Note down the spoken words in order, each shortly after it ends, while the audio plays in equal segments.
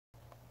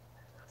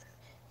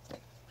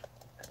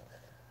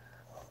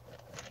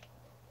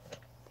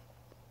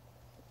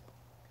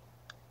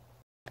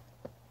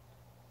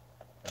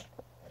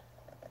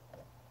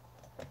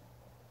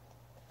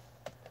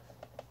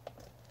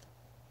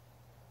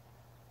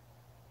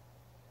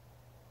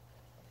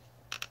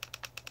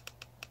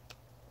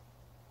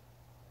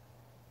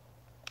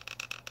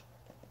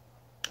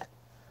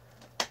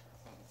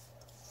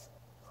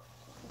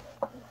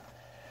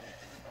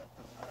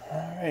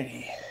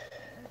Alrighty.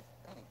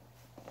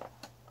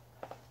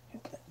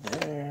 Get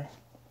that there.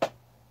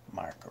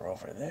 Marker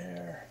over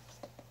there.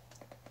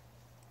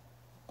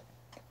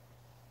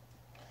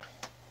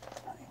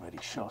 Anybody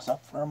shows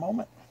up for a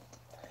moment.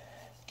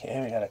 Okay,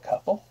 we got a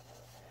couple.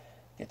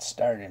 Get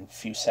started in a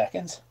few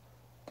seconds.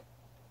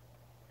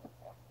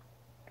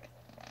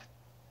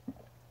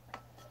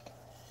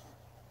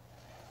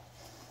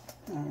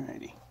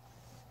 Alrighty.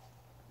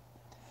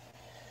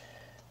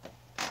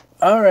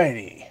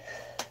 Alrighty.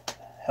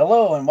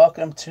 Hello and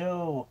welcome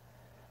to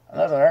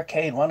another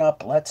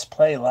Arcade1up Let's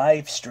Play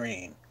live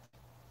stream.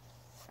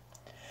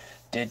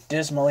 Did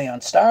dismally on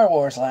Star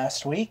Wars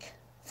last week.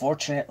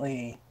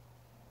 Fortunately,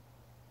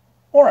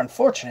 or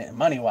unfortunately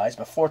money-wise,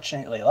 but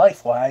fortunately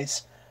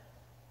life-wise,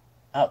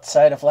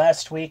 outside of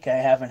last week I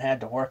haven't had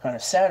to work on a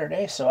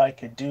Saturday, so I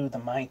could do the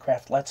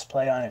Minecraft Let's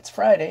Play on its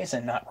Fridays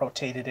and not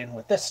rotate it in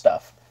with this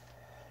stuff.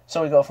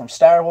 So we go from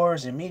Star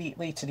Wars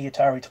immediately to the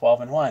Atari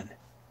 12-in-1.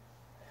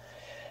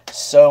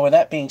 So with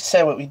that being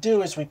said, what we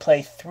do is we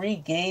play 3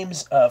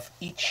 games of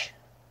each.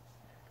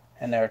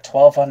 And there are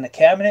 12 on the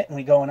cabinet, and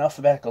we go in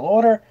alphabetical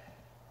order.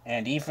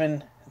 And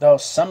even though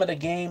some of the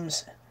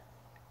games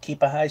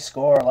keep a high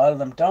score, a lot of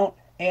them don't.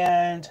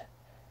 And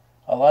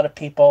a lot of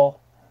people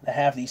that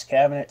have these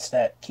cabinets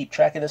that keep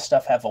track of this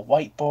stuff have a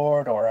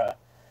whiteboard or a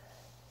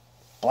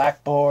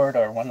blackboard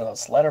or one of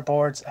those letter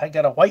boards. I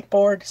got a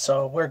whiteboard,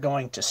 so we're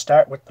going to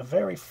start with the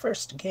very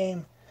first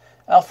game,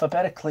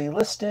 alphabetically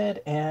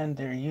listed, and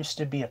there used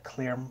to be a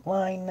clear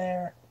line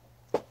there.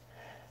 Let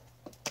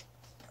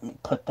me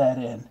put that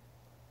in.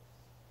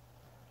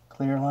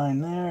 Clear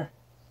line there.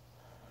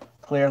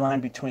 Clear line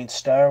between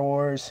Star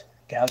Wars,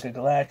 Galaga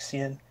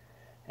Galaxian,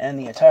 and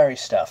the Atari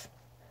stuff.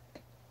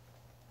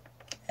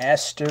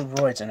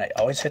 Asteroids, and I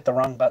always hit the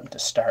wrong button to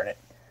start it.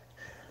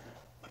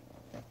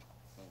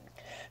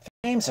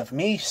 Games of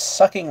me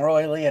sucking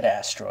royally at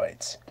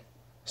asteroids.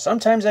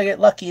 Sometimes I get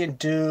lucky and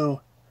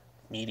do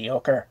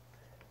mediocre.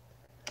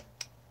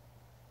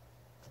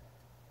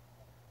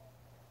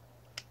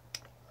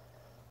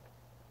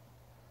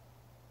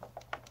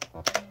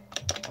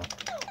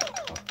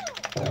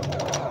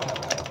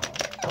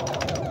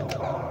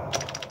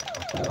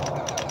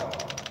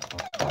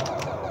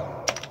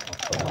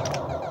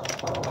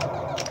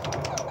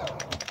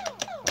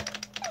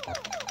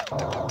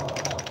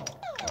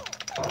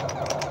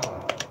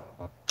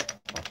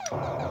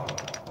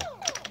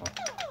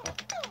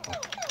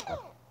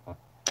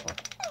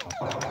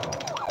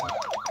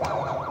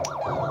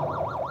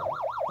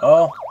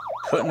 Oh,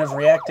 couldn't have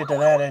reacted to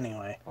that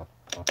anyway.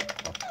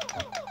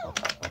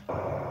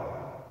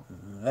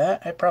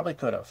 That I probably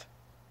could have.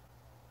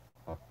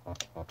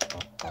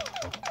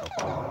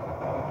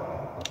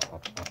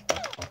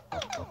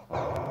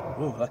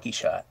 Ooh, lucky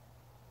shot.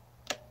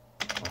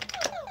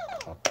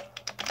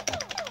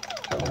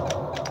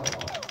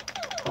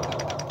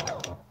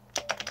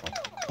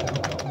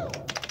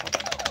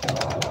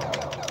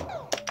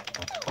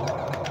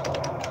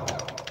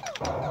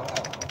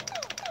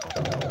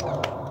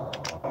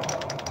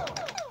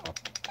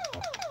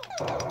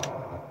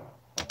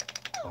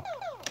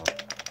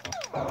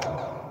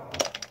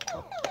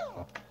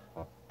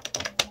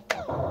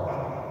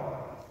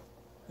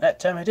 That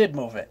time I did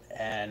move it,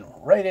 and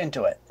right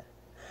into it.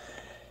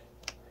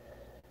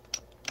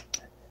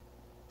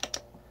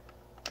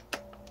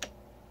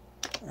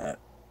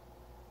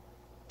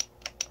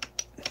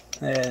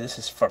 This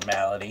is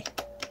formality.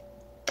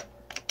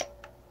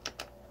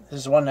 This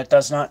is one that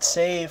does not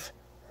save.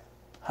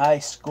 High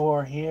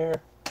score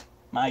here.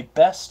 My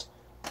best,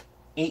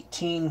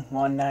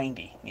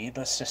 18,190.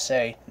 Needless to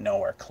say,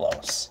 nowhere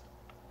close.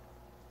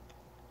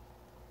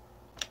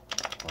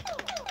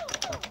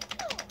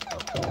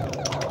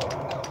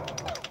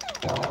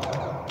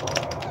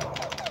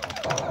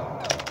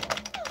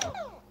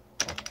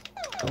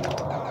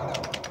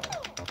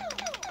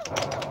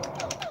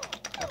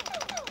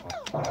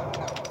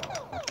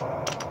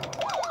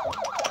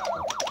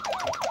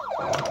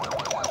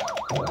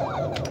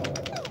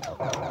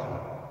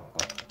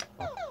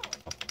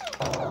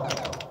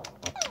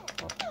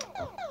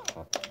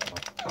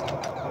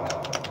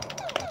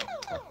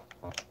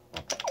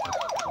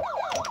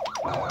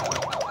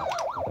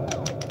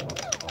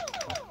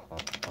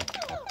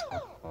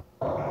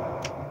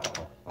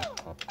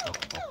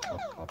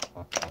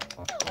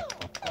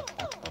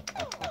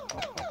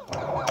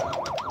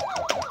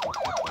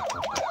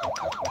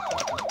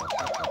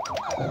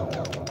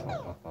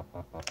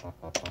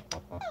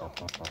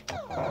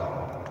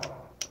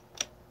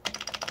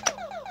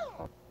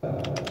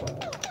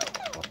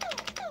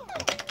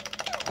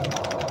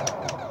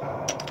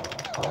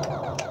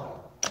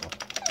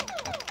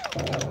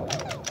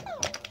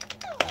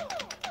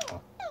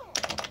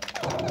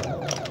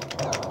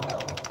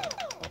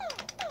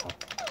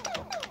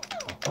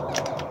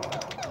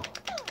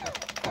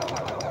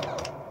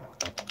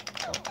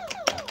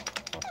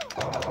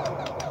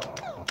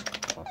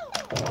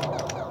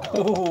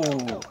 Ooh,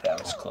 that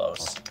was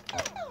close.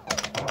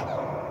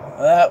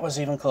 That was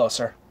even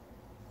closer.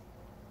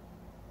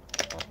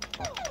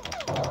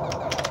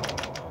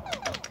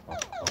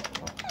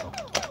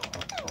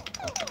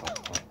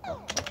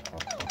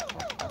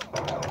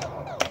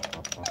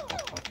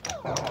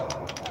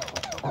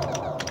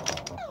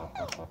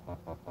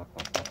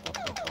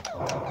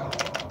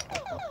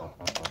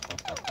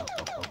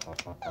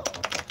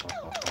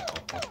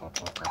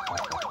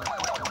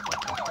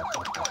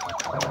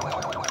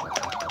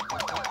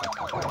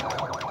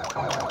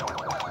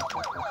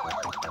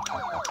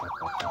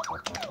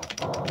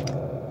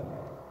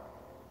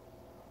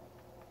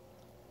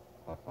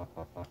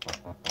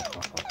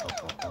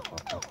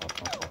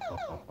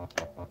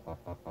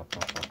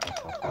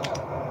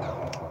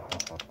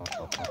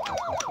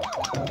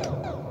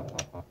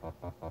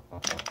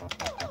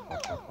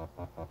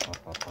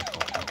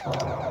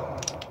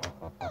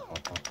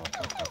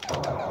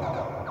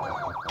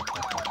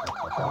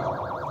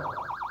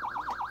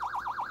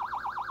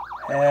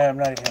 Yeah, I'm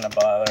not even gonna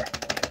bother.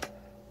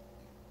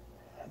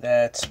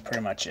 That's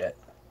pretty much it.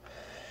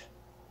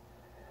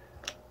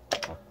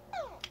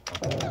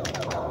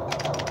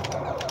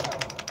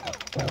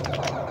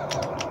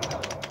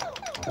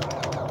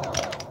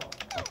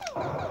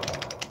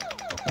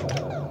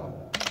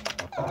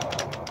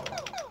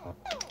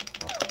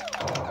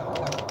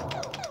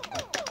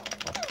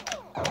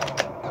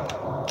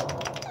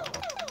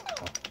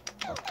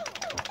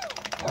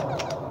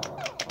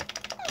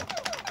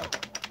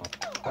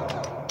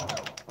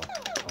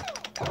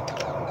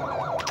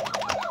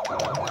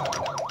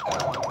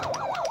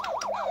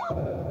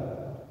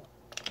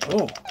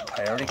 Ooh,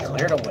 I already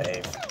cleared a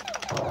wave.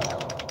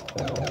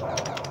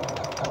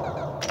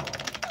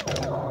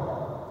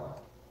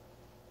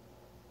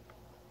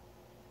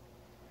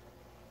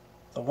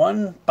 The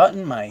one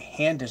button my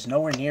hand is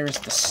nowhere near is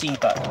the C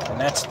button,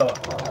 and that's the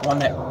one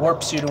that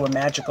warps you to a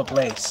magical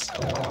place.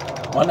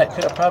 One that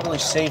could have probably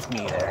saved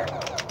me there.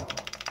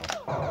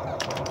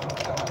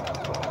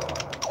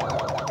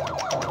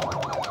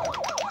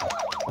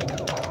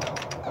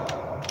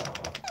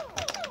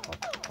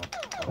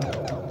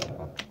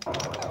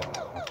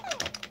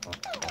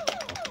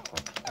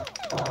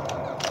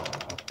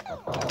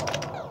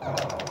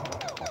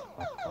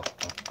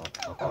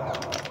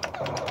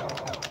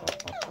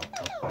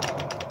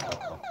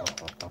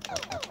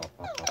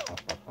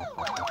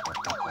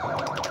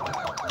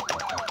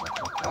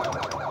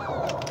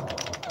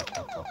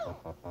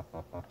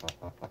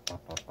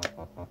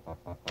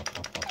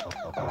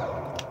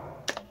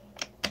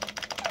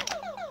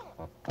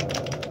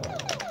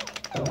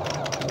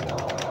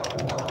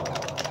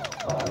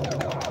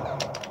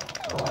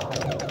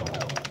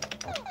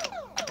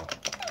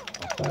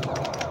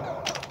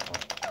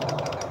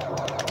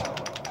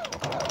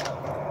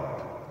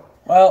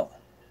 Well,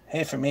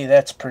 hey, for me,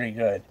 that's pretty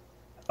good.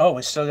 Oh,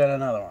 we still got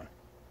another one.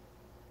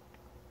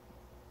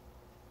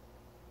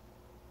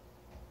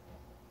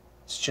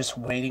 It's just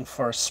waiting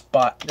for a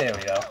spot. There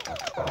we go.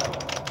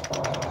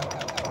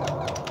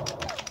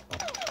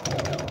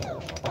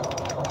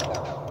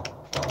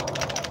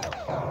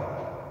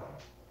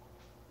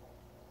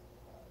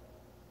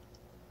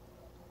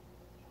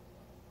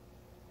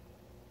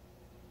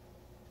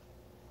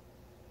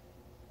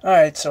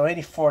 Alright, so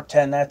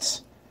 8410,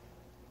 that's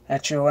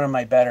actually one of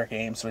my better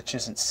games, which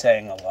isn't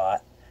saying a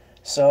lot.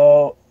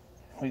 So,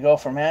 we go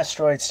from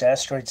Asteroids to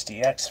Asteroids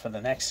DX for the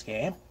next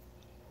game.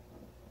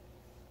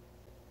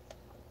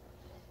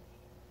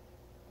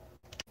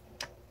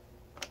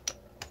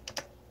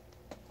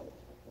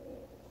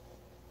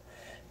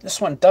 This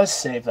one does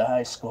save the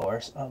high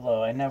scores,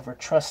 although I never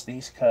trust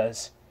these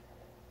because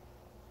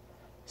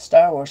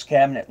Star Wars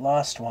Cabinet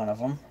lost one of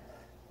them.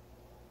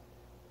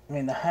 I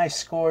mean, the high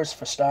scores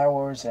for Star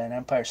Wars and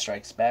Empire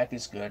Strikes Back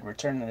is good.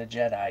 Return of the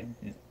Jedi,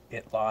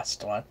 it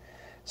lost one.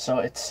 So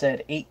it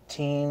said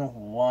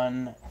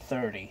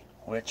 18-130,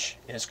 which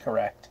is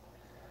correct.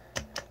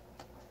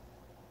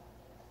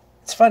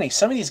 It's funny,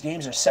 some of these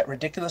games are set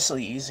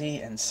ridiculously easy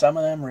and some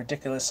of them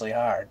ridiculously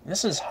hard.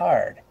 This is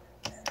hard.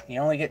 You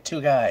only get 2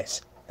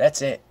 guys.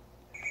 That's it.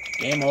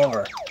 Game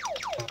over.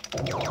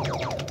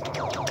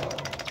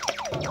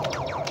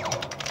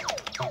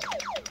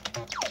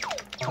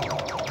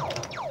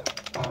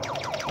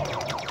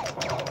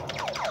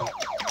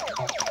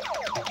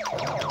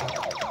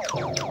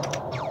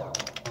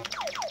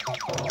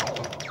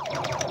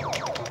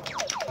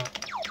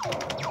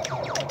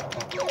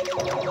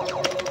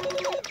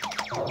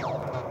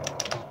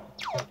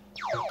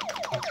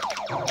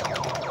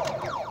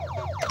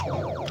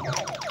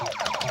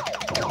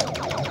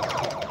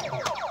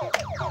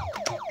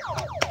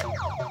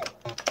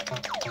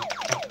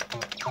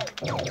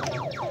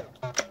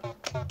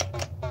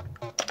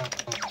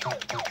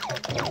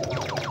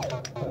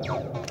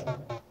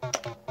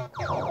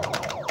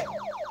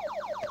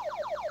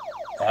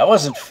 That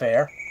wasn't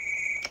fair.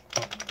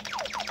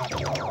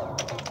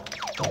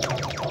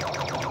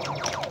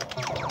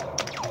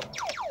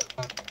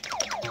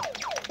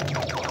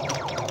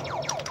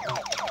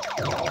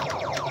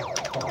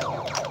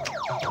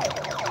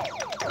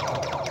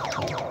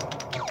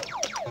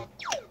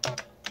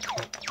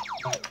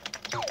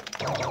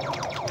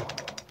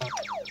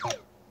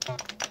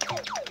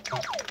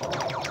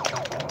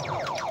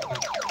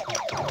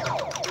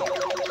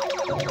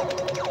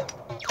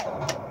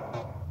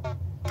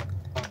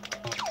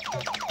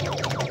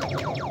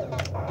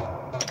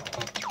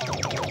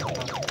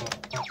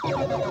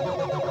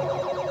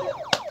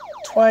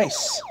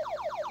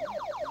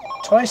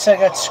 Twice I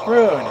got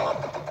screwed.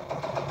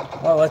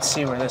 Well, let's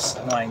see where this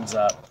lines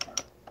up.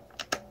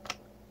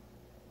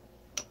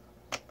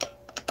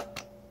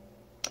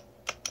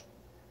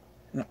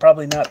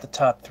 Probably not the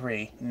top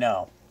 3,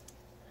 no.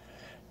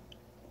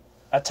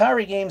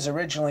 Atari games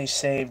originally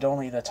saved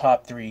only the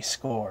top 3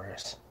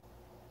 scores.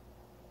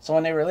 So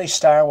when they released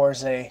Star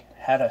Wars, they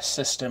had a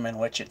system in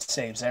which it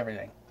saves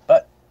everything.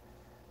 But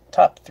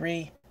top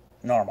 3,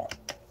 normal.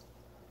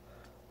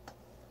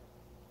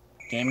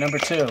 Game number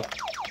 2.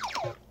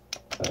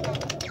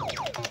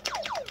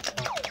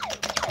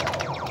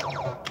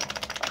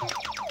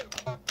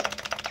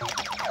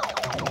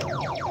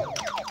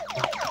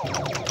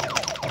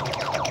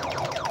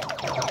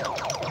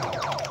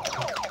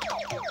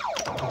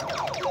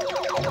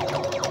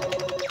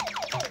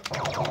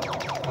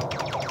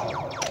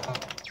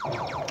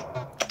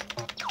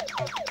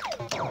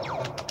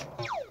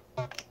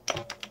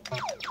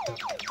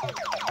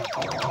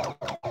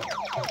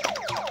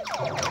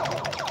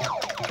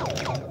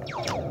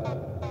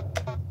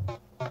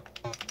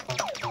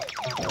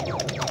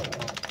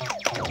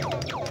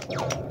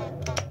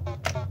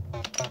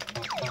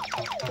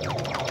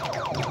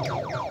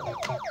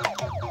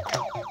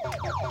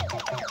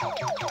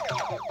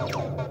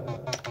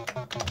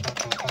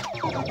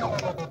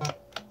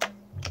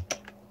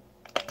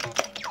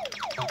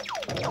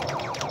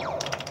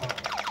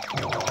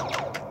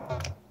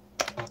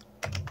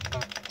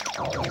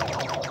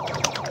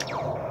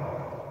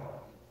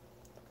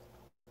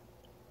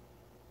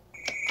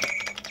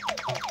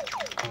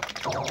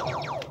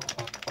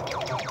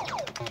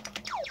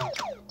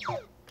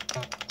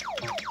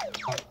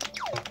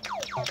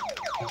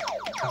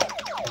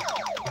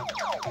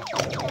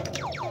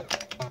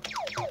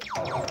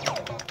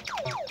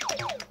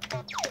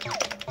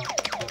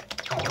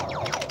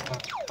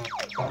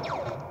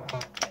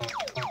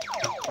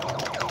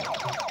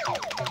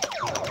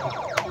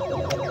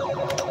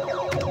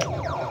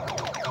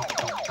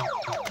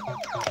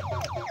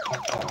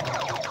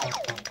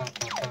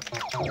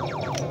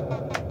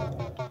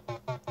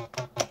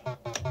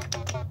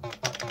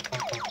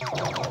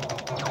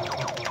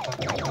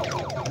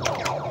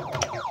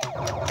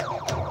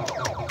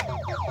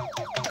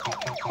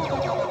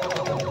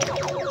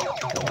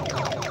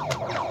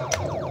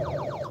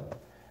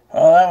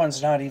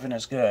 one's not even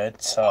as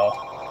good, so...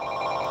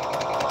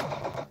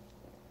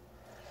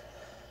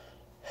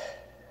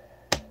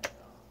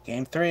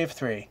 Game 3 of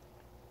 3.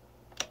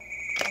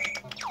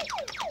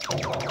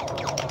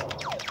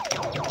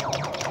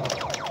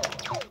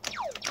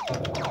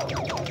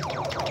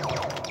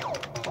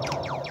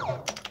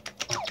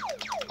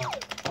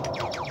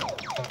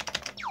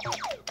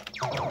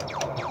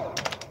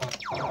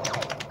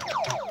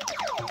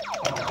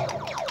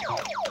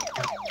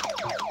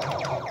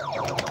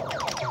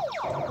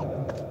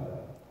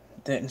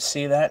 Didn't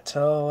see that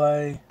till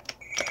it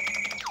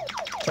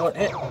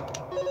hit.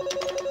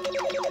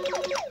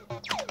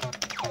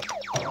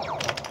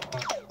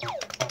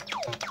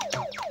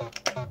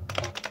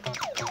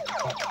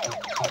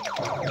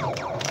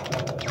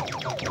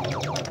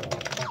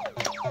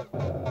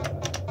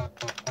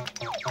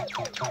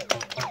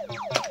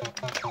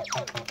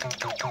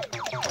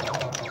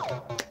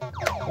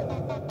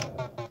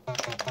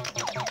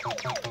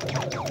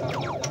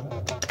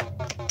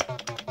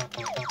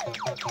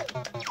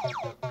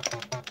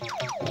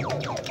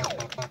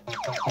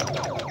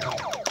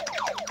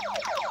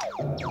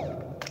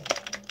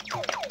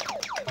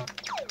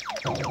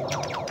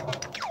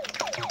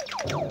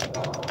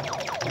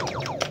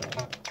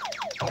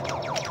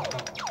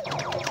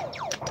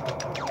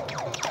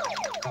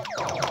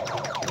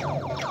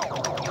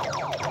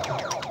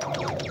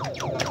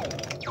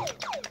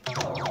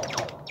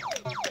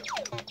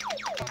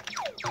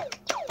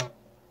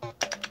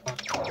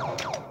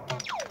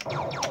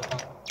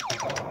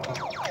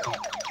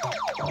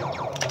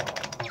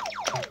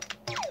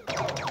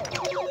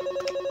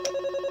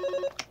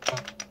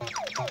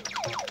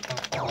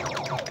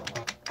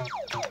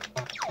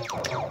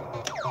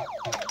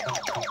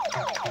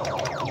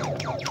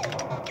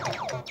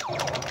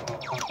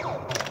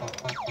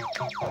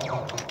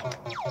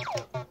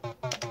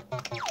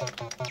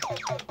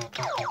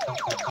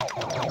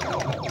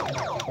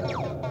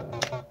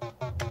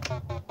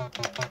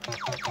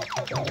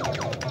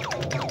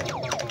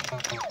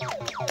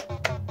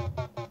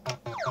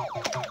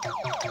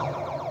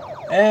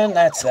 And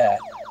that's that.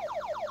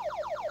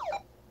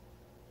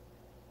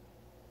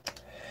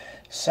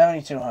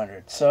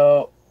 7,200.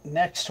 So,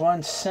 next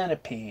one,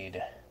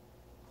 Centipede.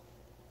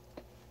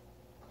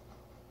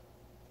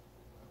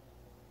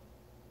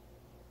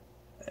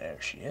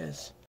 There she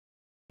is.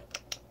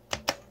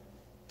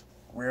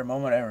 Rare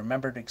moment, I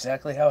remembered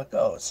exactly how it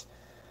goes.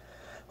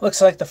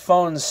 Looks like the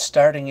phone's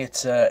starting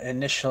its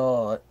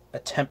initial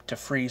attempt to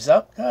freeze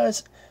up,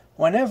 because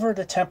whenever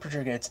the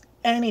temperature gets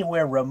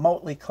anywhere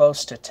remotely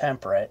close to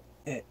temperate,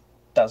 it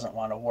doesn't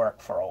want to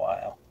work for a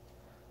while.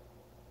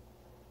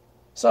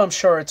 So I'm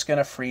sure it's going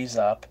to freeze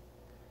up.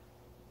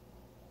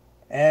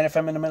 And if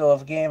I'm in the middle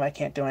of a game, I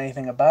can't do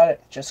anything about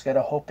it. Just got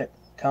to hope it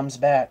comes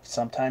back.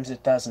 Sometimes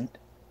it doesn't,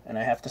 and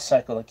I have to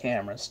cycle the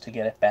cameras to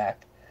get it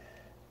back.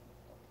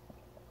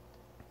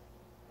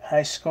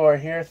 High score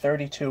here,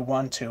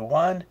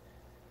 32,121.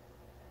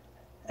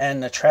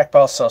 And the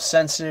trackball's so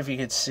sensitive, you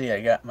can see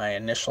I got my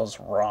initials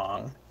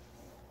wrong.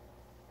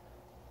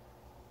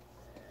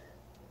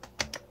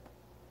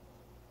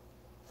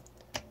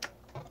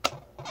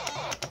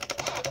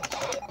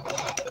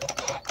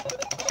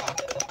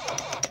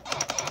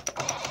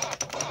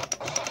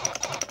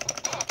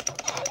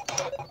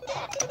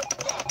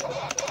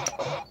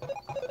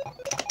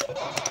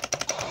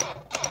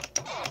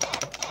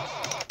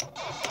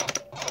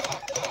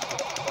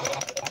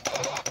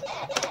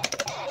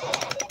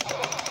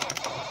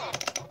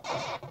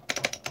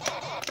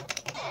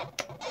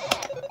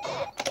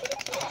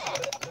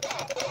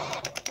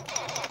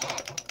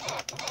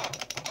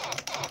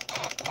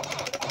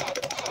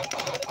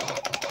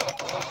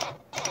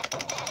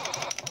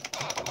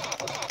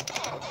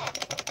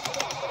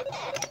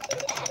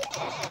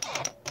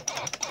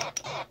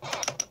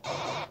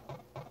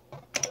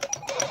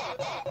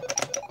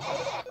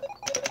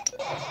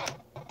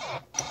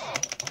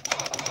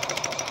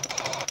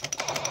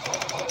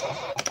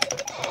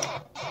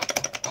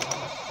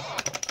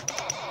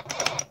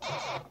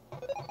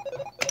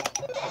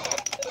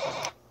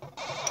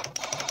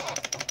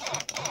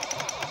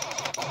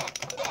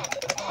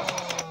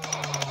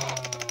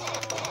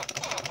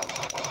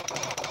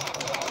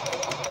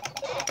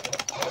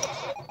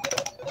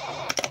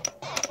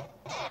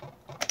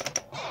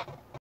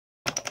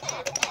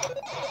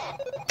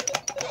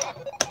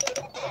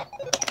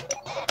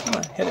 Come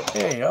on, hit it.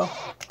 There you go.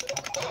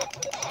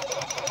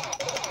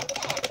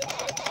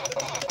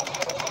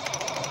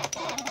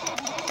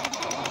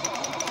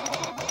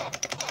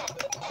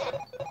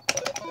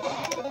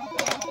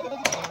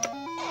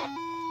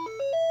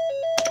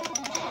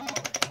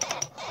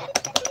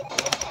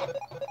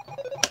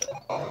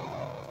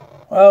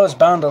 Well, I was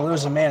bound to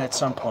lose a man at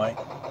some point.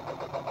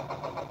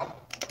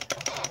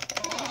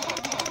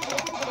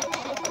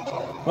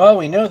 Well,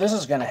 we knew this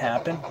was going to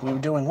happen. We were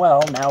doing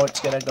well. Now it's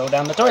going to go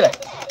down the toilet.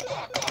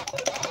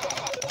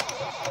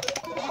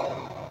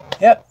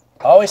 Yep,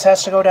 always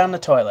has to go down the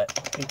toilet.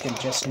 You can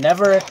just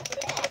never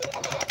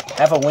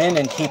have a win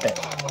and keep it.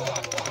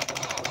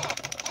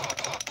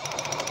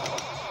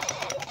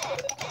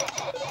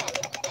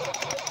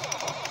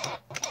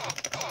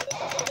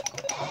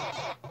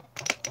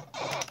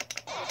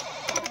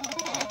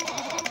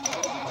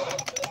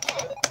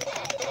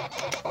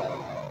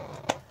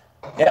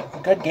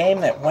 Yep, good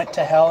game that went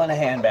to hell in a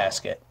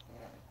handbasket.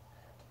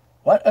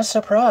 What a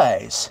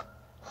surprise.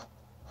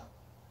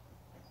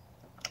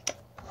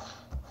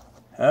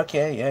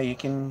 Okay, yeah, you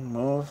can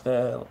move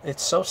the...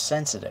 It's so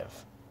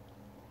sensitive.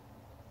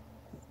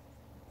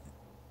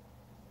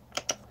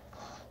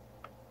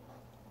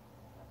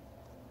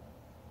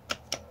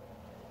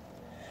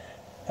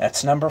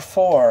 That's number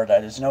 4.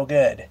 That is no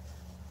good.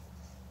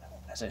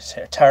 As I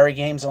said, Atari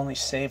games only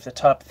save the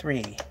top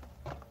 3.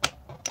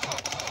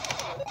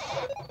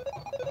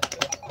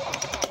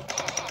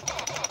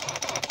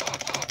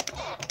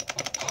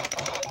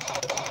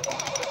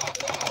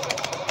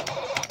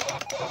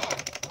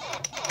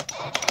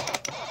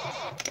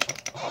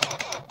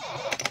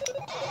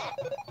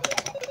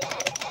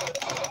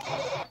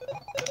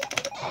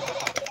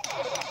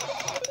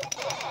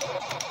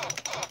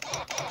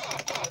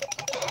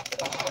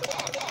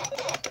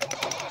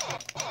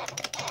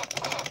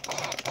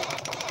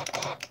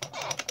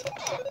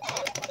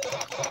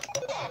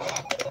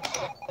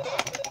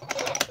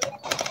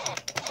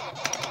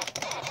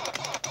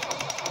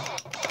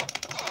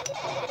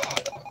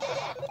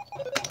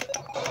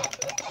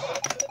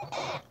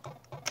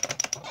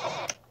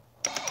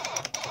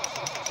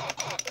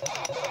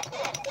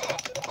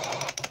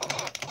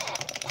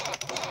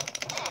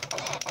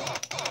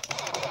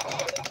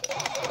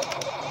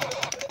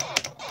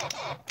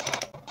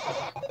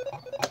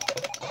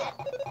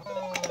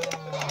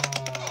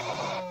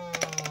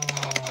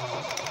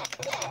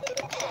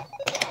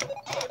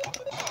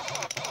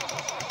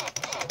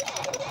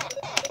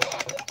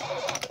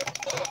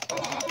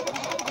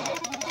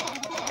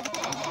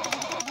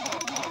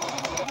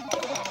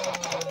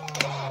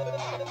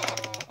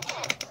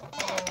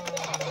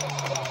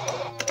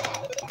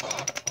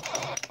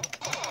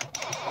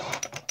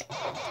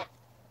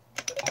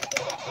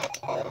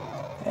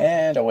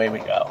 And away we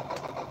go.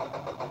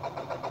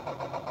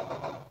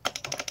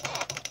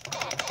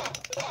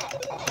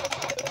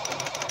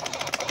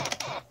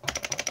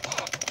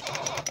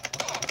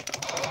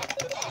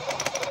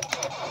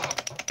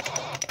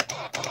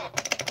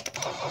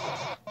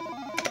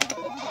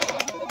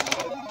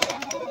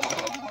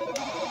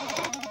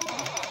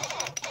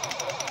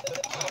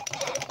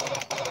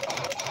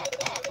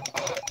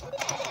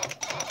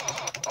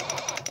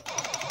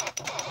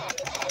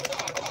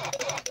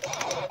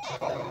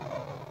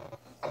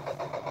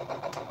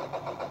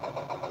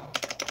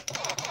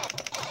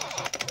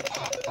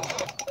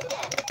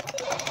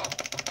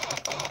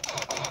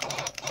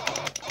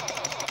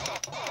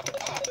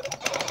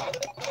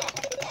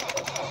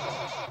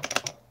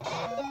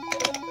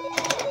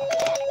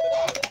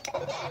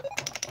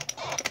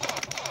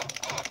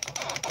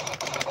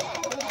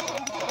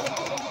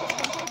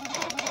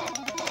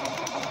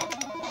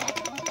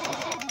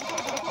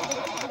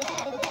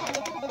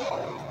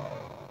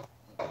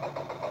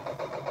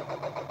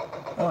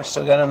 Oh, I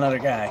still got another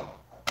guy.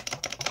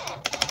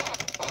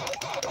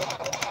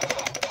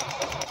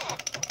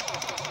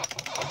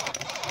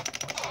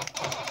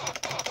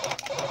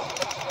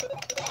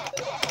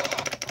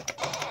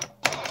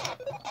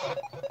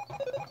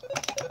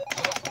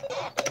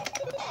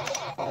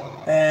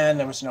 And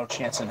there was no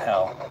chance in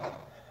hell.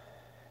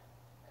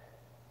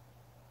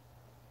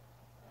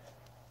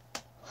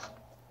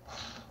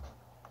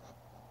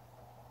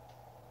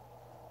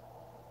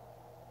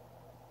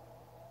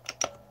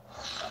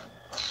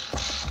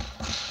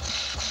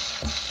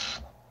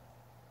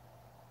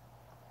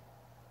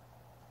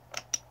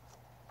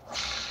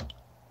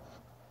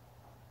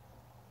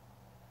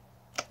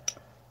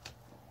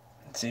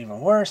 It's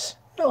even worse.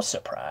 No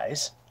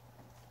surprise.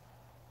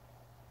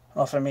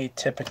 Well, for me,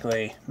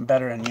 typically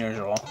better than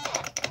usual.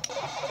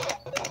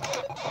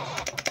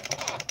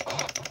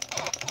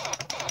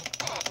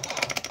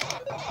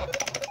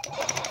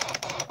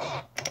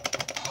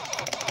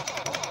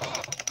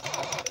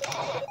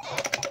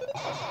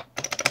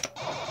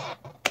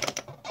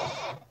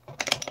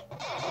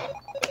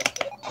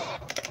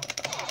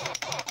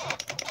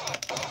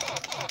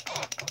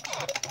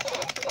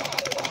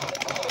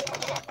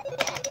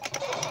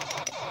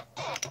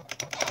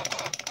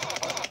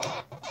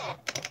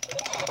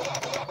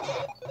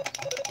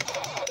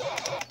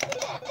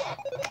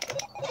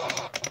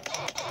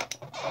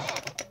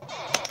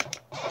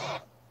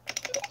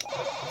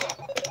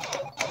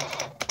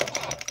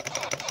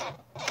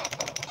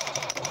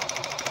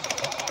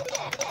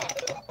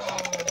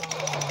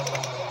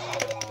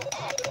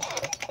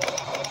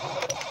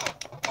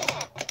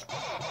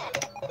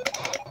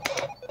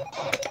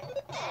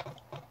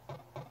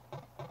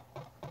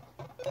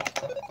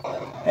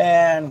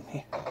 And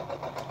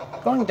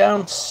going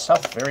down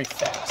south very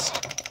fast.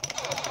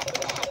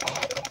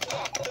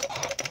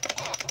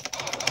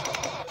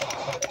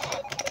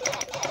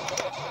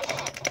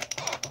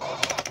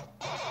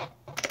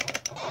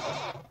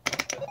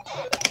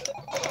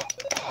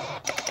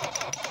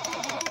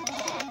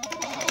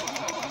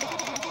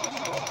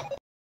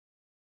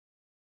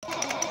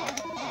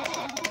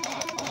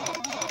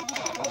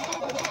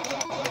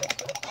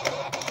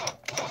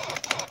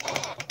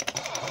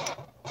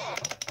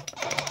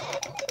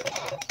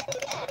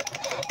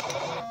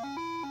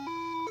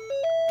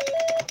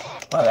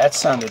 Well, that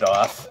sounded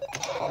off.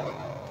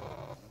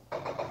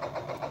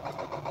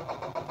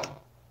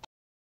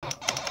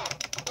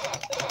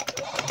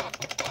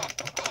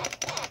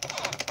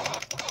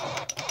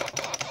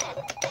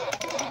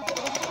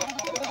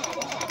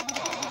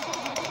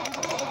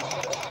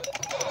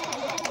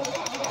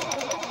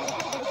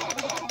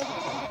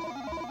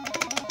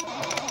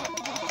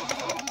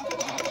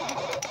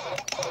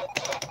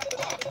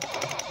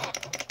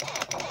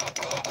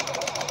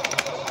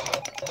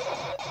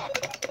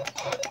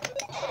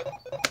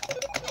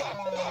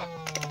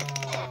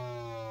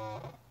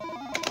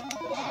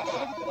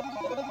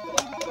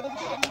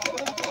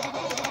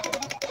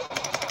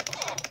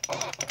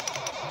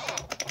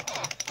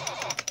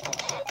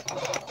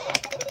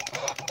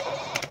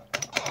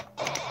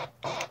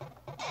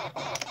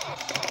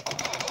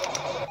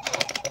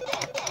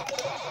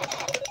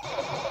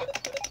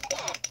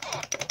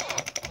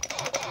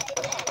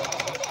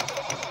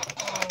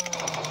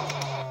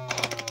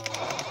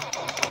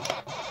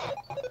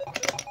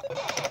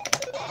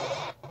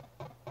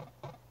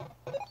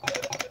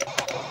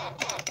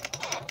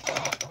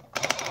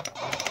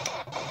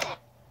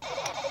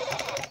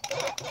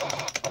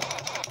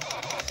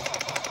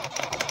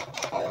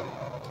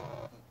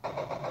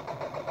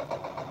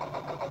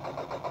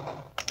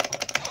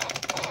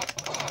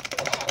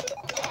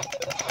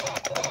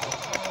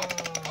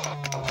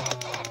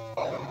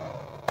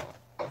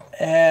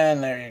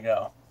 And there you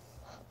go.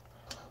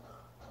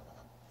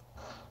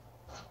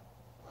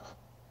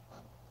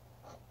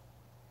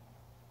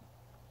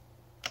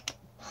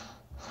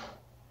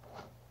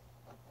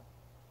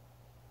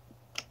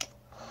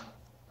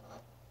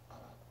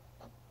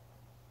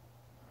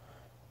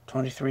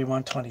 $23,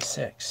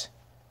 $126.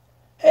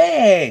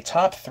 Hey,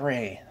 top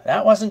 3.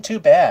 That wasn't too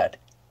bad.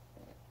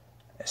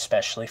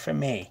 Especially for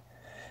me.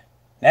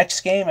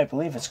 Next game, I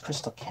believe it's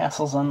Crystal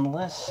Castles on the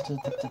list.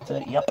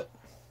 Yep.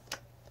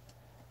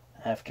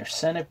 After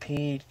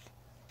Centipede,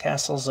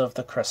 Castles of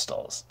the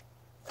Crystals.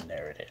 And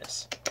there it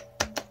is.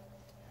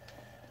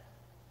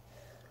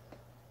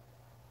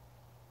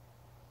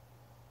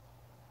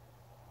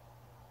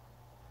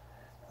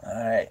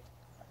 Alright.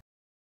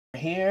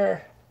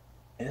 Here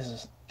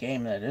is a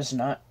game that is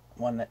not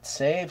one that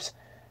saves.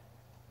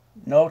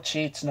 No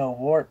cheats, no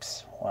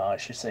warps. Well, I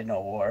should say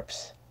no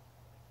warps.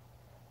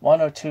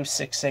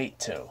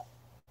 102682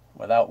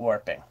 without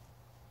warping.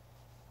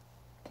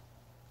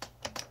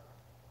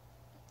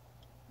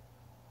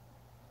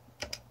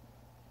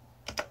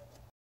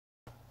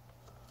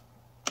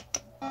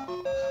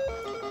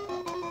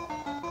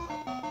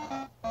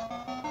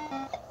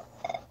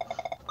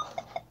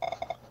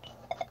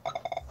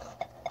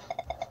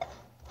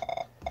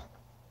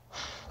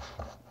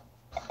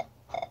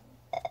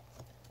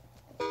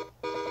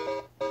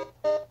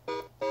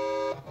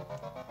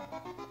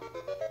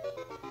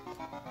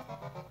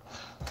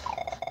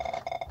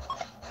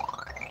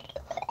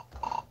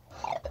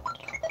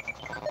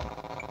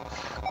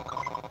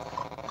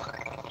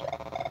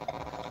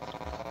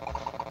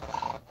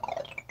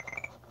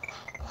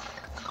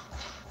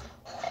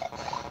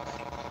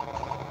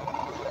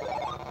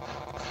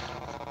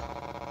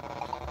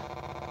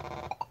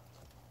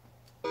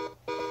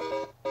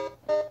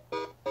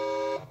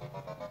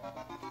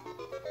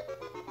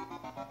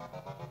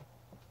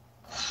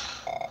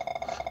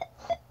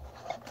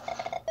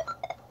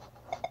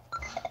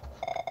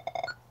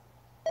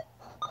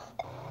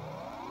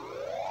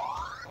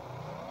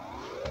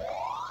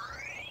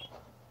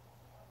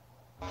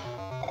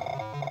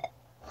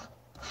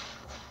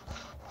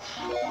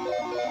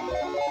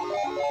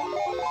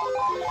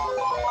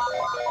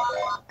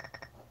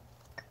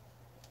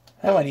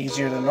 That went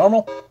easier than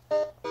normal.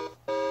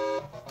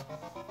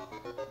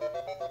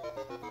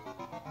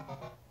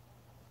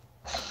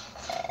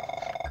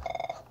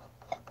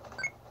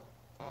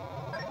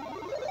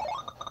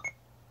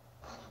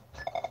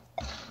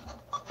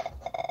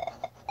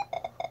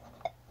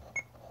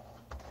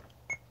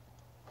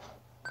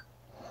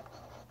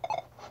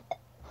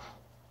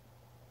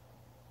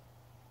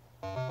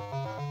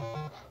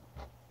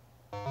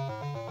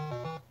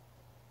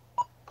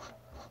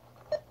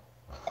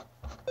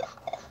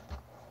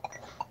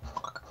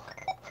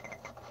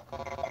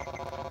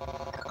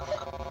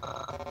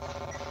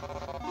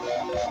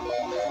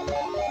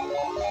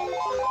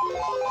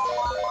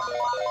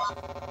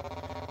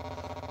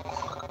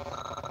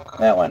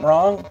 That went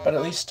wrong, but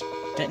at least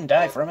didn't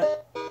die from it.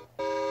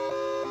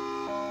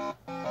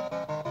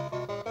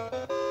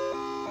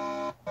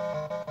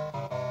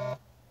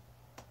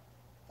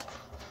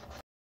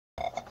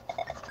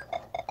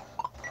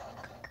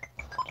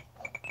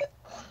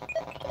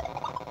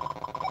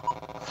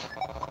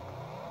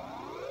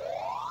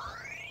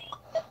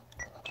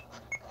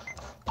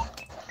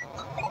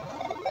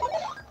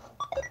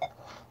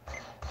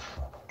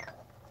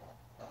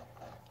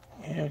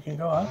 Yeah, we can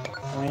go up,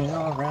 and we can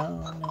go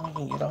around, and we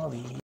can get all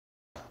these.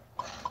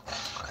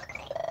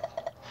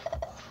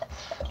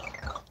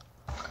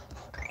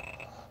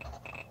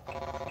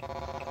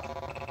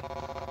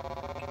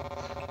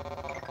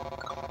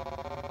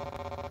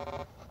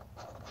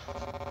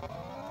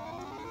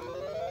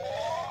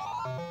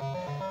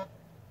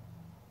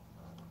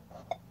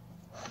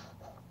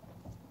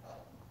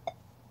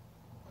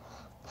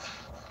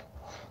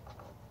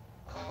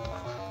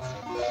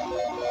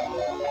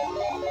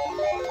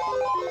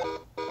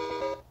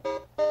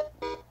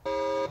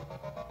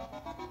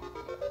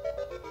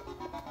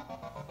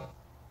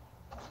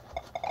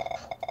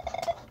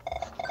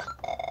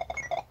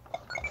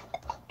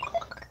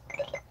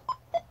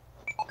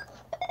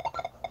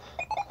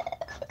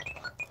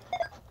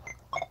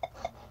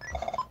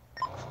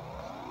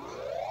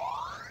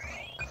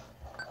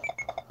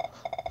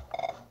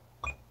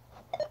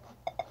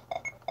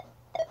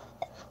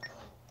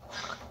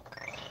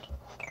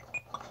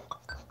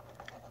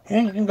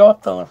 Here, you can go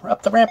up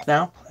the ramp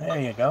now. There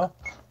you go.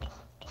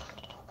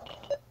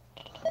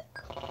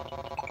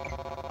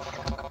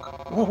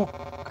 Ooh,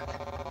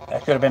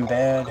 that could have been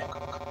bad.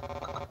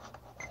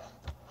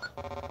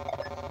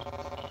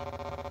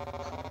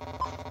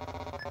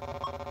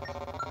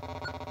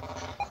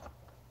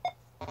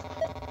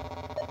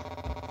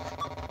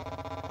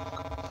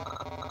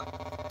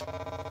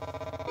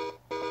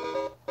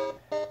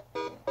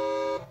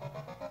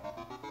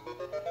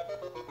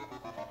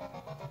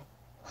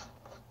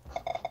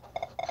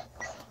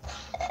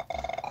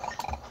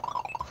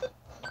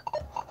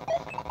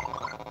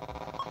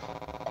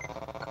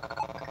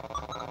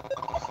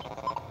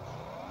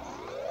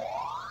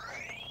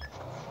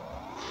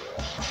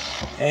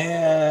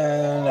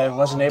 And I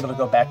wasn't able to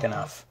go back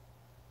enough.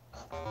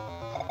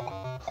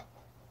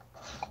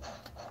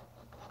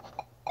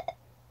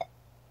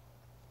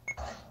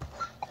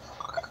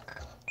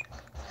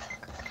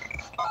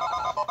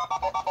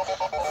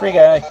 Free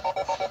guy.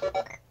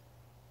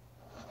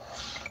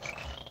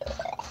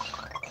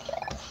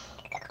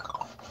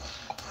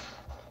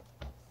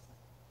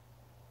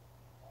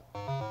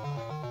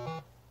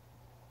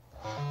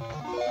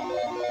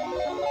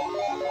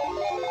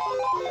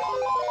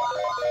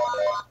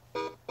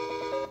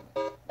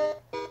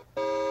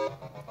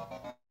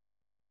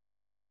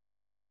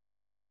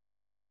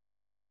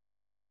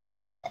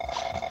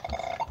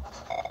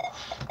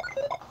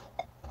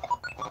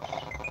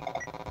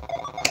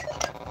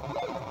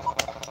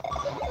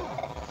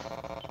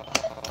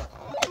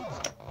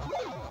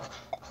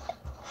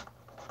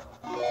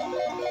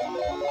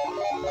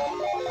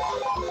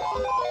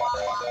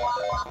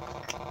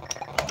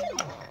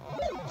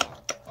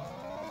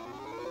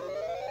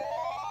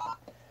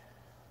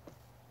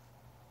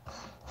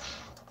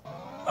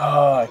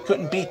 Oh, I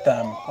couldn't beat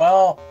them.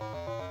 Well,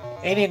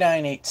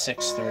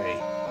 89,863.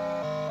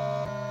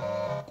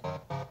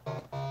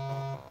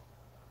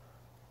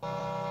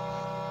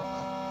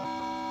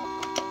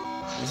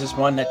 This is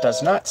one that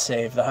does not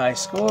save the high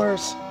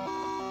scores.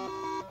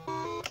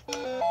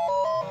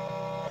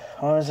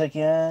 What was it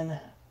again?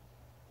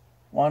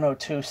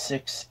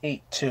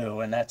 102682,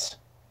 and that's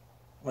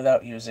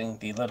without using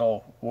the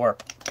little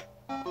warp.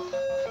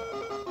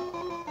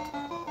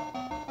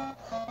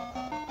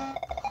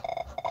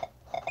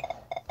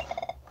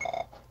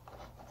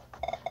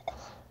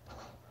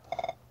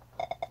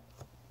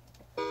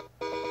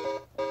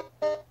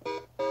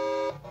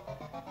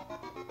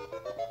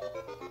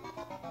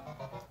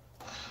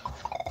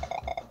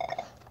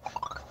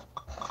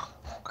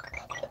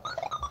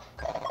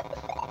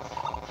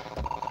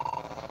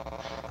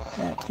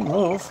 Yeah, you can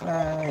move.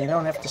 You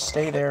don't have to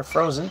stay there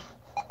frozen.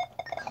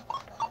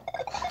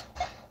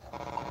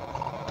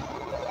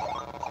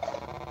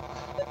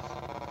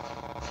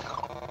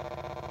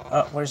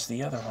 Oh, where's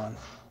the other one?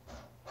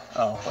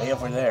 Oh, way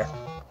over there.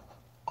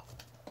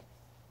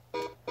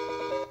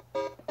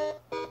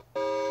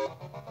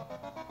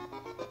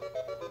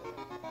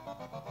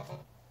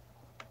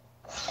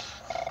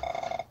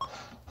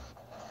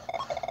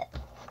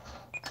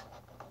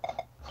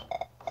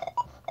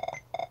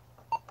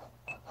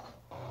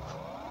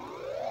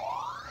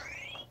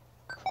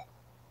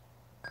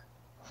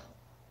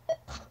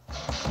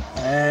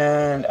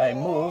 And I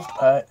moved,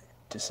 but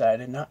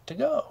decided not to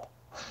go.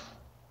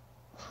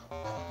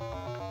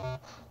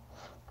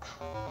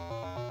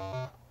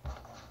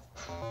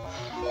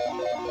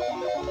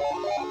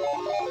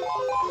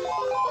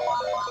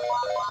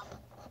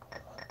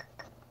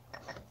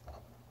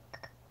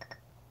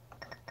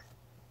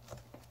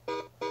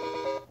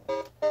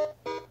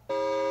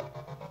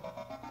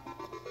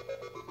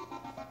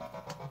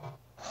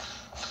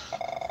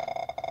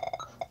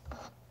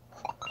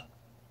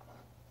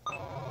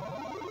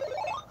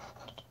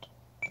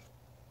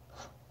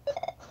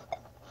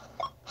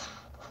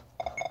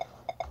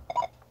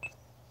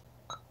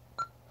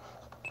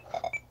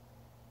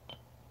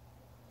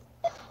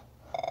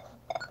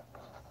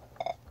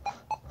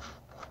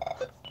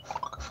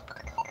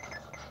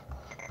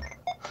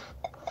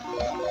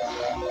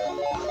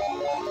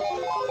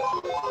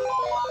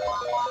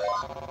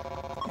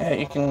 Yeah,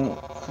 you can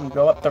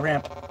go up the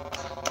ramp.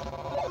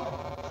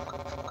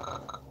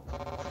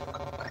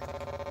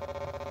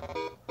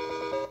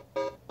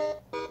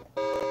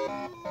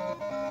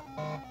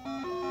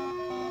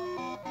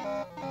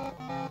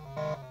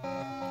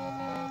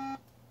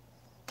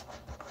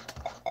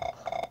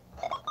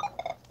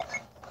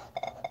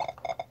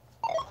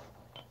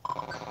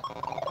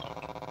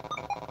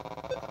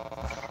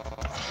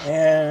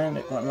 And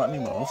it wouldn't let me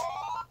move.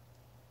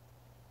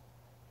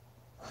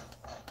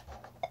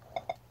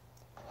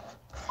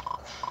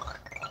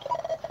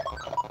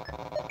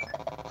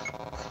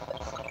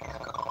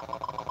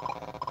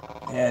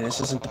 Yeah,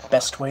 this isn't the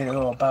best way to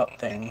go about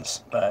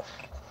things, but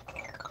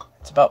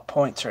it's about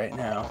points right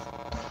now.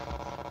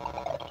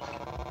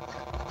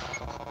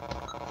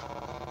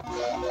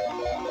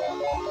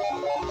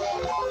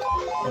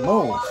 And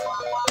move.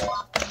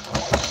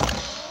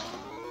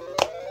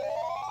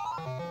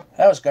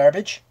 That was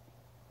garbage.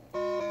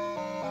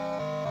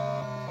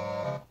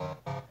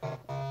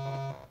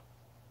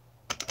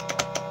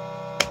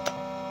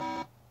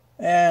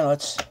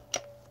 let's...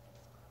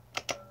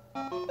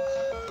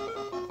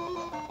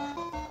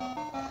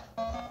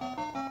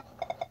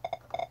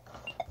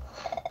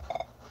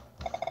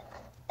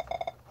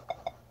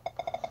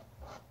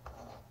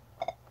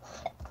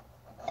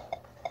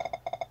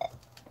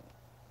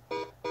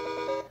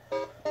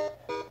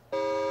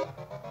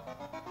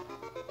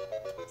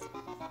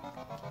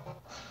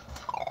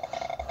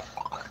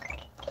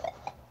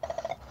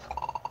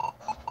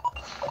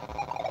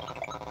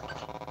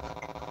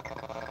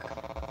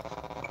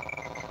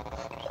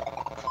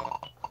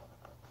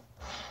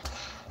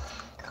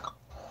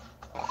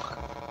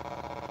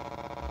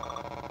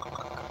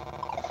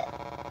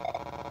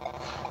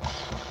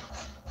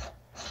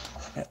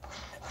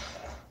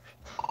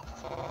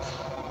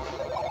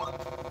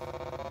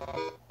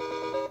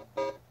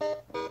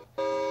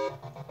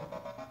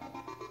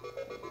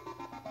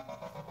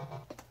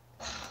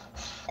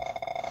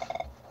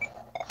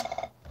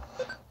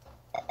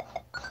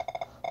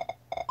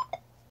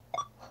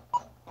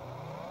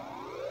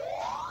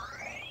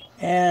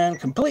 And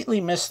completely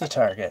missed the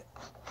target.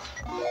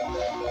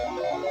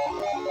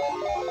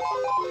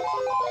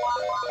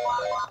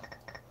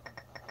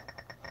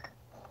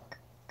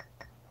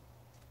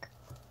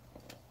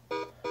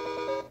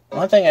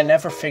 One thing I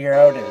never figure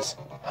out is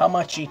how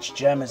much each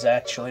gem is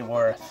actually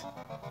worth.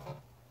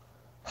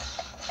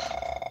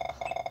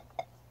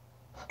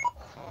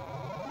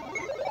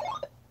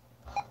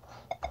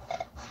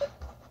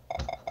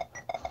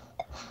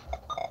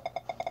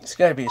 It's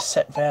got to be a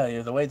set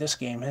value. The way this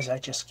game is, I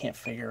just can't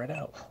figure it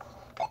out.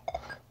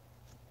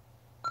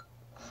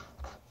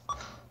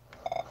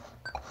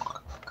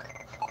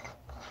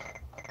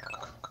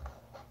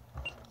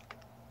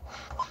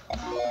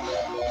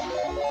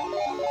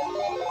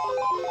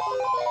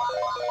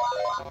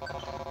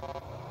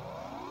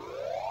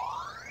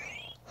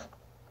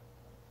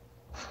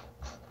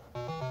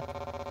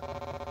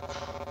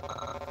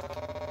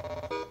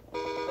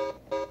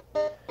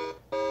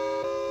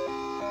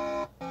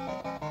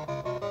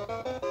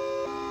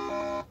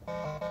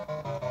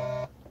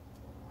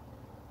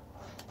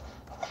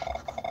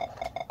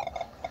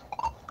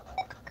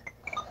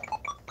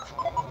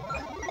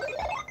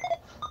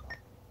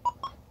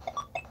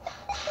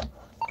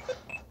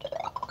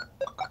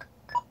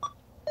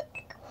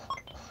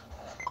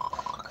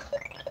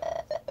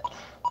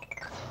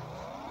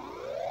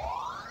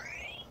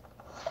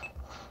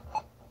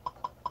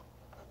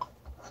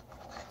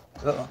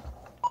 Uh-oh.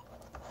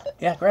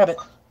 Yeah, grab it.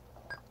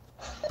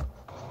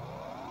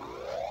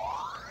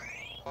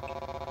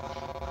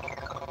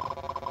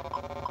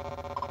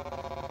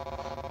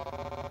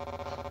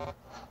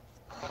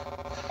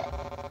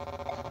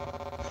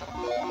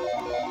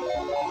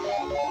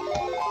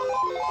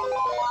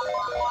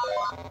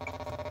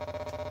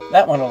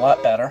 That one a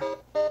lot better.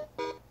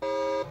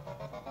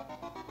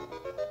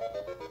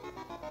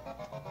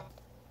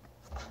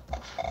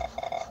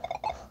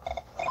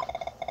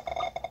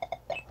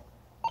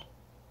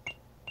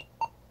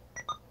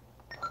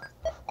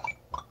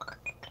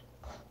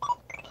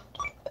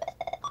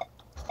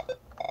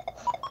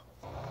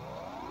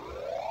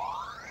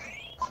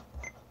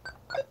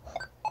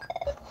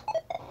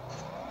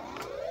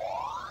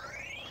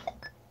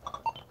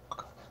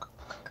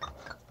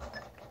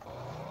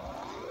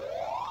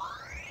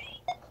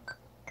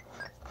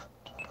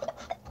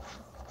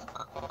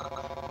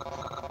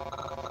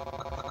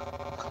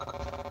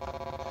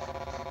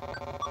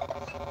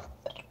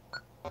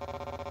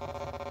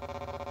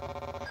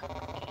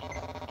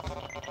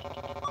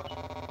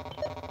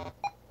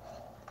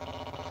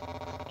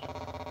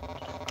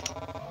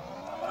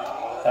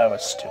 That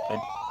was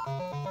stupid.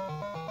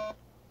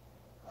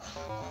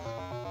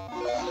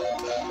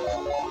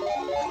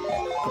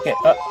 Okay,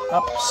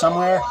 up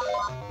somewhere.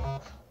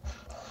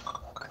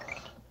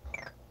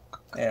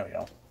 There we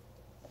go.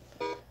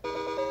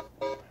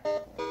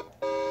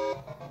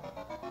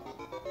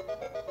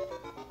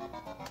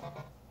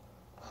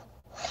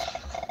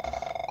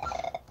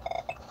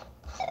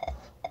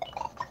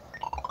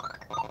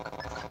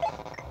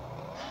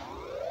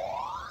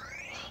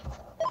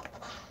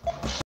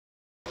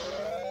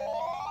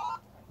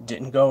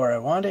 Didn't go where I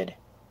wanted.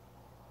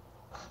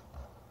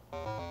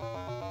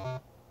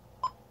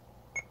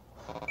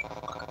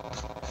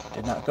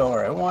 Did not go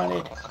where I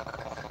wanted.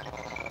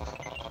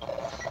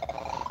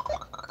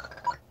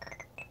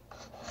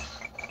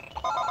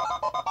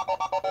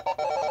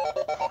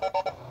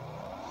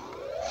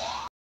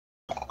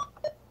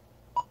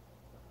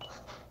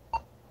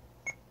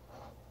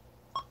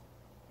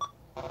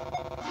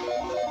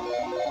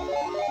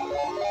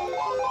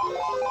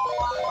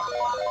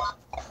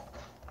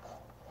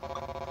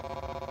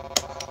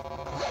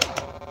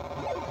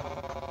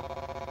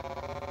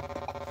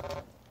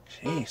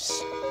 Jeez.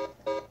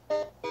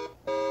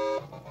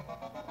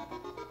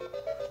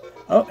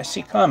 Oh, I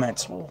see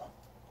comments. We'll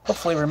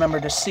hopefully remember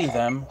to see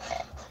them.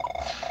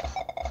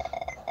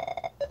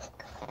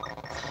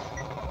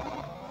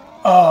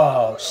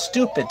 Oh,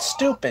 stupid,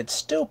 stupid,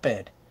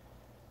 stupid.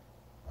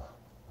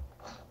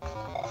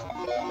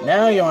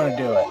 Now you want to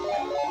do it.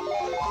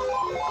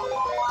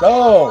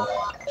 Go!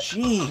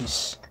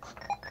 Jeez.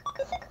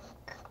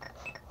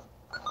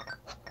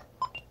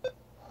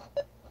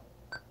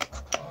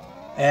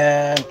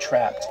 And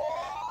trapped.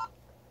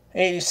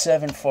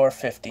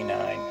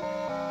 87,459.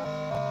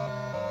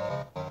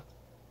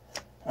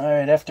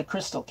 Alright, after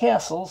Crystal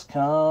Castles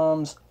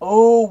comes,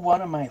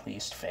 one of my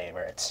least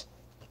favorites.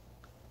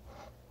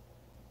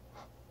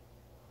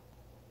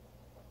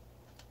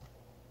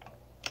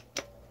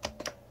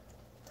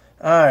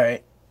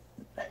 Alright,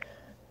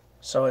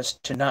 so as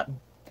to not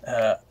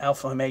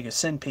Alpha Omega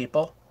Sin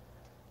people,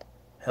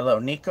 hello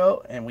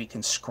Nico, and we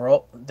can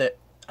scroll. That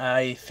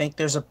I think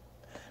there's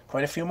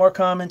quite a few more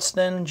comments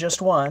than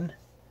just one.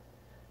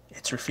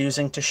 It's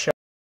refusing to show.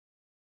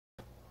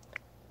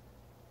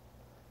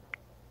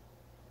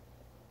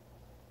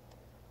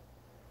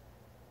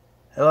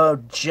 Hello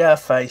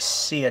Jeff, I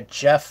see a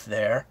Jeff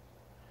there.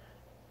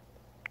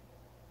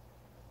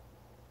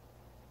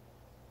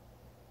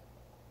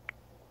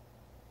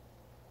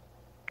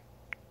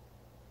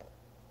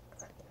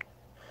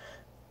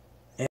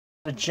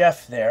 A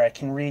Jeff there, I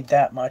can read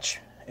that much.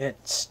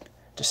 It's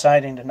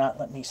deciding to not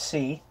let me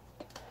see.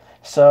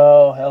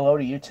 So, hello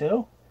to you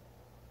too.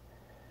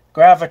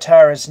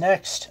 Gravatar is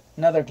next.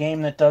 Another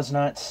game that does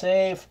not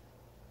save.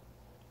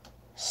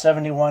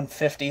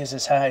 7150 is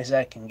as high as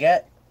I can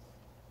get.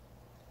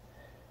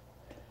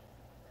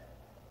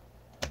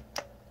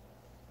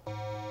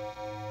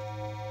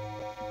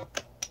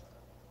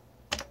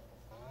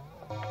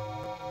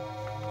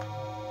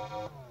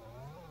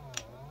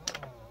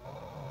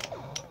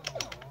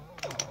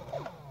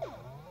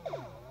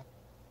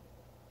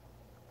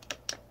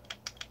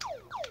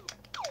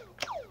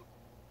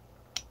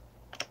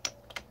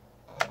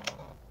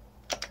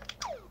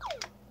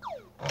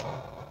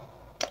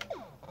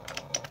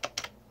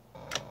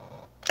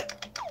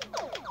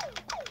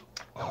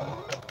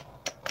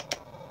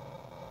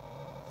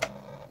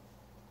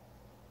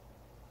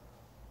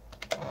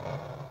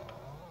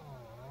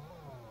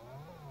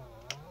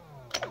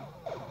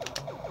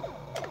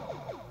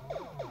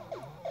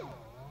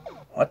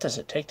 What does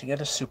it take to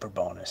get a super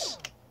bonus?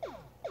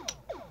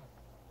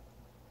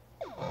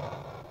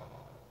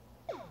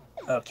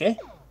 Okay.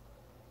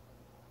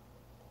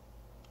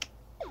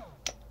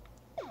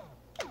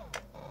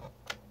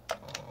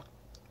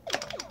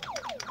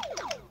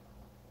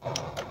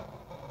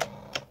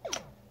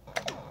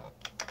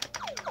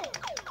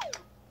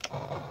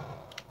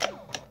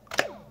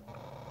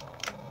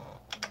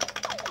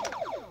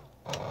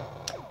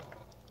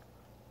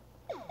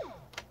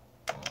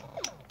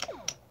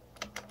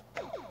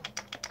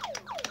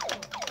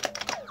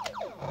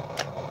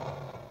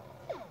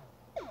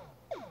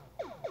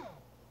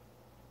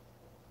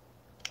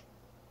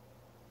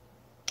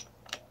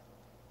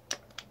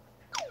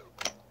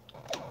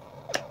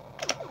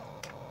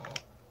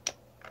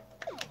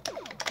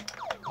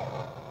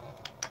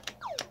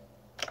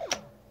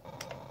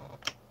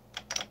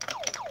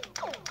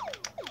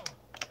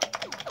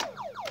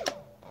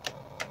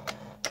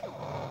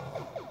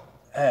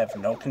 I have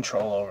no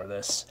control over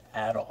this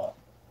at all.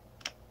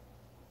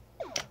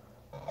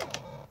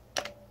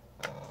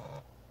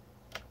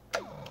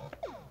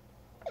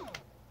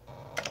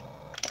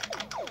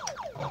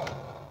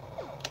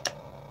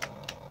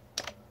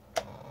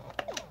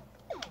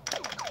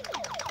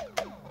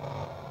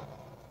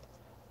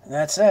 And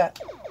that's that.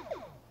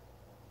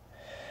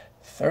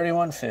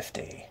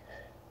 3150.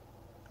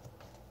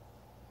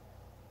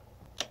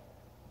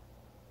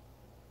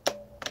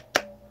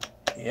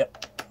 Yep.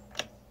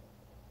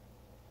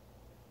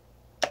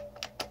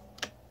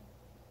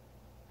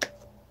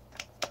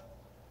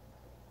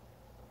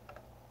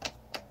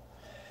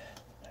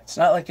 It's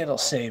not like it'll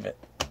save it.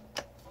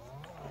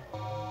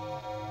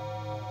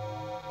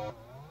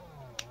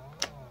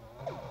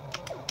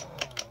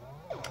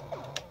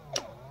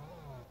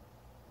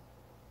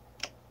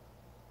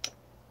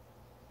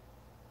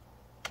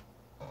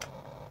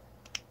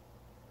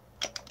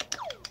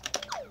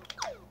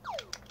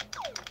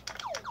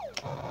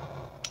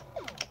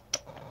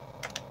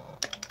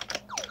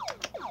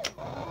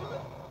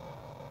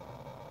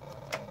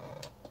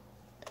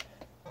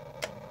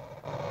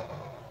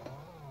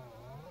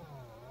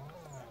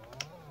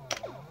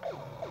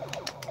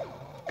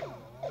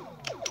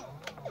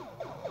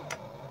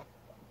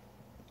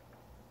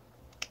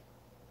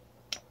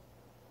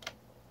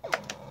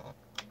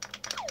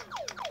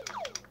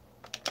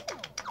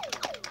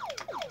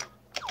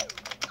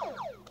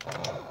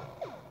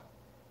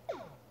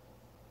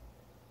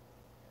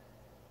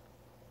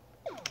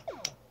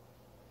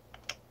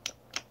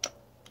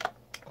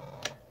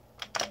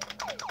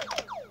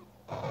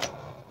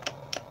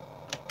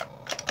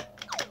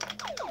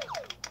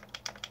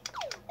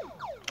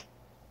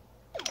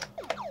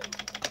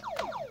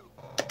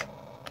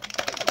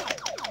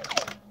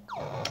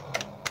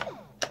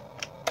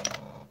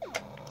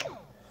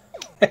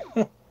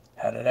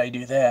 How did I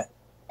do that?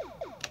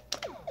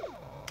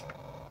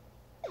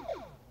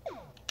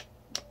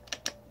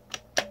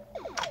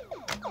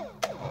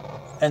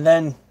 And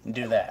then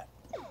do that.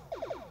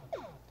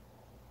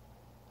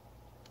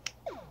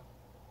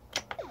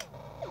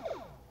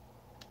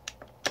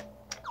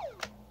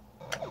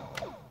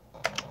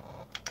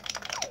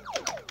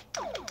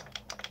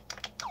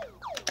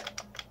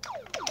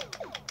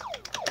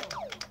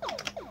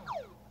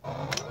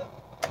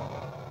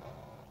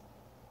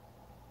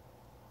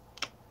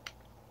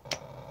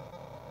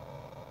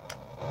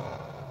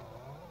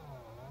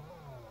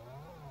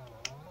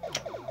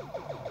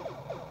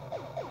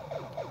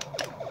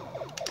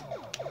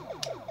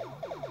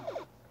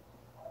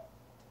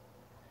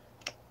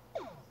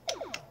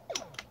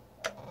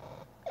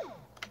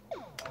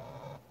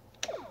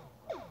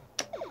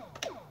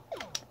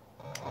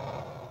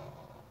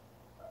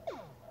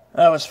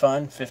 That was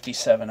fun.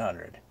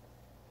 5,700.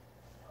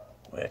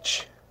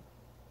 Which...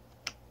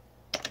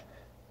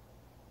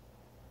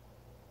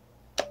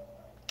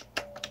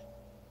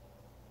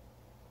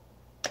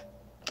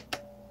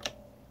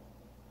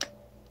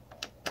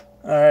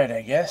 Alright,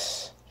 I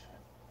guess.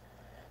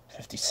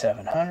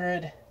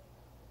 5,700.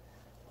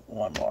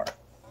 One more.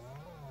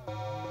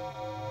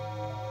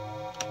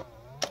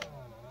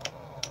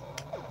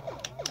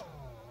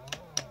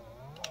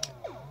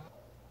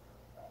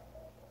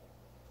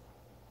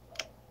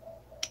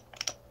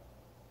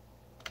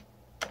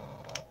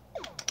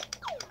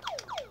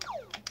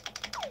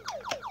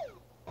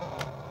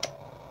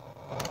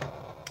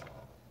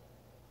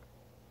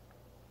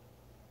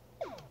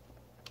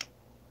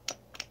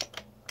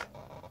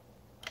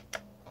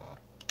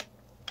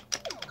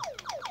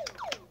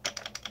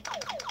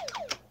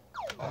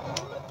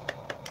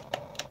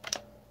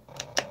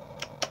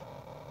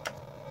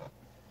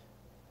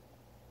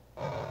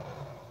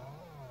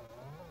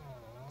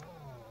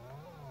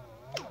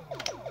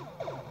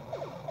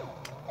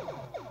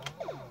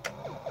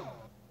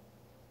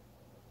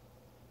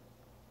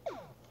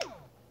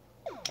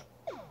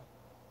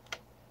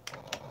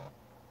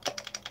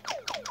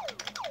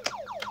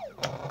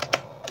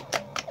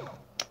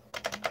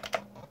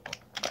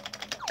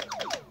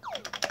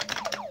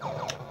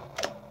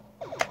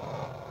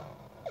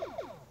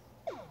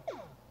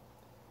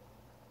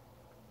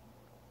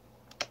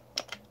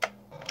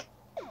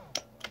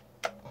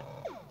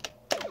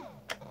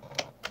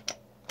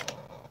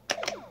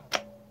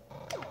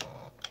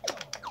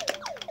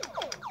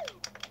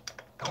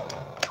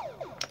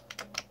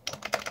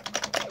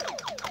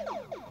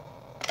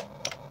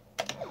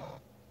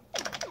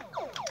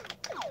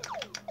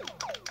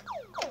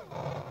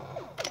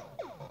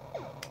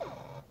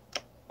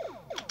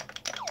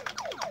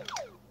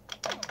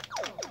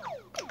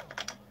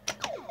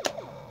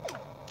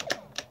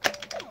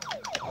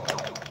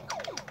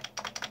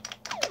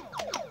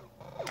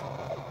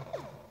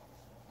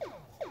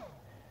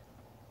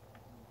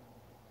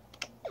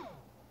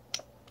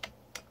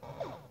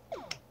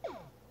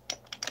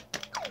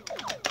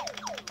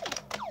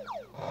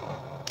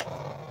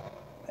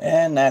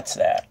 And that's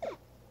that.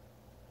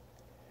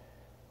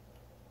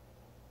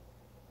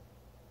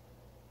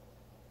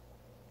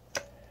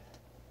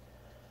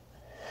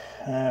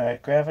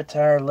 Alright,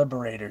 Gravatar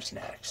Liberator's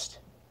next.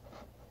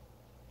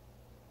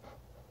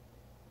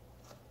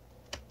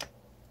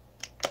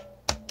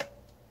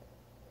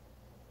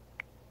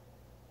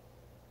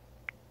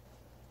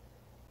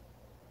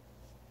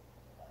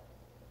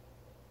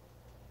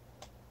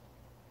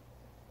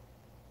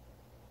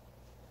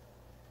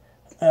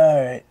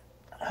 Alright,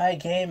 high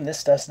game,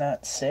 this does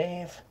not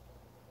save.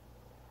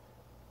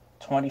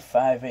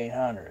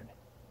 25,800.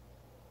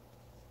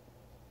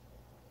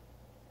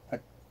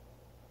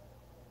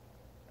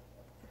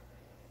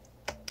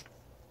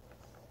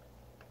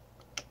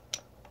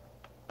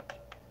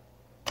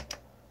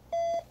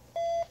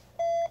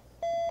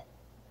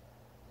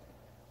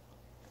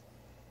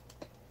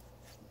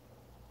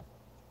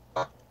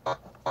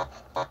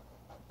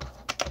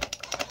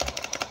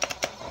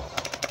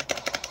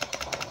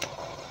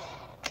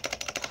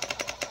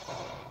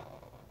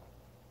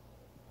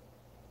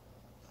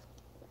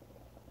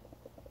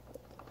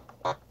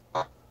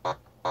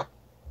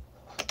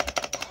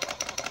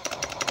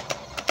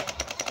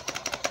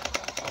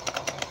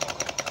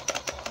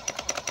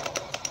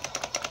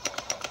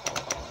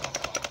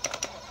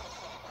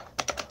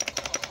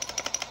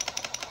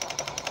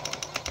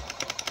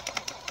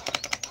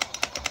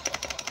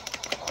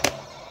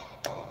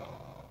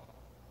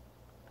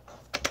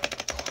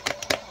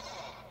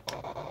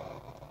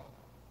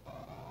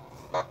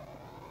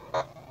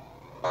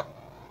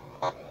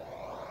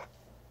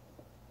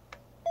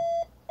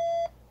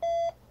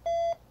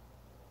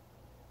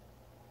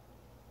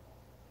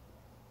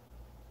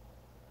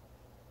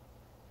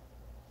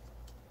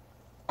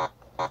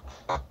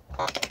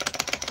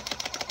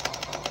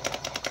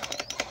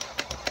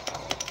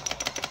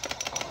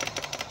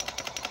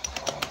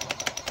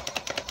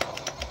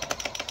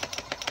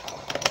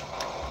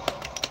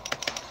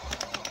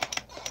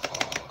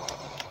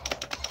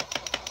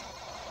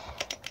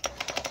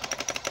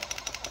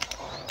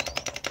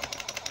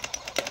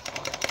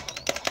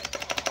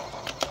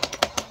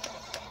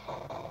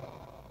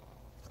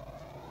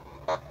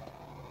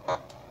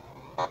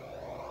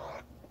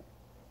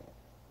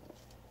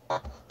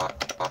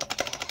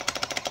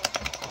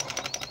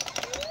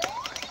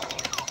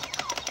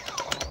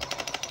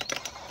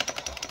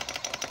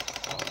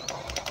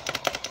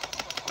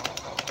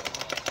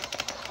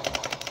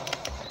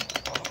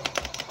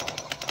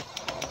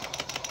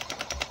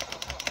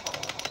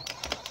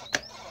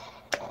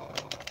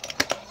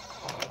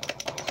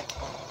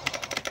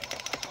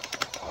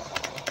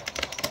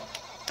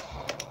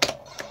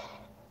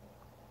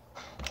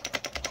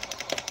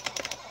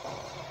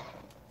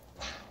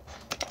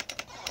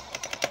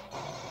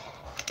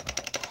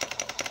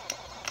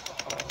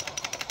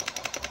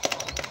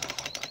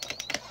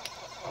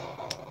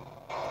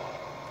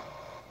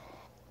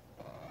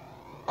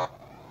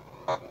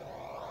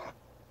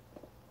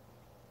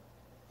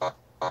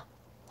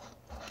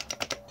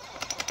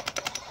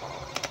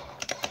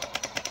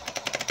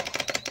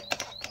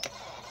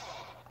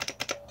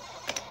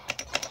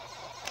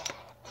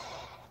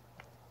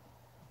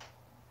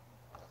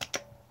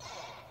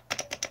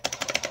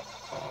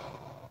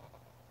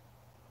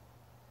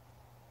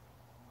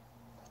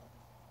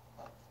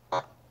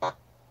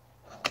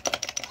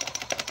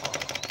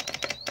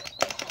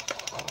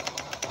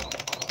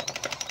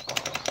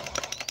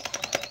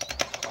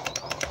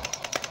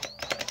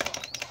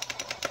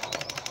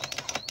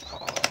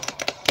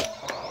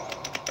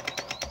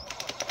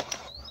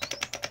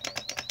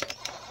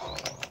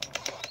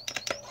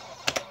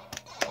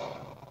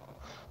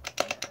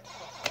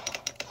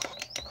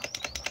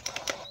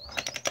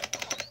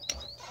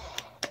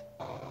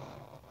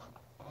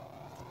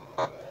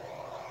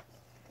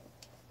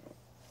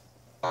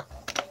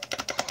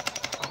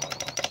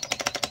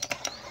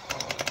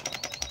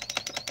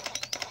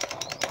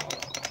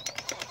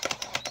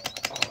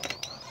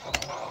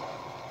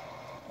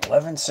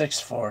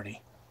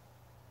 11,640.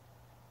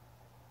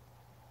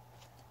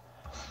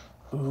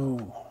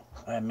 Ooh,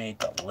 I made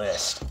the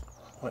list.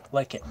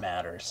 Like it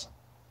matters,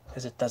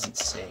 because it doesn't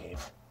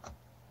save.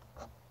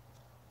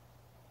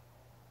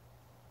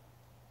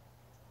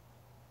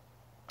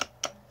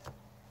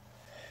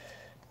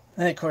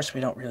 And of course, we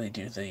don't really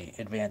do the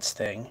advanced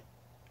thing.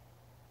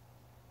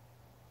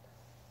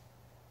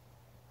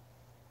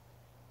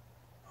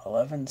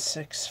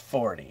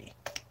 11,640.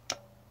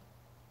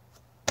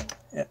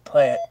 Yep,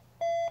 play it.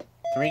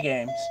 3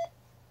 games.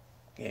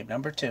 Game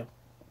number 2.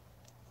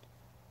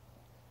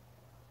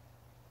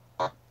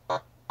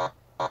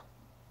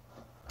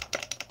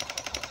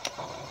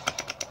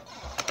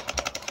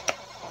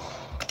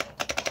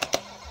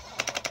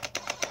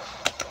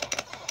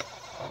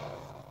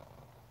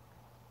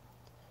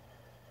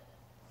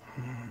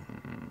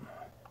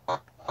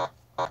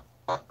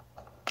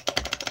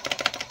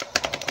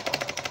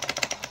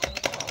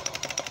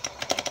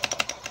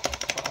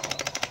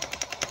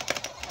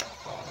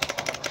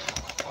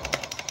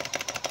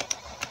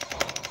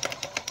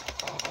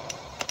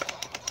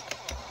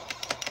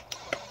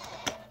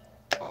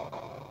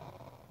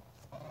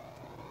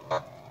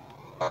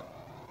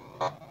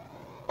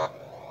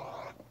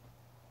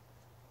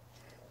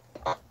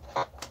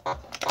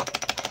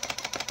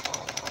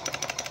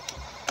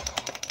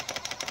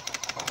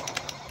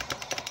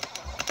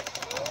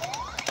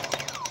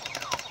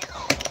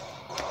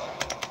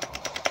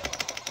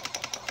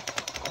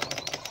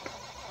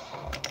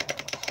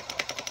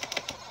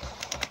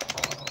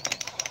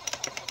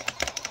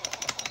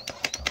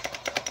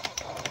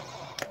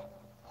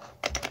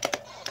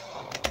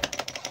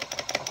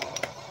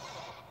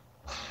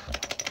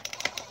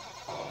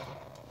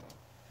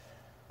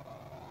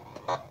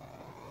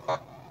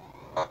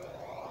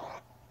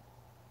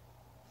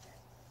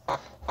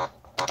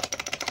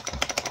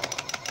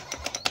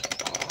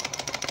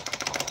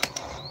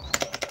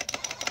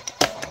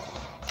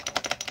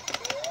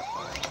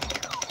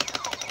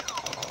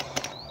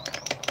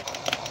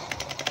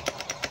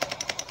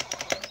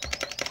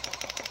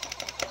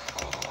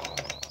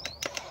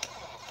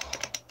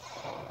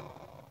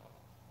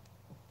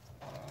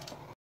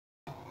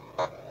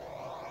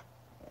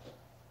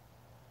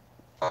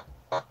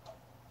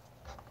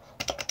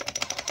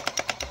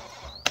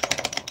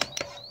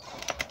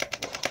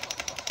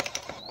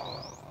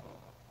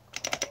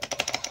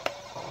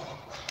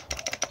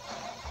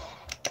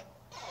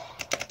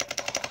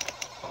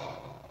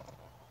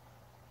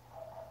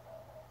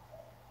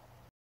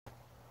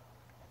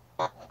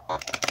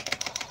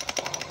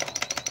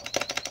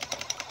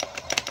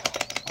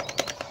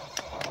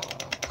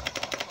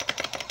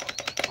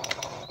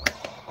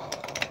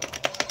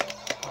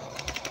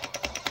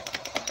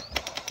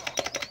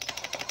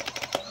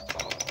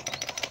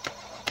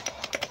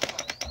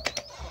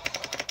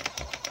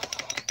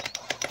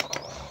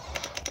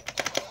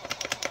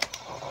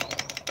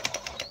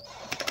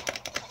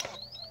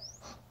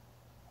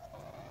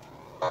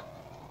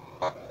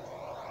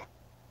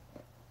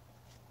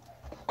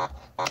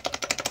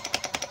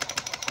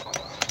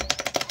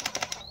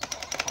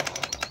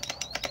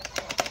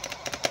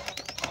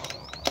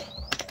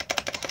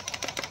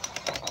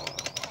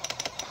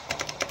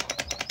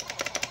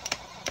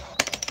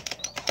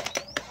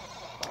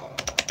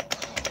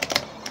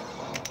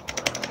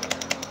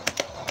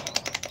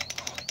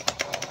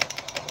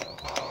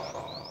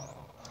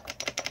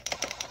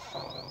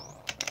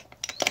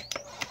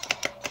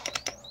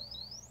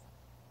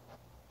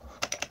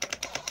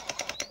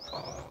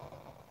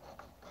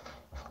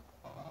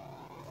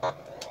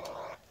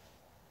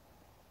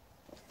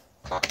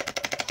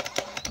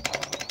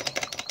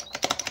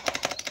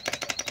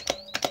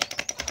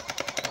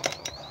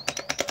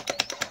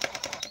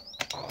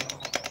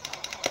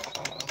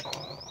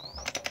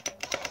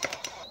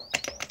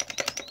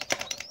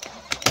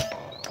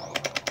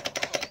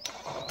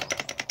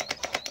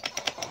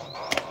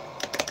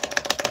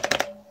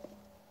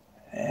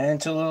 And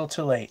too little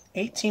too late.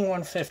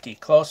 18,150.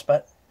 Close,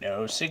 but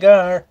no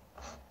cigar.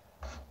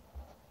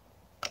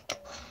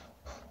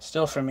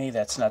 Still, for me,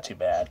 that's not too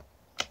bad.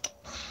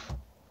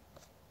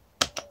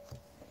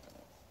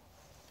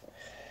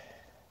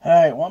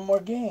 Alright, one more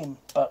game.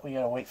 But we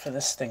gotta wait for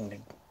this thing to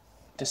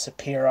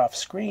disappear off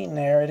screen.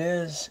 There it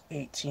is.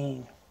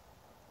 18.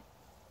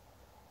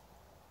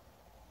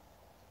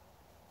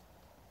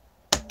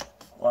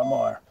 One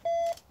more.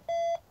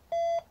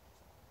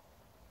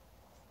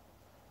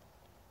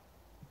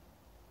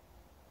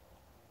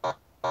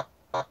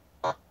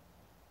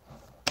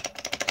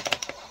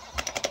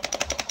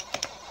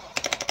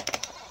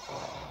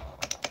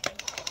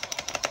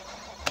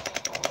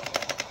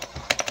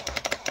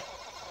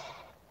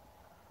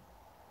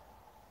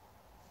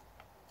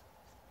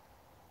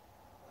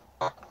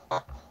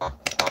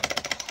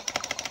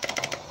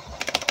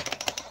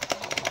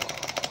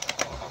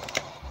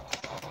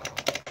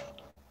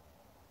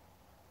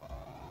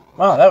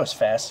 Wow, that was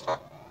fast.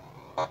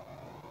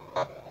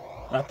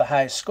 Not the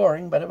highest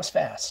scoring, but it was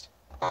fast.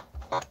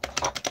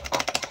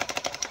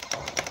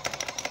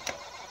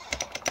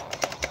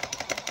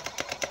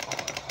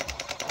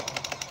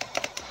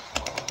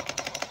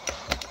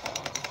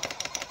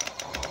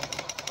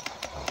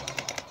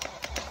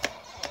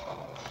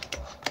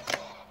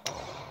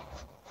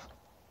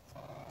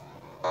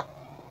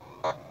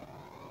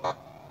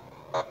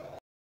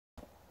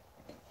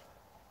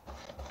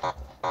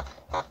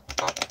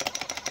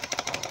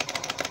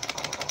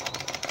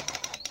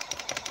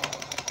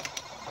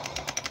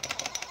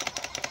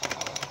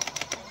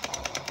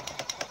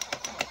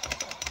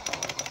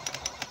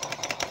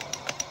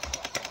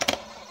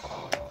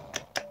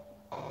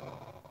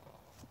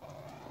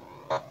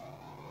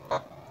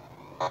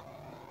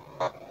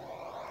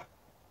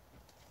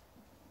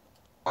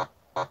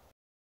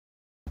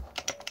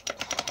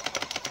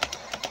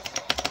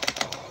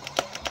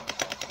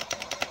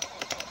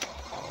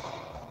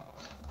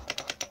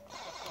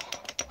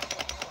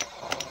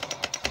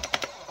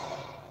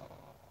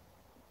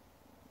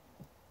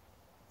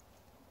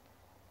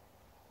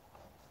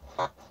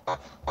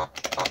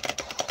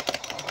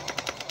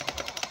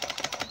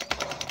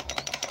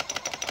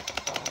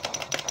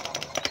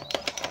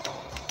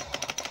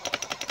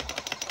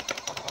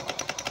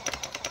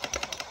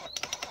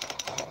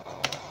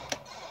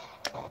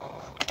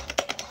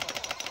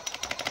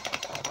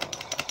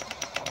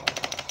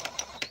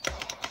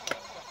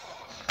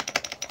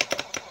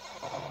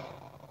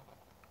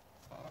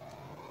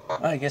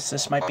 I guess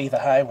this might be the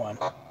high one.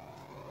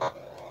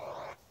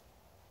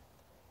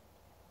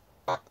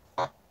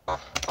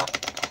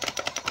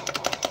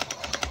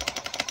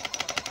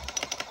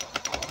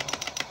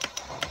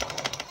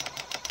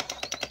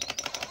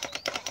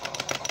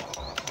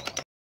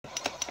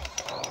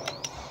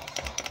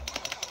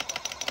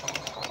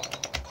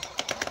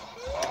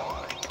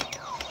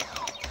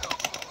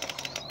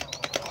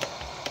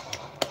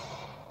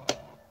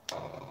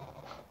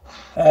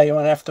 You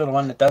went after the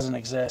one that doesn't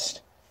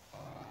exist.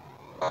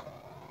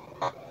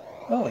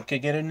 Oh, we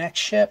could get a next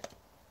ship.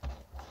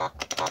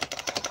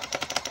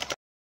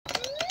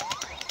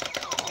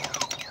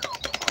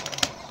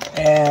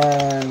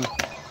 And...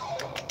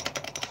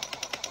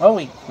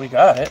 oh, we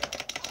got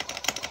it.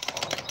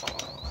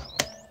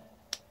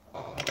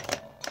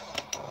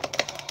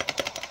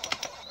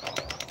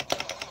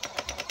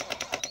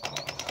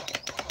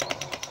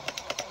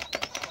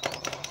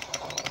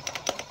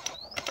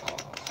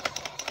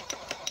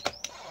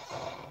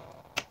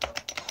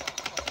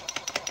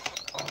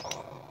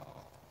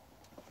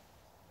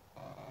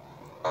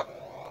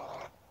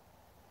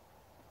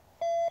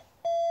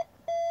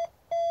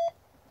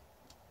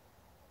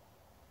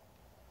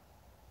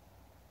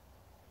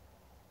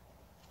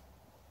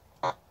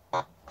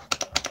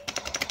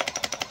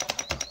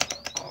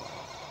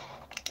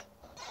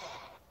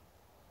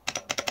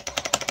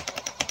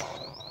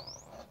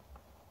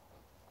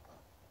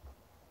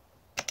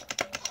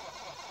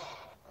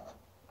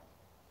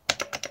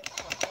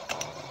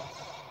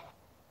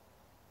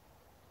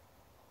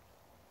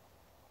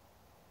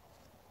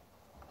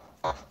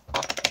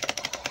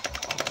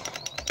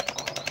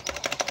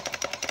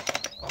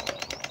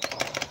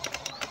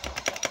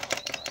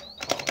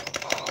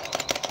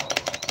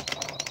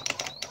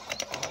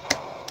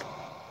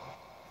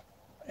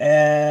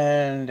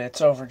 And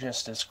it's over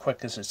just as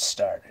quick as it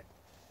started.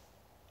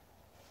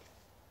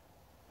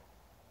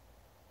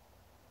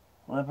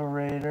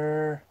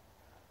 Liberator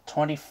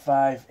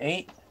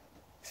 25.8,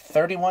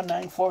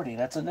 31.940.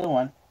 That's a new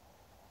one.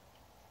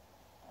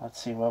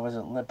 Let's see, what was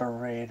it?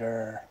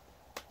 Liberator.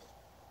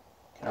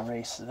 Can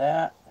erase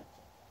that.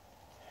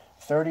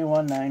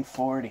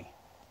 31.940.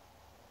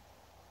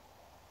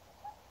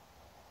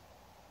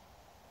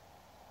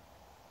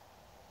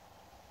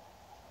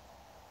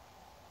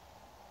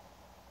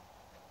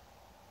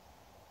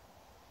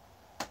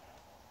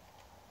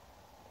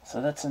 So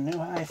that's a new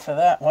high for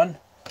that one.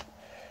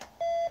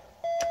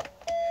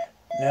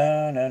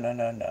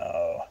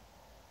 No.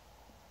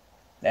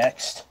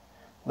 Next,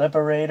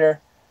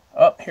 Liberator.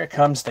 Oh, here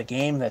comes the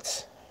game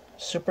that's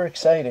super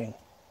exciting.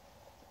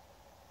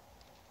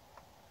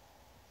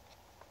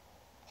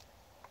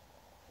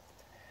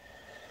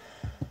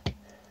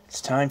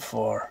 It's time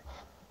for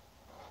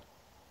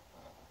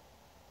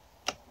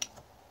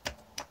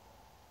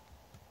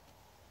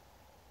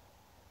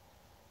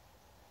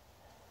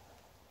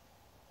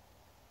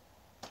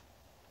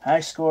high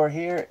score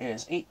here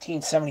is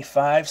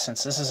 1875.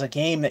 Since this is a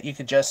game that you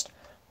could just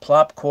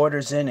plop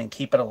quarters in and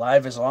keep it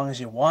alive as long as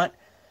you want,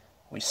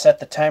 we set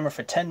the timer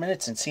for 10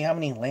 minutes and see how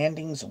many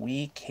landings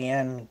we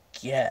can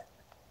get.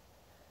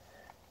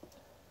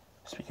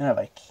 Speaking of,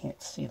 I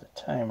can't see the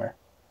timer.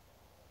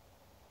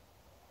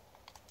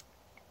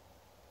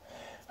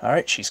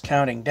 Alright, she's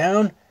counting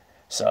down.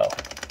 So,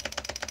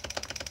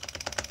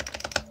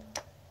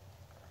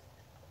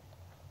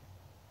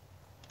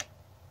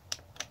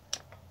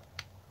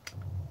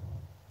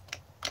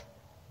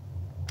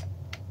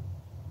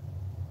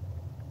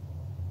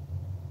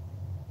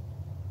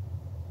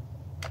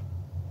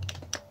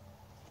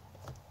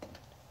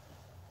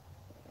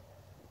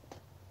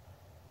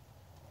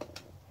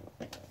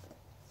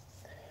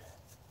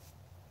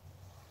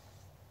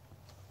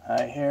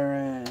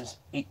 here is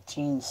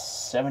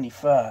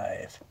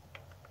 1875.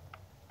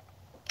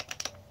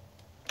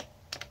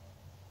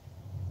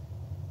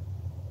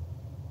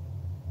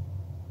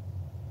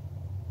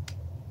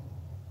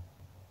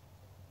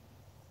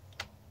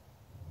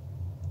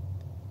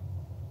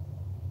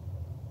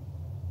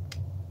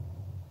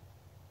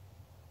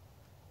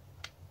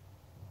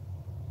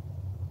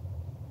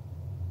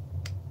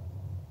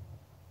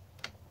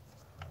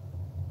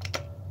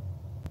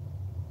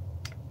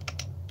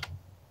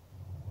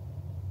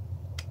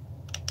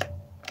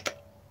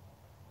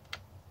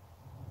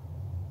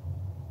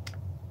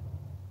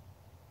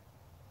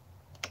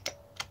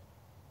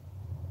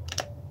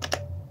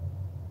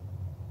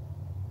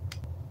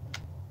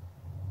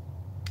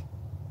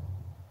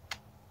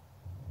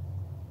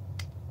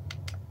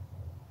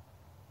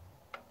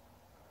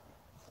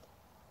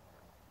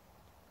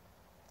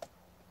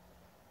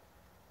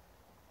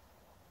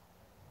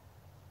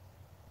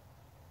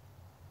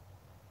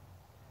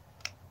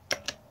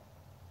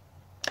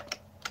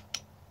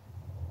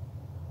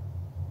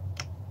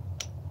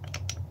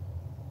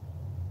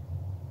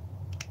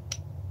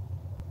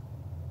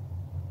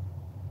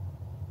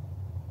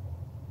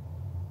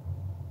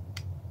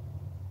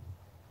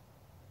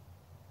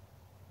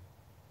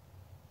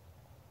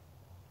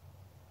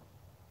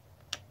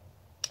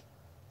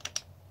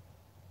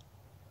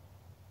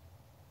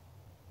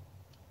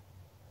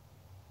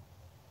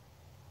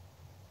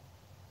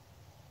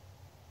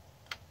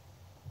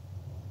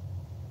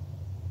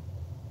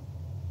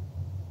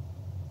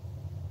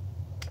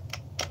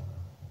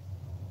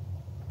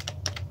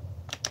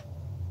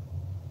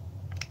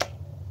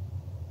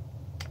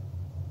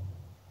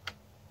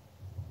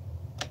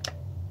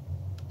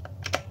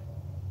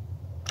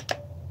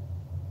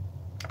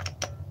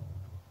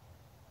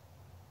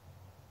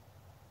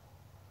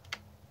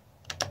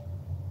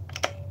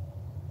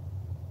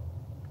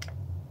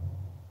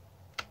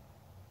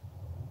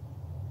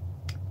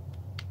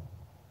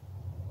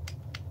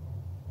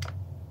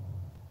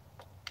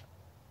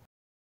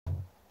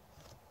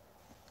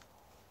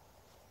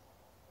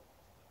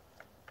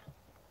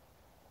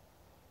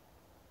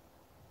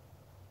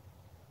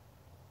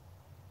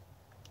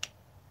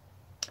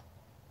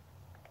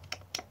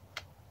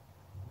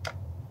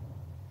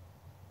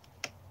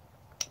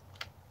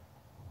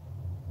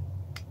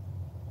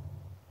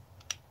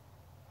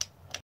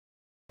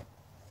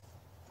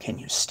 Can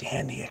you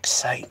stand the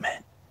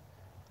excitement?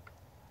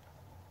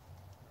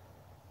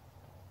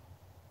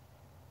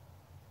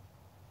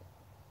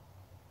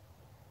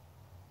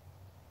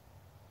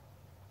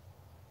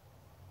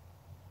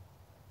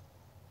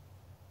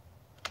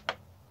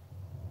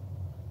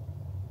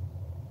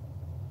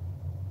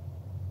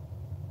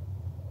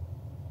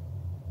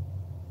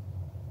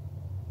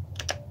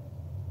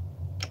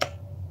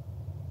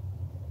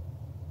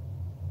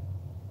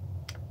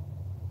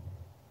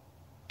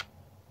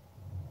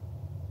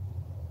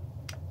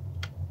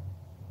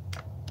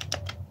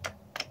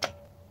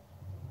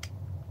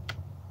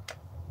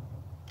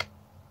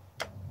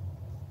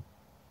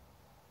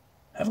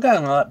 I've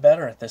gotten a lot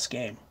better at this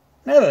game.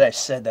 Now that I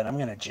said that, I'm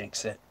going to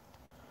jinx it.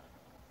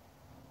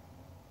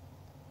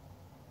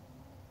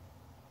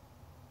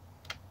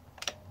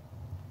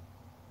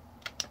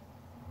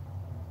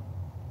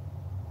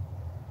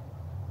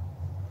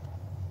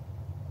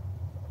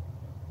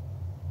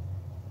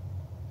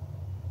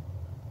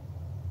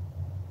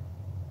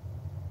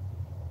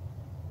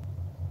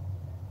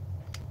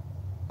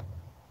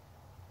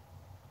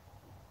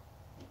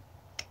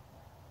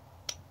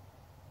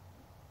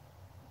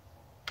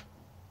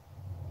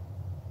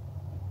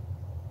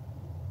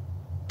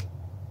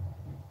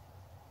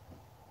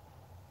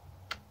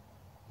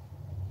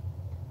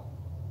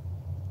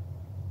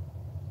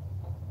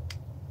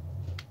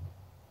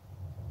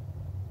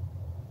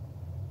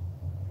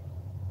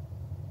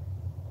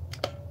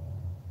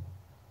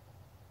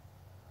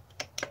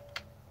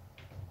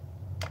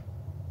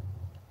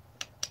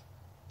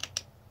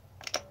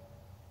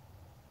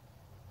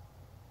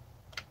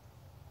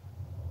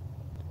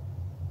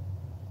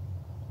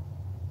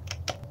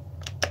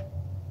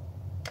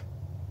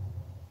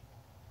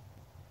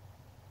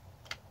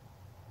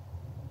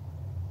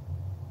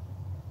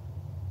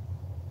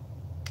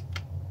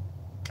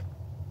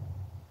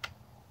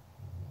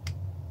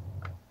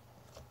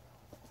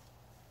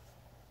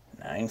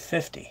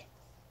 $9.50.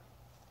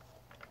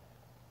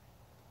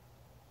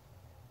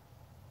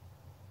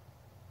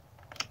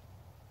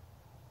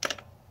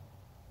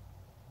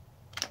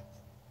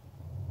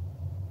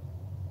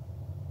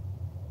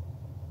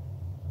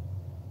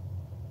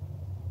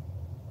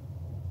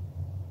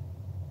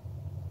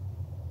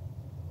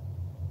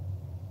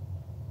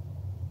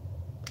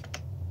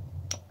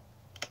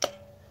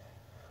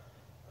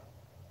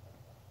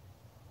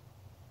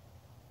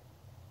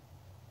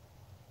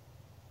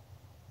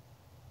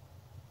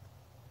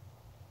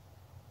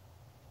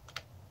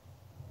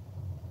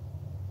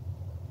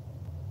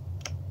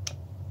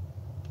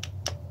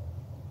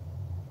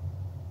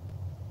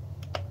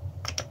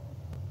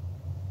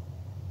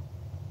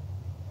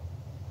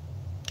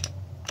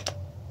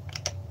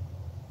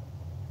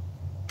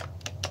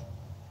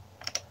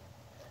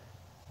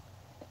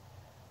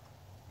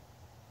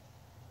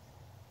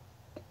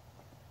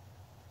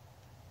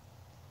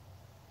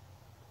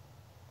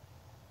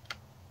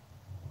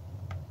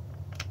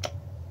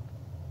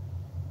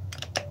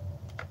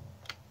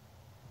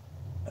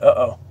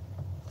 Uh-oh.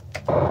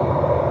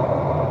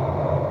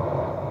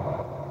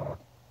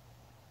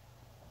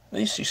 At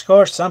least you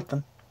scored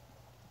something.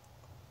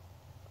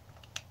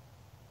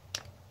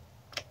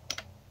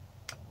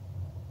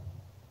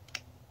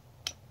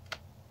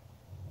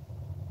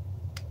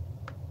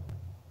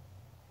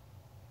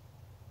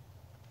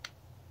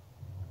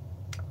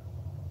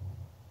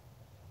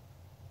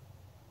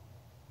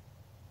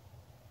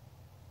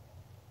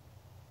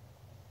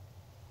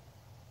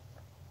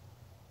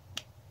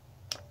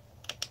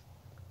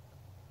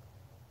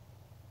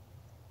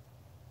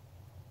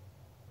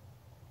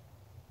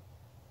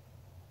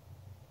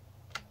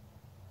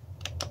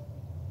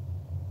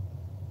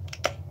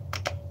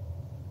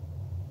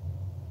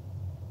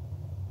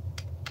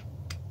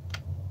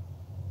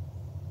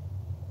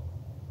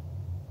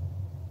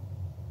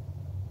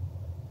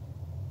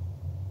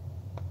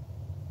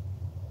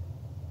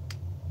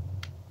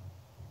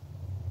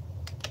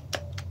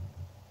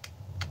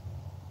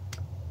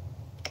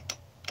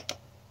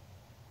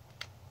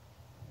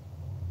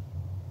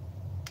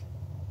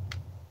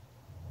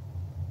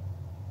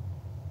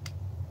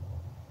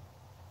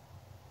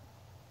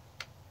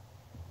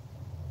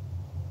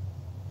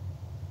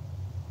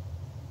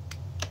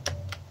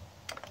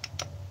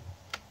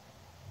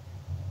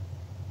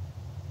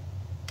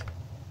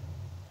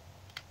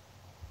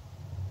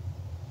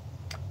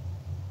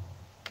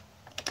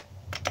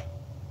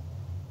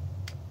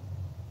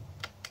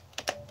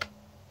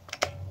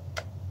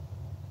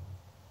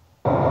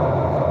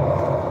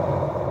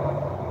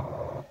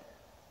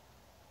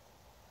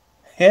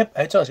 Yep,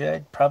 I told you, I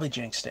probably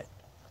jinxed it.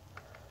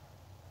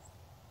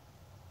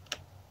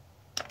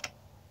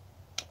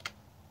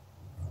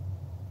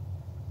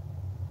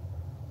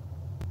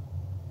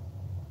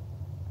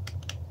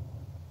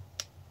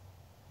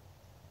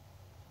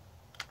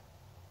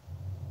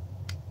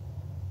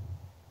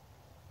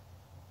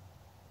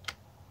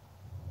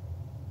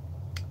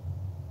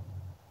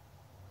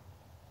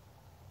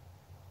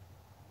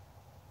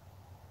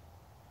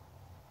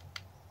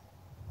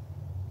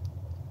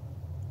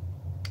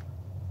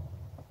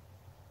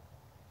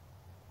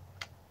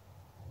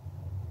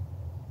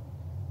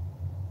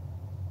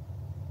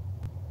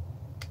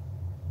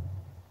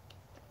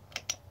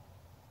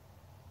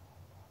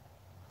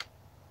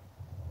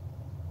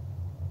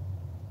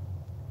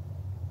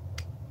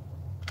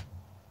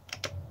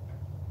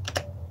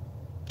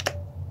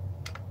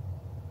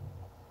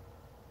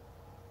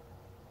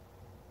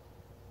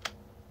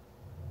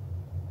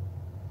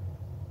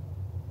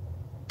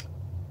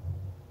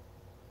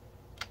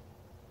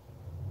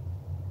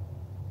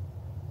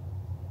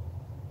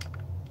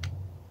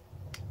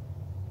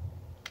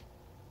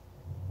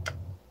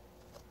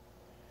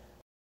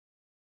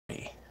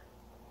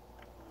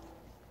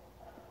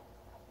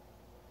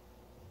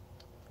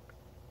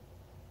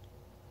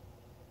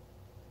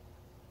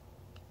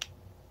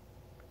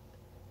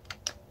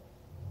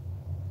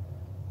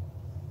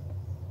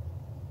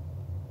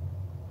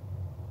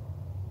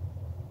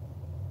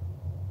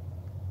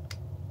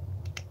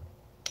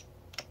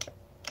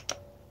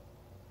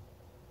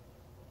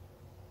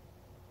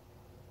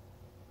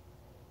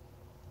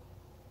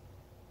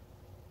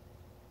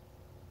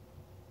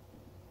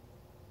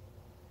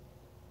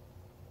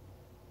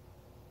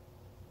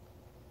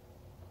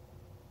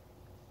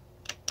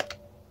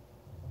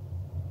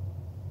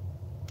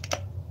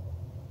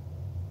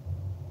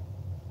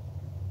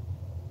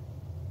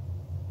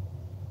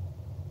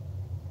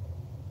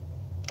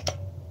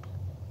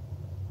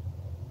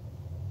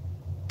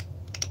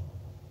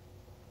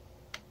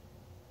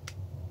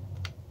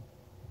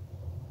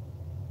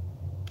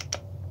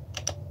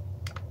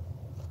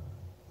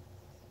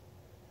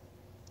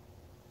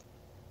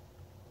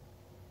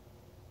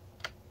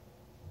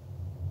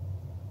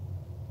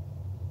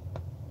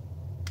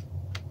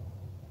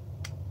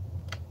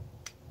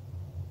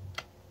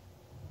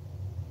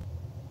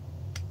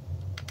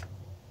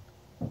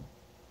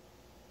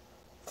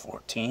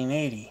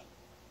 1480.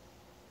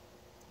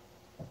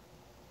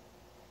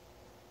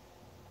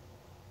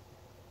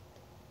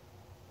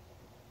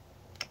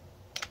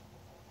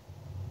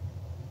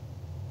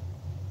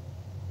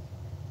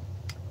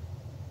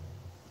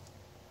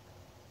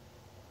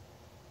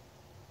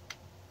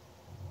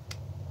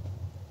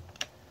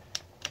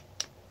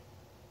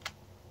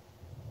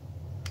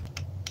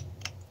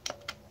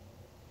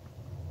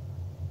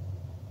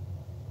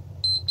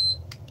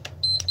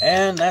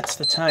 And that's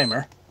the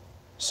timer.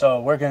 So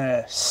we're going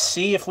to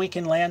see if we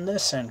can land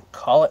this and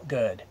call it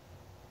good.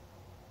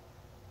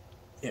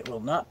 It will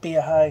not be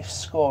a high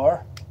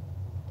score.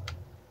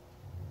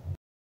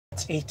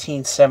 It's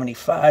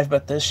 1875,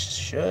 but this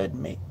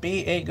should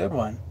be a good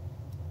one.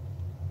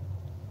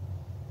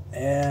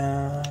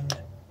 And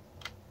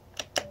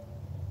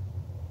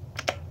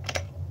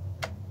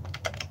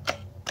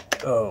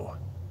oh.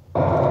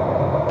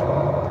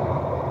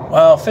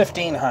 Well,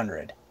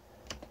 1500.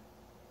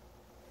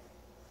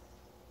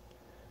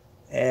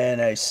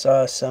 And I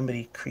saw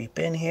somebody creep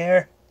in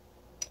here.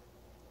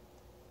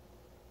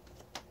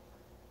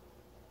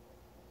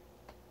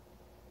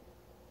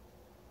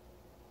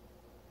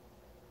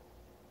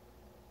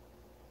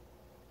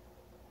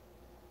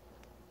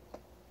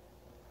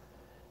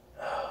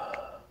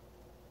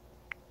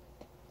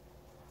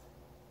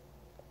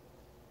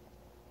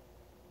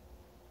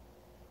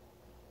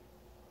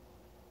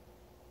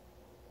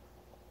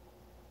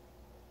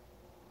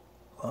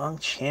 Long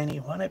Channy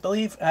one, I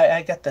believe.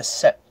 I got the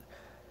set.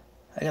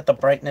 I got the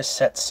brightness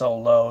set so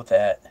low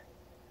that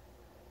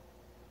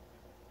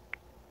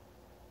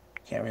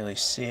can't really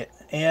see it.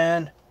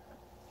 And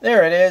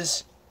there it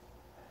is.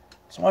 I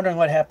was wondering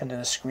what happened to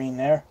the screen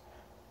there.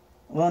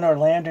 Lunar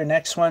Lander,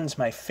 next one's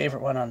my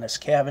favorite one on this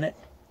cabinet.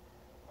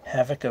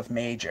 Havoc of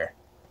Major.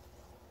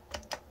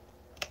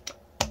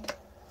 And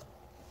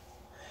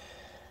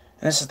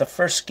this is the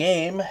first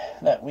game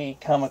that we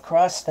come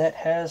across that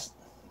has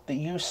the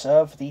use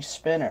of the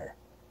spinner.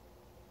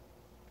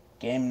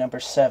 Game number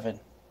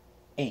 7.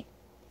 8.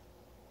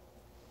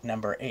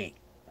 Number 8.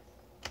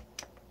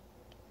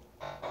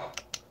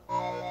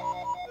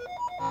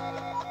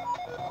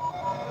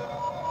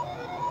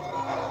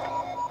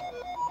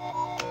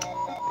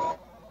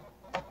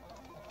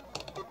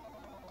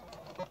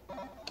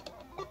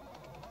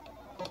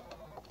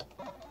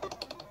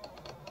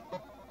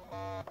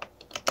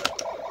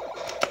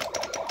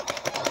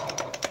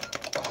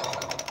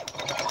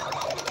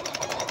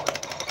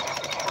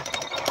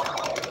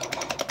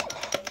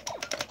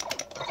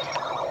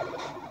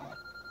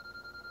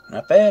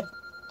 Not bad.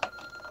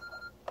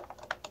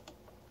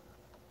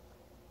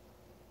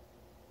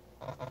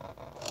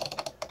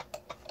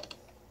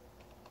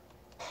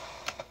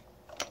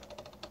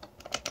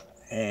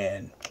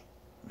 And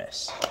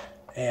miss.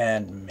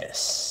 And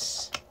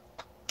miss.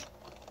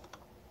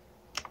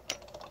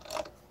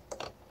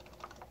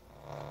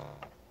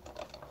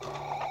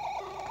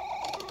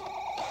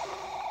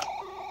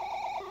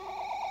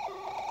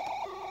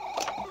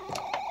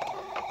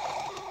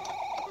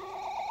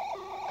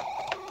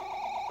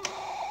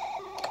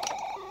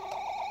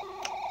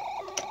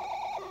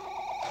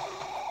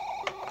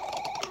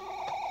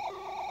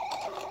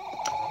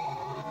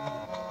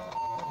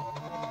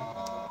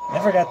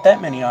 Never got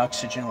that many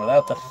oxygen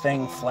without the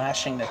thing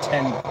flashing the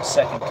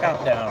 10-second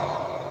countdown.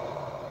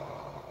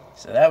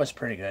 So that was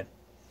pretty good.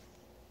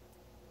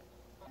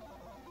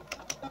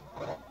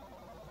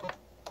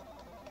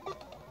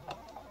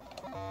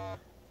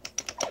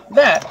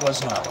 That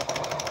was not.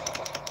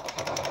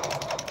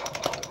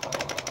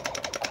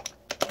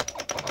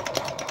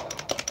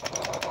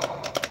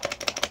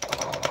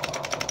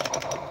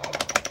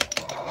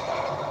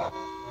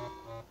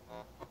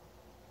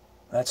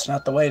 That's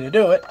not the way to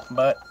do it,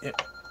 but it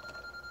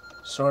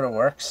sort of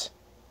works.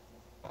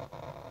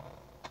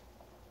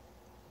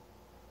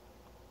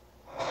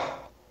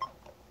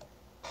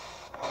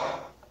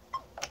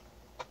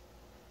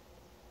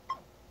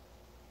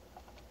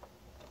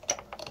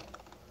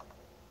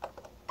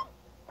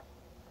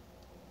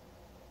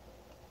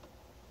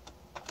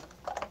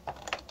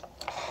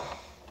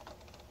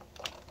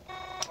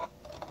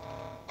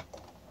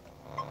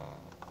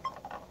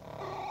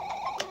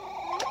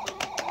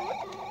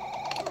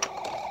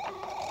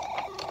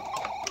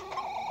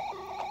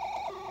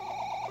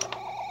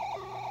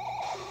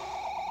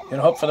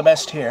 Gonna hope for the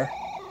best here.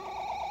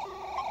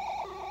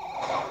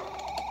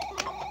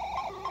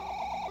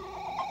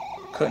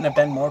 Couldn't have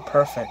been more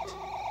perfect.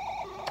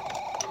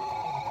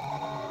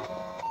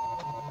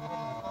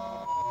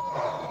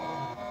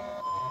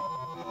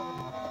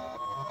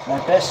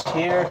 My best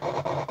here,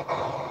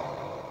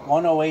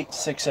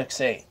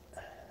 108,668.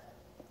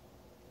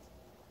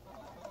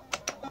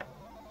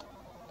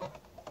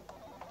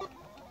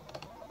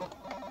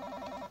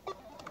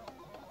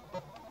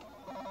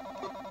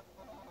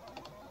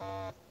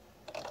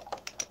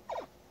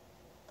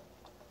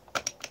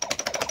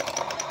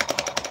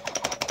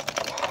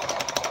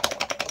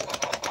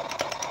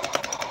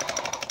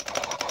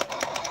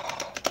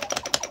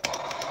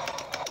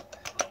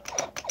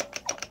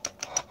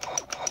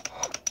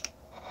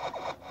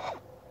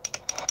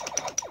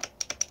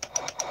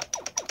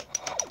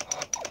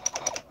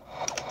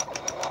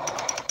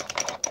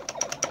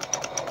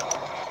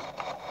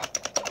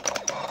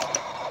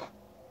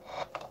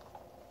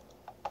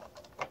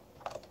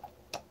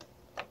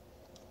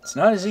 It's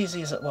not as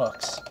easy as it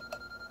looks.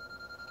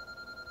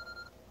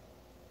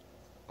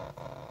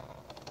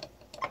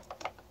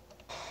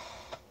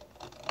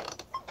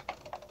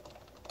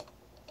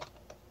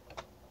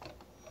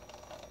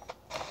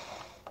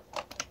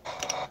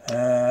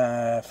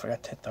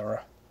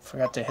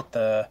 Forgot to hit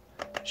the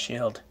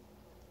shield.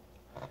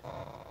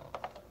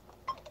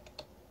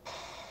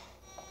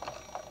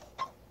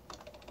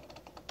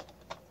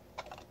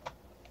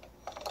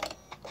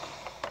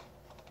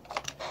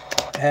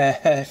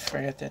 I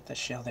forgot to hit the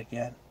shield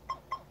again.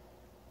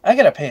 I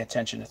gotta pay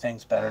attention to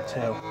things better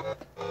too.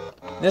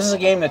 This is a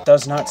game that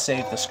does not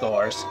save the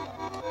scores,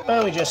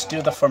 but we just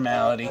do the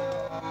formality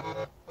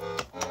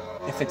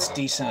if it's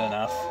decent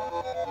enough.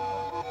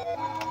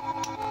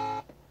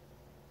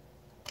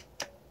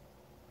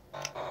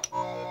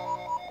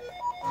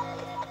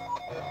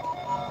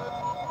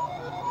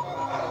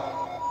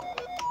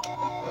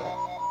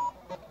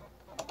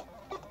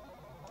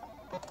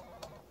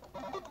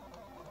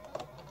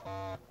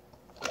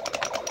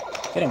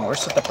 Getting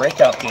worse at the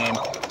breakout game.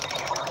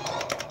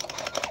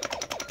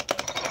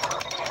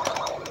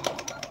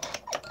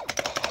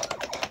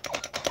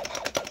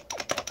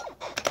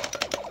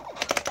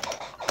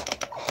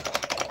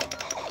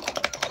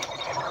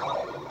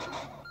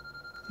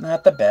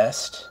 Not the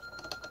best.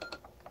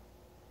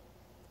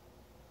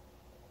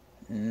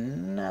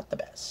 Not the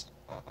best.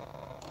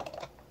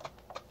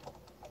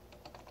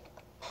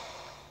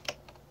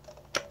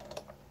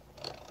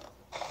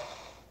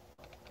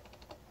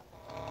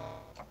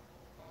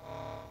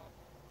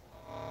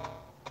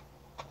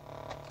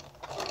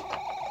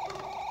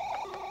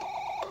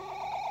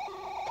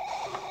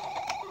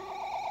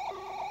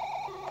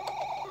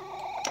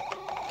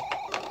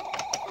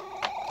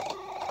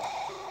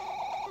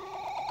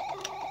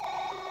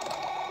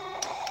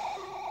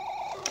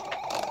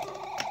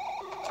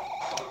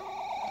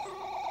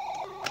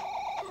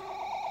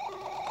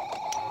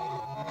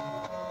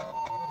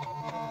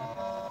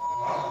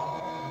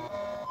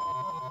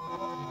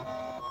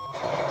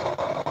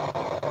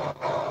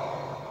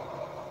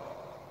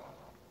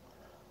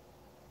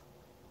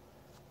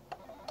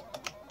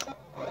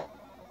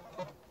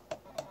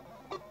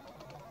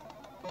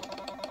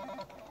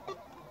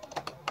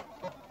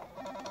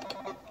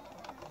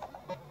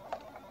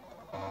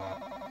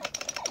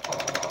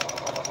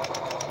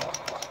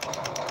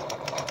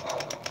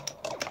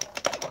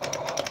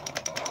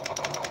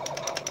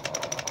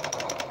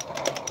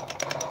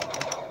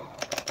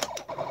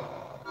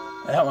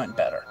 That went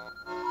better.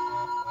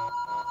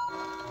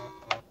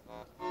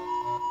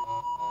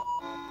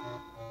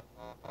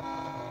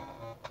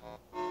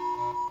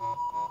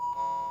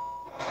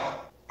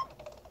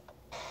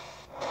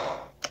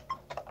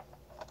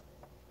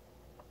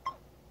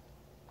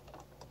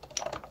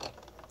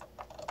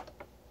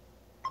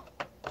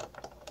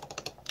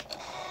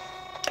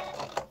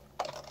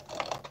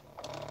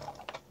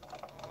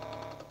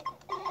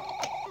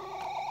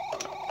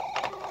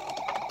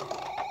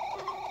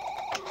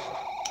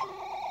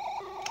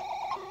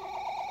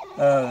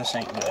 Oh, this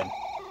ain't good.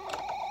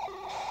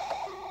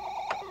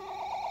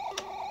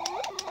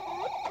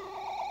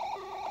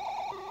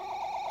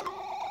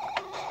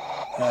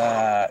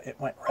 It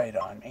went right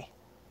on me.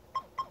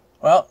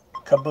 Well,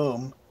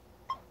 kaboom.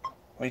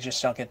 We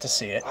just don't get to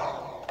see it.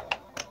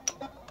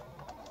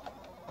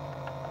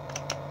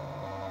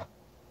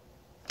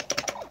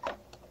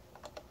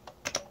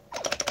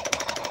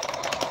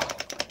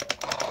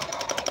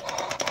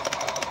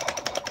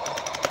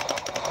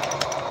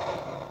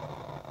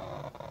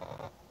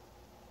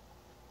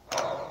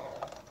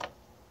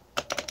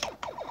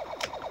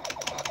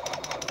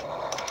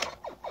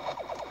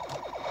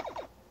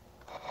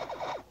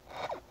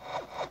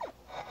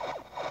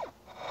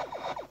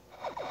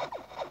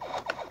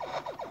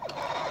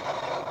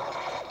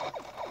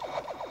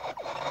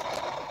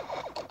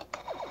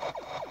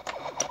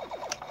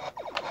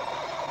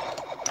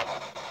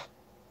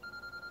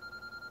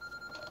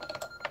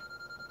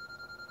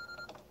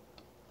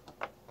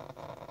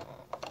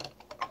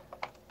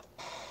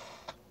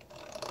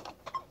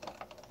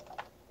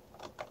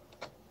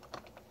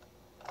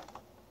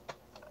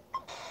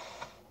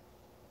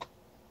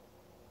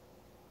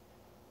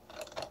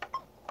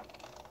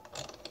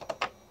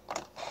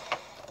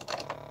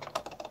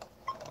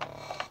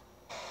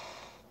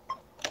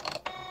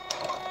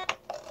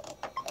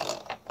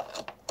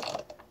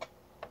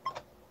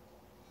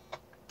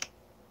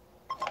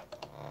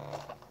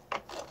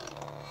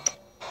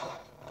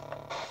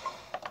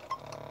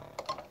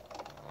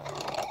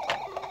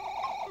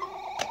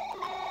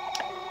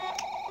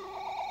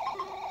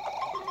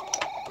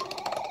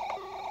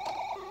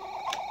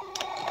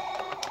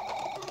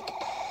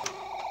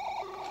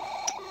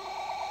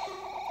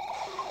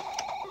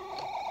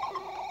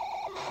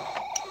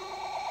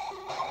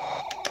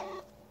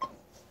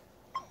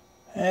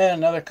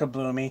 And another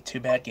kabloomy. Too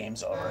bad,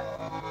 game's over.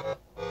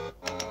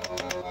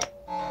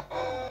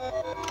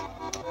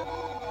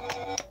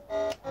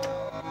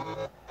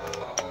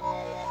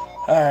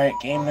 Alright,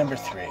 game number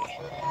 3.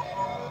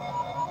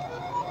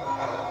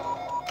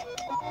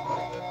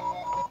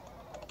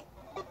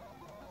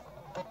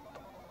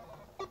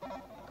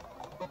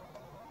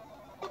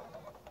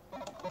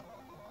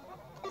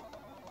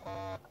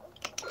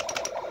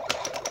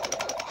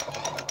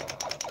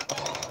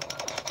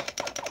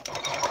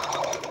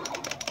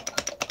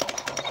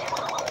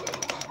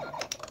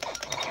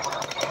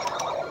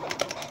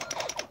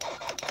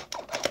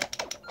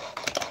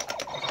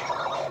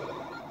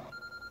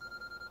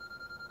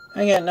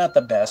 Again, not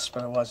the best,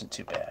 but it wasn't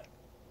too bad.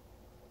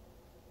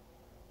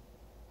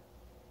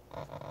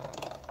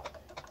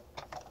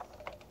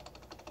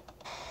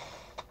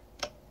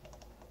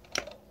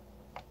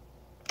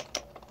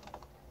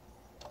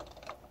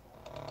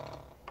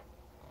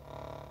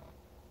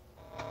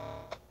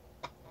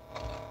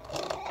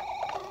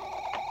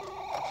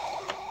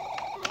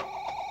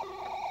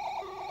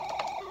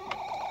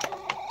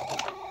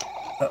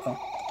 Uh-oh.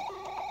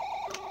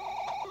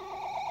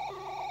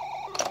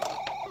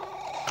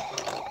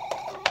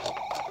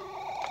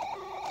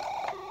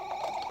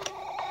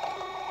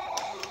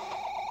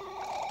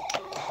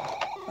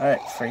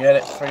 Alright, forget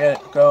it,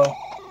 go,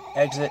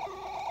 exit.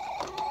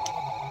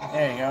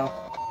 There you go.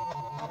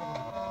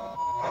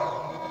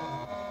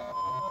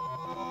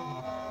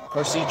 Of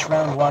course, each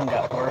round one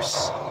got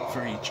worse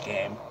for each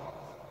game.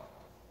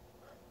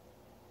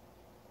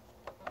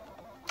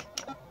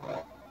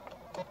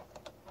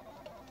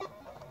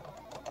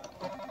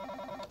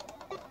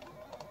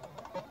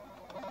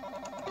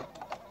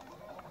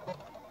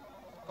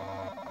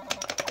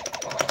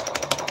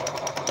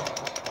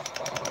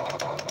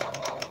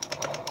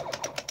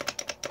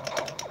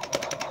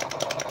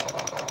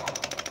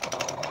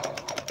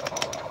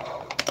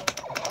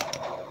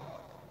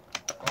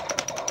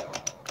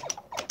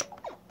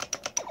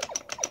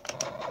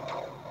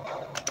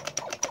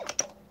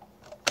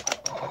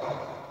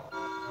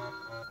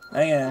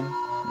 Again,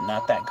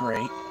 not that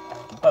great,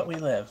 but we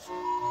live.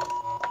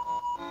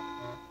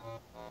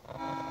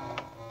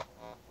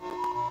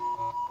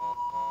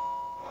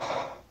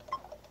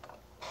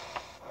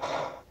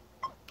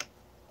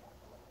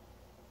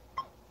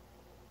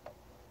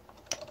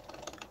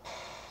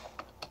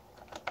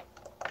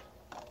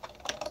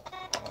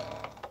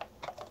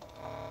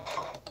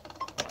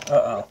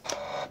 Uh-oh.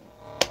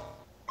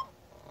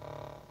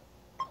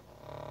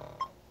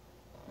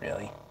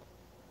 Really?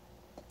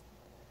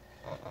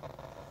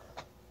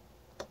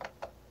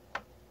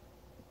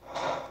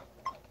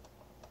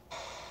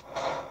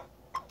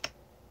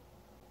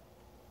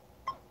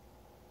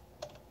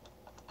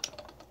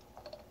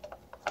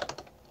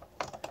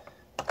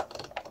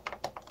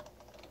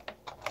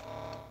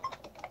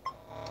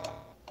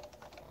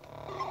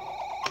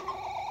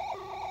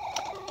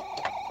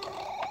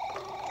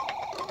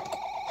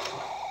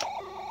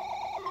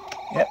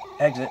 Yep,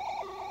 exit.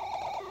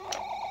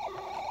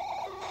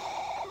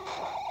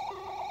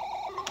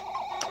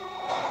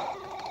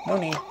 No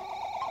need.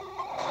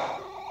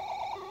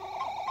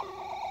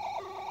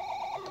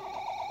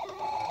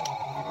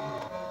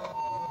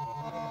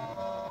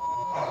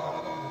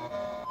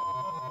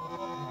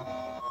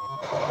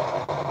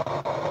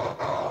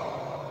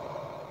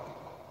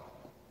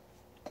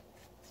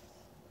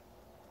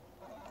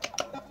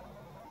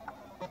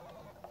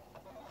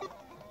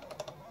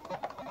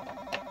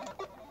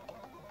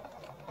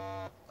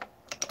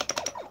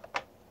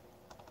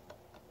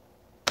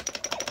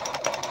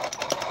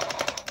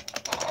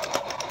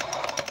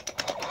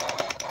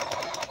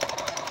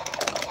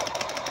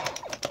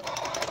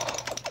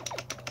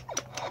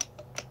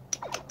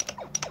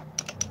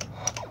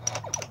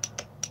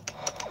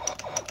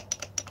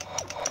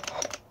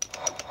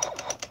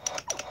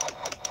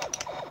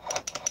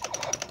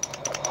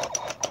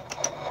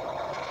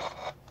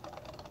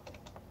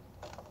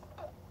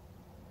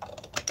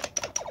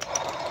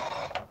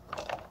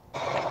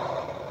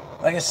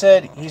 Like I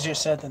said, easier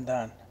said than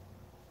done.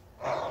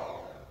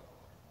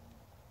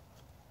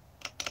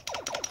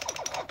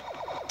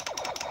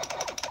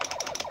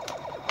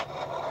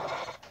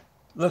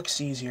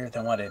 Looks easier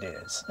than what it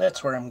is.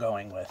 That's where I'm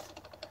going with.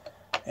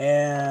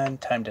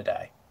 And time to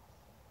die.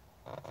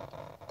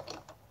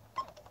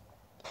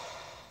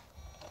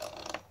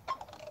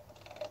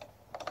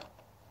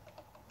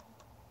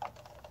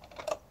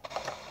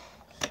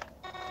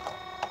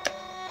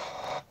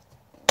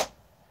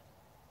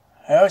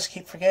 I always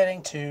keep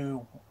forgetting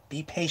to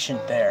be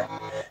patient there.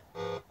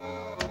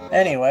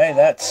 Anyway,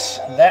 that's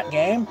that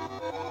game.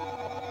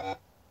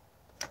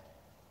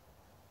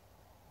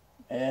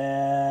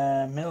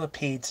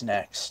 Millipede's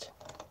next.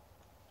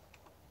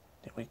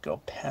 Did we go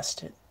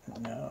past it?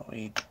 No,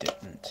 we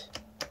didn't.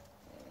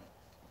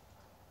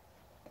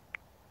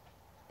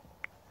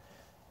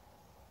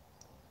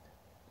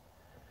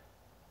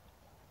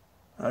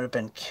 I would have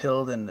been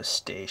killed in the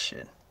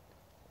station.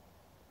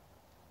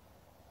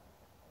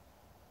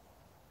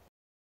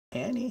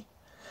 Annie?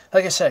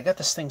 Like I said, I got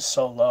this thing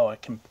so low I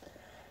can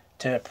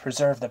to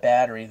preserve the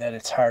battery that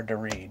it's hard to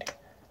read.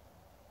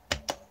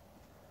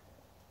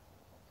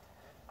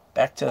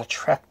 Back to the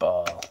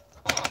trackball.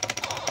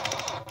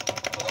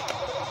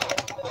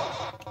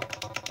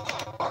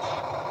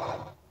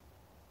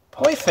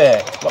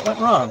 Perfect! What went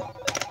wrong?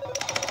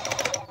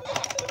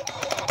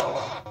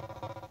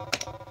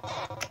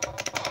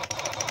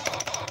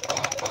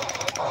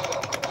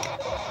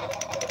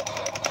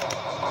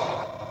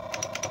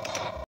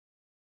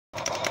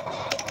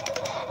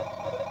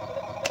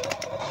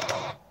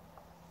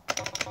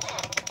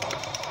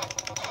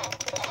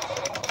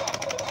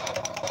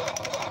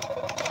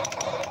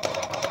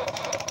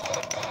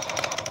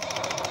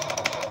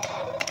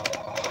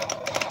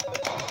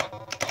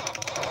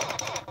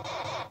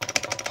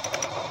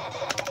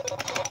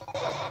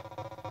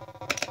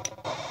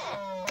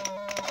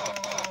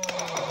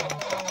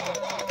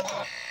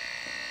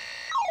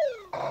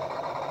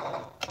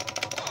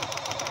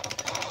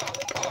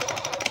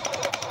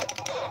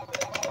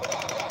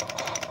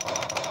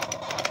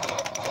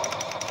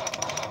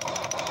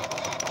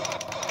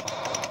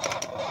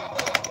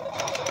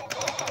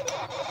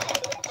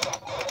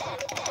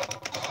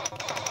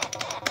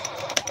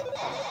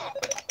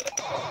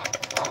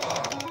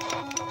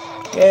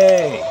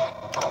 Yay!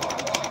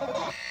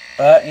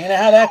 But you know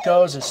how that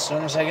goes. As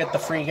soon as I get the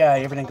free guy,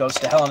 everything goes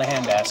to hell in a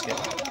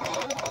handbasket.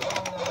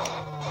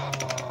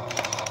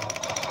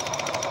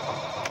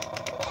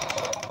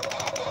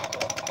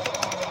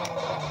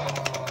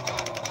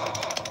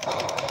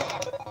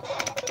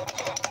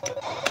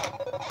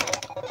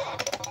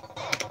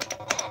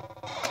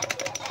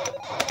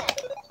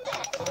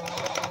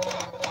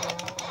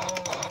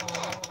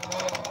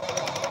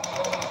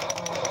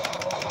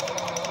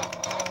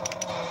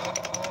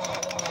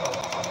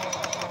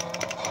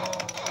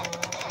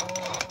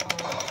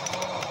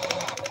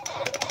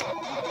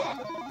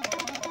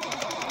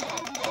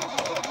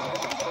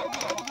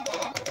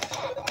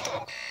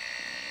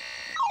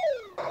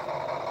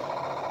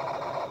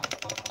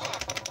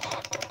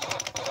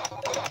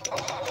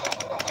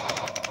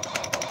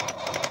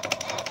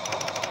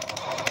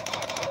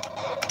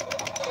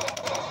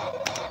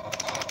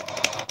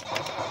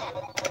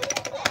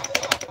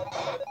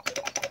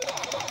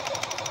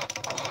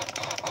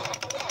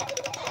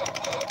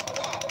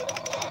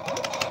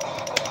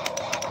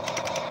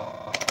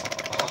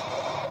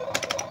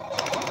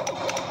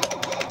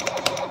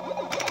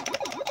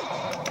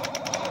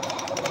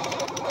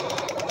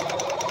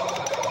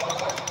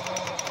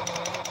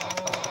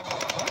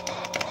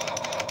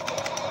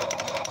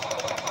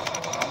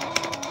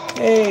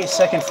 Hey,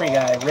 second free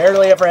guy.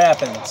 Rarely ever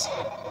happens.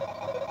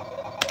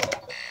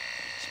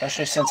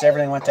 Especially since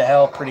everything went to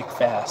hell pretty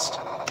fast.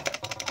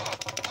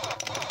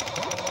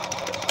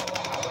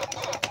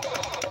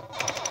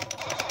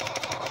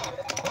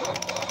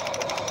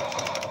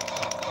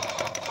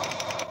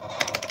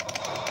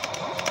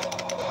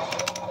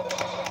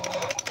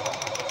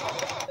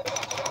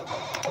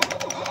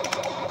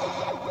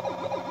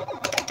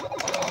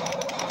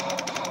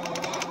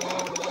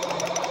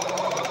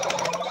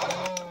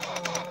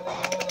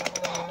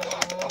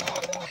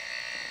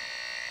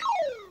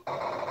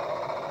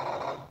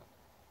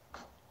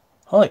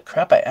 Holy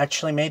crap, I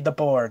actually made the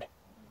board.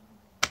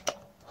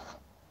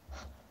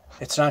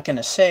 It's not going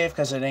to save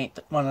because it ain't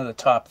one of the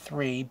top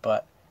 3,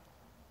 but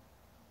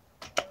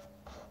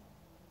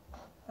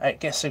I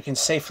guess I can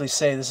safely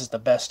say this is the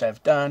best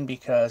I've done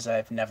because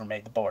I've never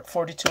made the board.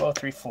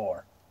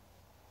 42034.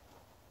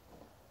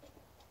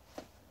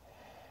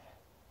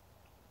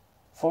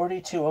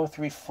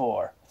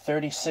 42034.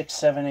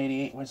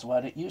 36788 was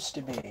what it used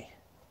to be.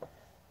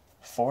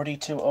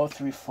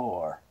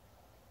 42034.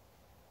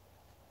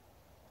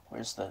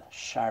 Where's the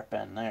sharp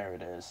end? There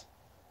it is.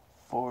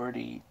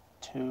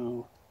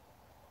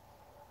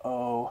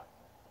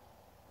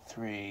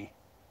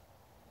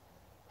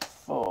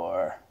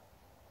 42034.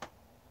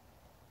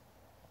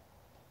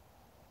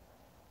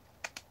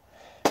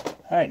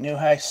 Alright, new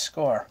high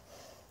score.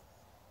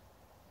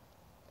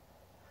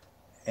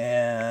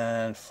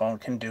 And phone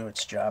can do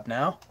its job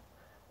now.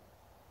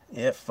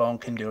 If phone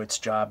can do its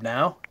job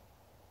now.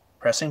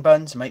 Pressing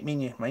buttons might mean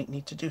you might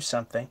need to do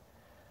something.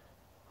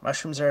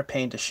 Mushrooms are a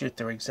pain to shoot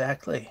through,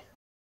 exactly.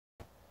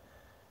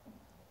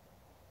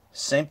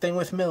 Same thing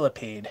with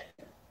millipede.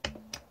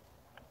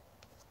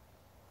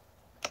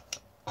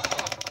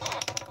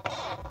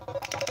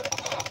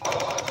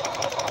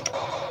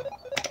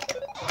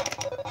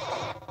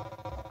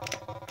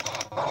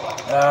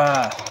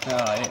 Ah, no,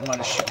 I didn't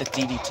want to shoot the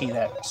DDT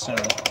that soon.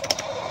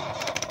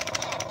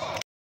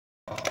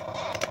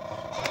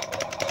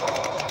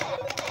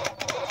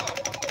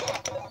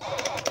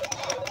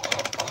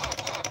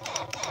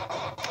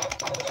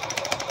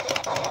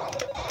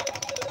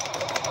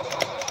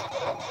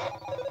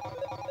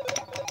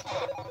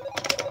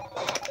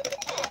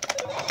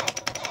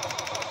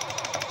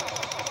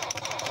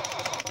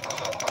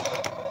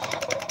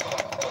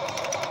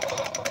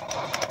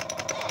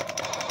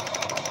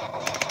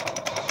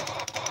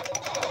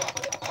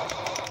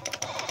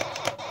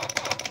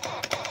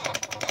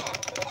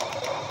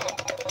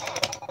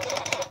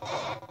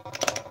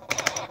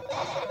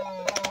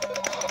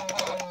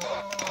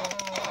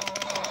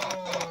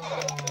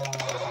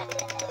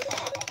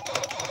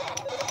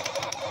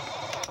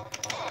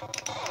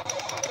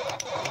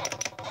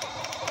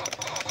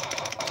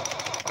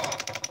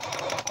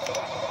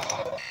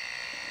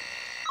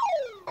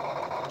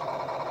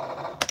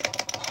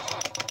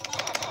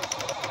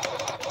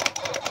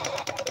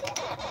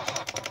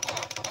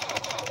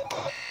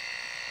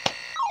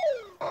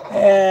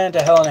 And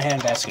to hell in a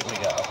handbasket we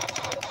go.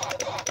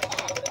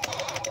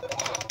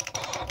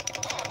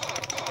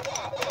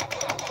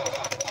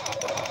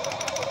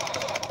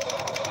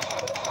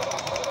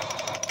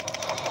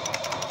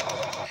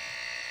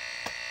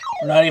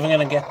 We're not even going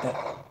to get the...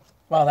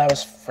 Wow, that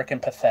was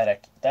freaking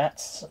pathetic.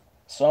 That's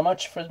so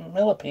much for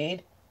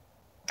millipede.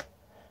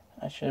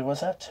 Actually,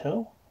 was that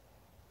 2?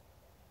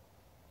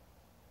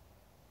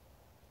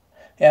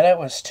 Yeah, that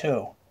was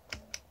 2.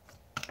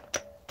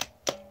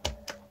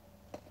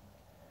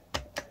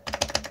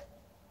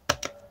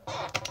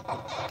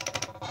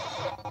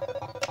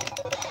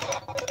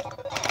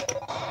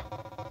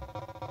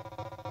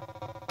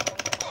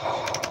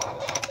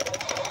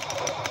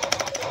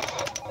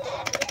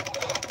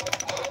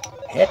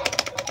 Hit.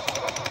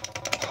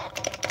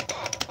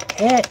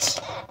 Hit.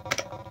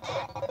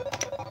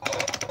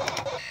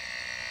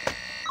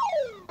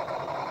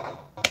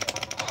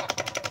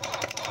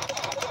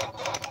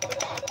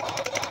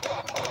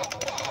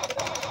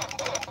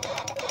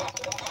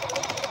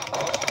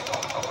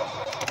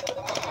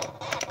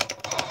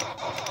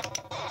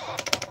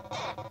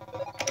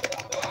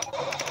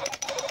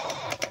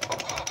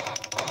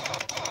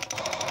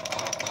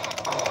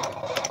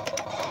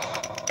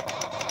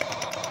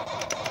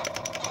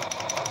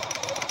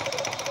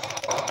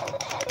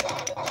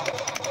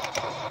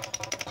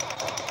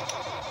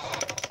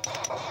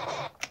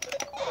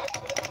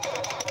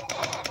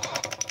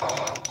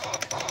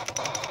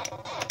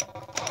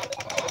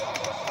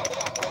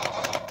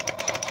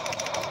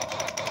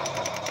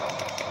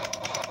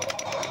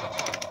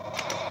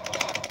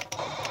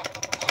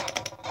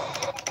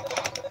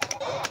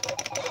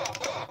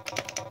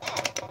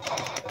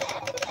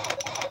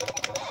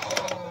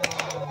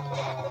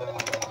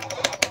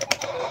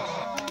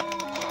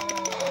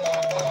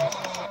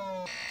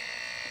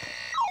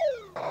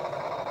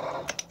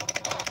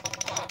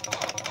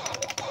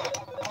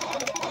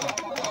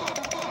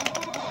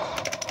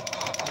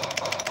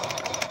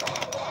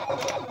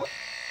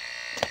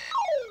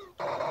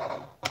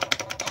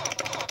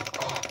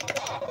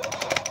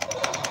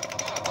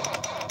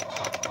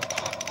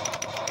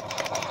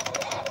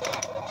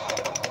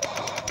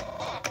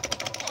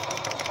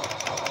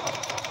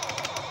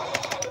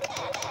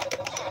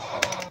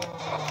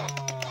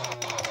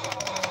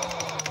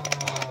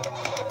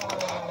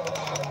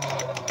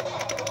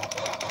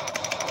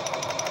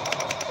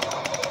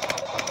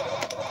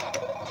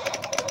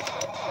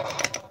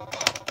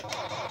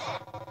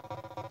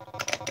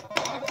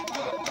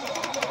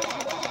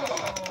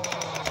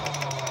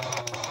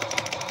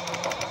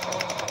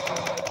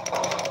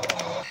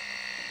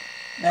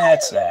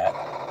 that's that.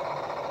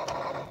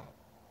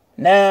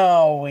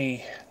 Now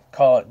we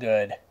call it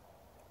good.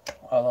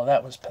 Although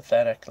that was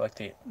pathetic,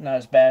 not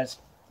as bad as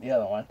the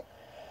other one.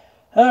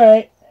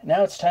 Alright,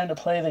 now it's time to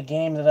play the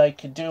game that I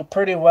could do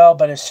pretty well,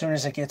 but as soon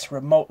as it gets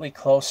remotely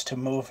close to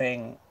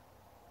moving,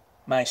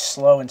 my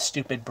slow and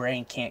stupid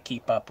brain can't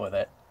keep up with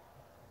it.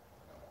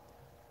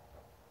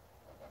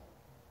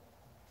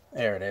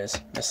 There it is,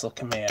 Missile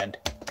Command.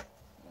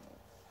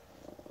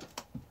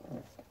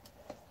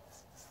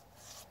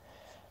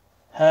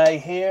 Hi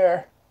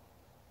here,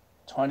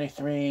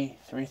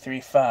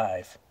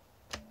 23335.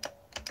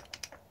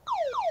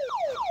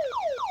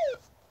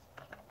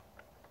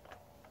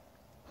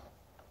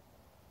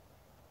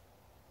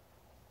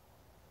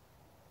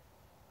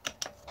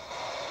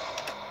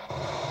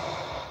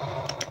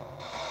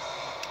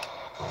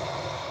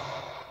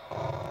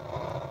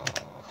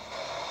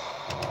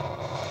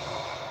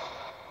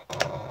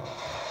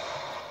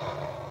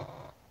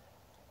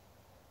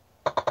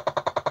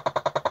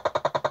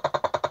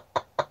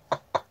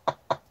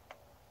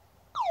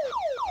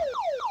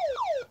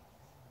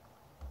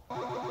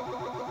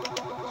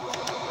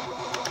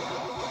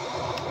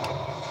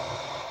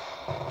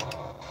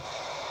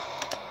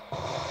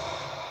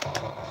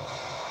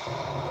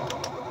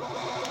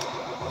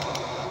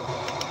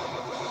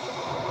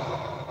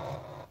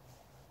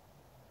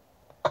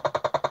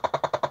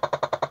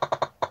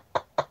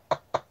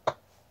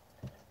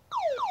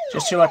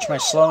 Just too much my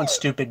slow and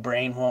stupid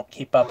brain won't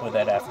keep up with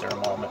it after a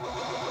moment.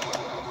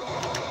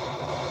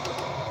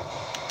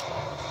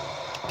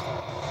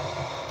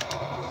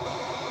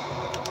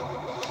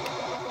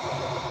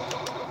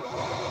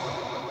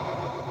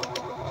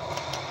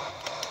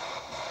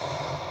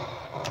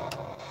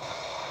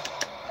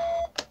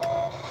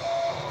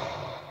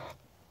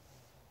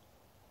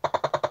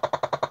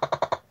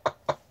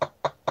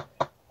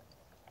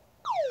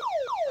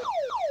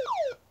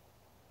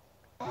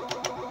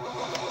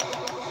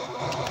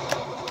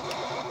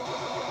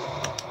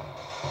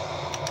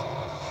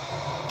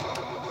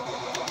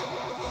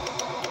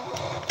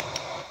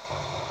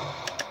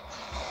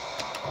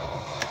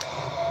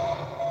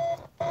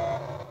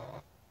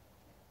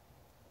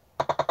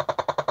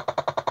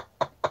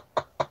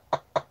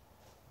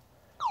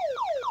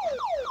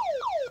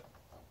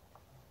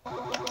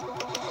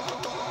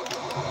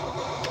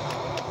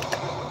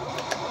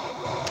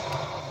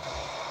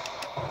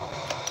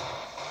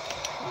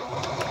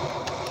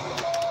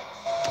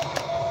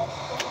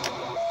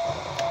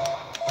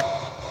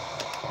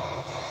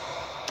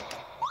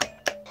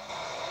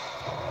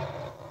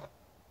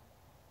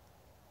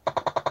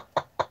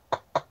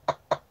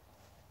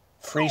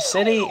 Free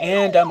City,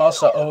 and I'm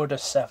also owed a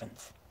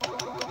 7th.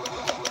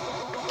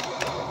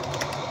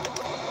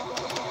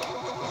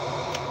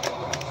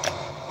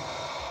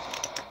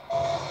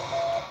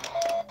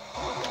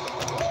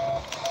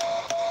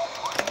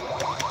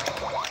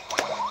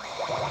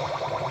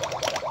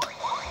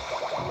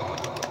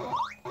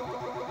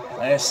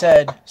 Like I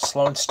said,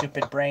 slow and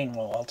stupid brain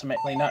will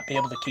ultimately not be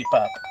able to keep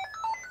up.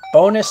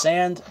 Bonus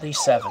and the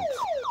 7th.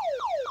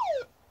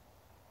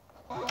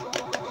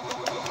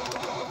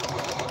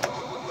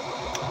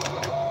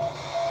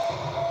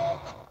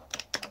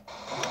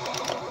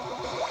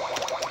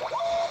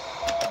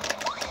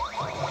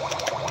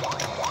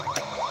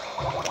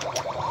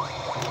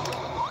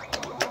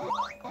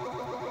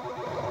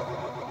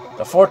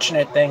 The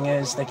fortunate thing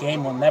is the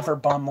game will never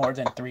bomb more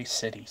than 3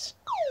 cities.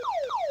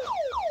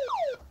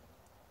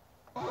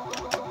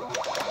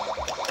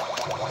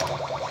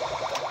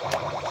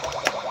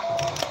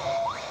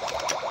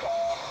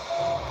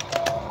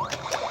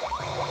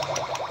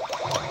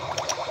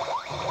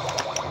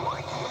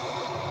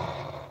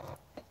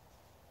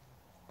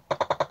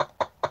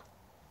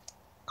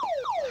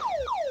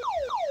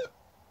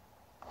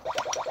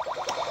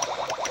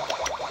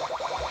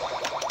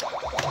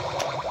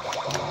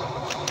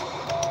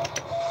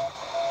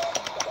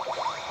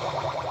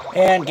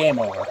 And game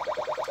over.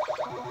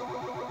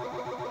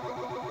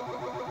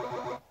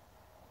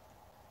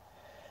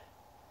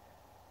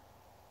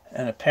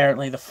 And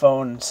apparently the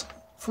phone's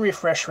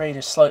refresh rate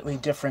is slightly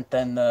different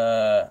than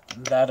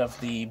that of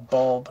the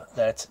bulb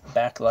that's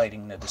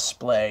backlighting the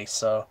display,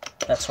 so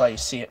that's why you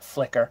see it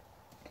flicker,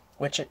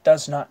 which it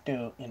does not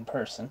do in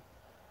person.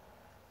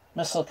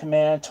 Missile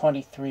Command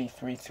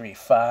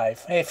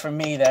 23335. Hey, for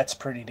me, that's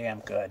pretty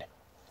damn good.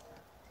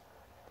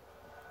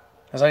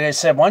 Because like I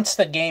said, once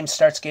the game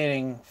starts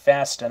getting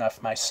fast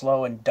enough, my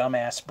slow and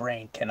dumbass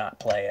brain cannot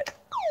play it.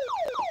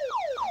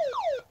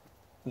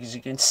 Because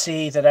you can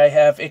see that I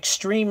have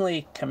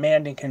extremely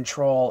command and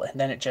control, and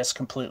then it just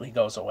completely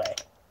goes away.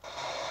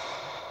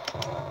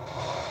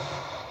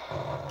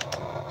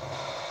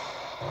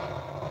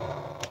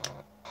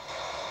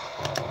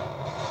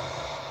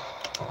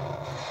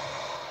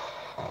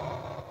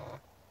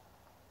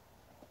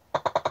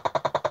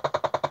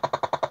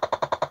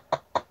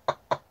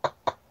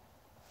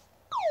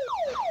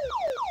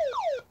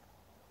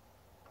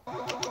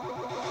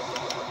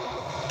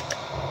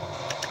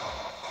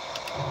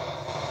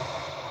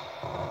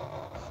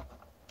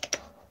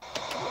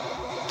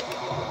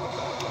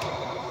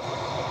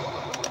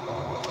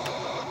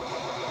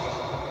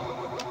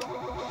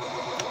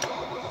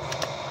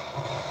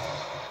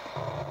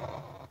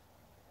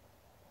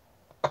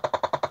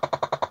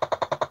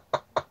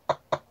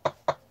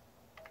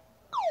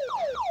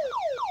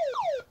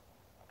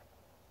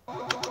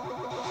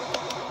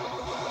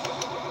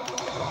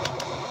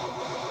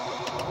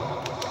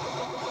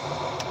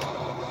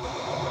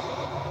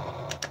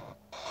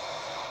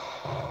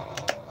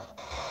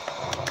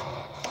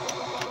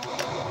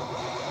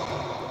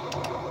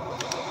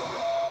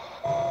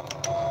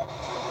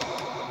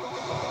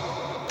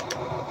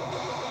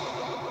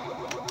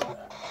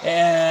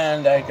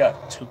 And I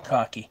got too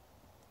cocky.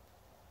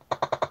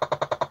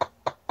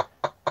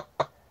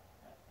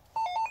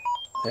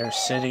 There's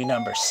city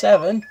number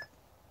 7.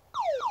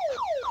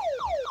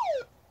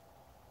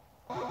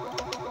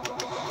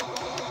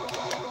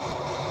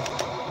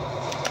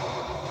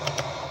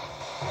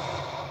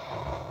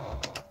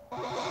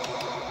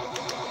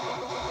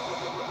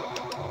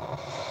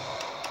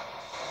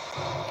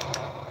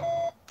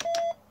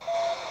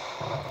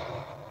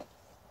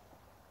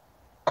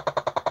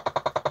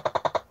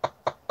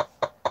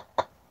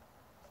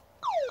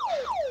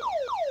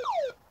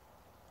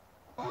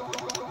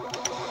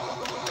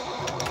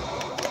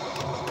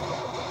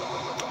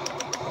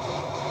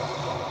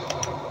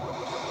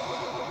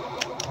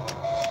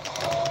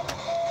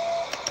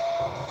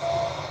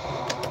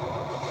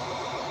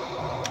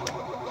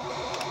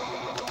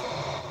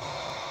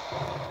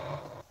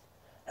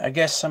 I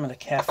guess some of the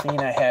caffeine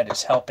I had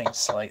is helping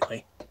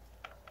slightly.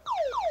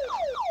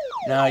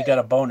 Now I got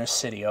a bonus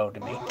city owed to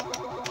me.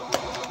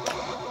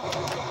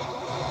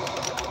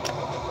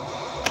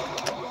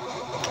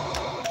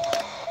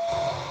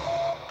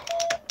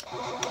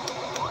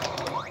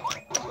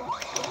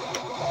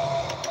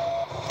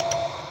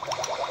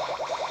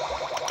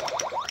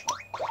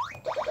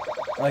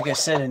 Like I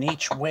said, in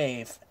each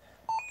wave,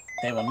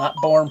 they will not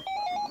bomb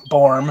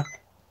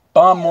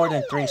more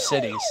than 3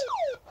 cities.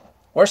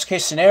 Worst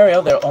case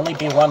scenario, there'll only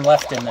be 1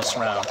 left in this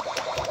round.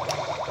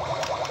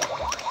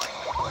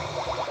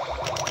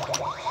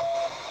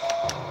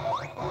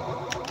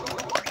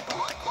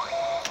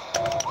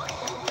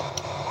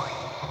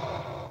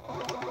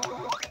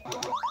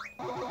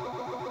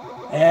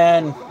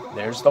 And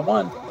there's the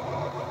 1.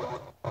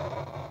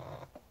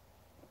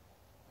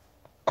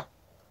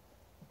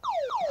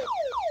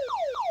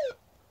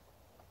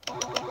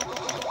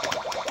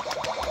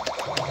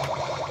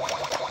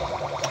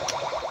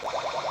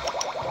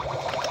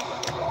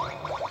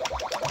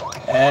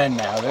 And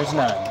now there's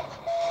none.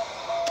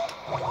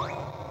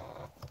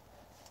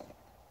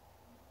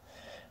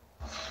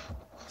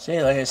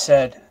 See, like I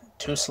said,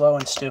 too slow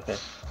and stupid.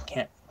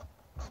 Can't.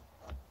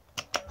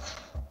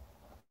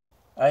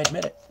 I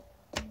admit it.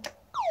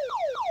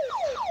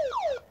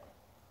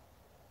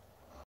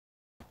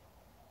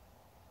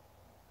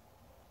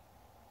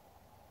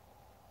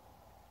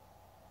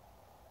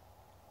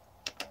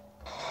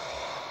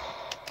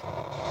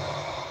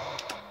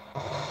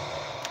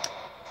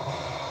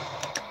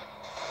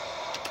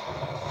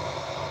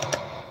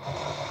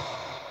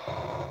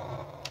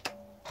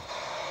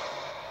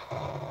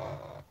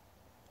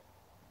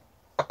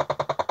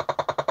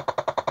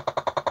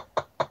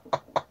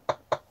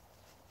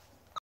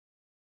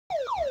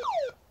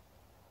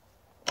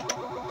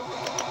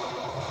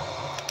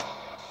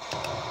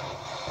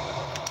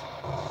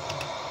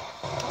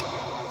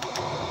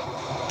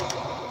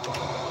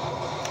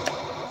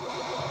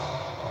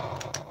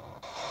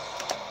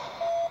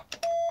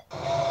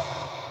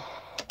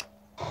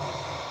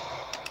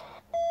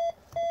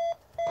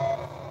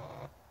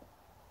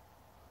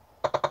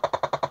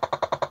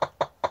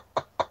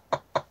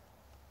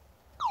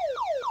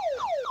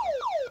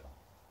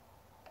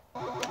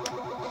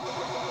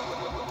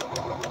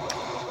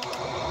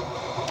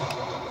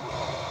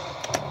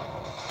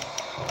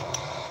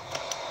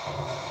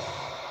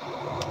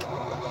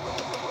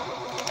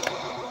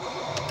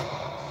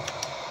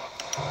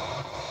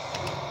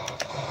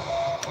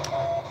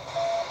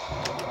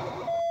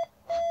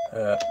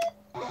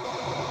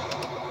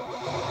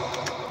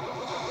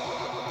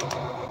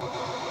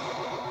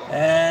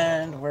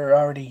 And we're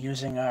already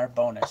using our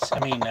bonus. I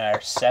mean, our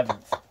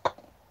 7th.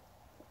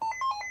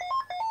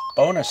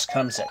 Bonus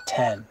comes at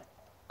 10.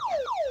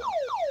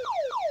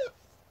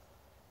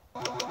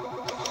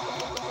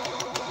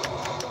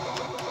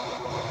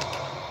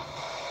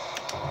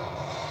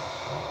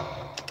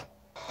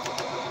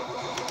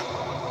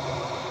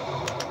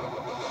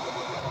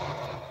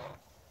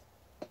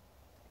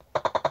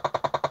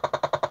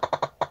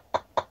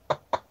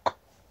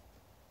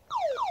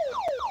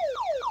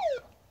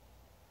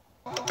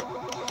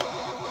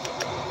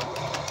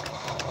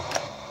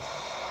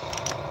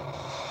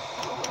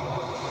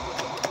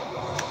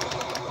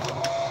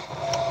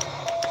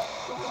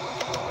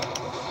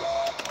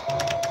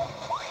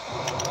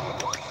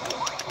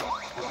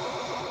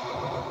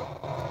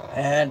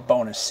 And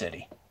bonus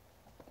city.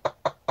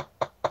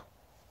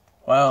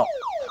 Well,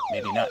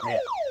 maybe not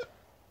yet.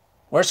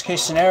 Worst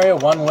case scenario,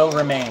 1 will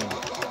remain.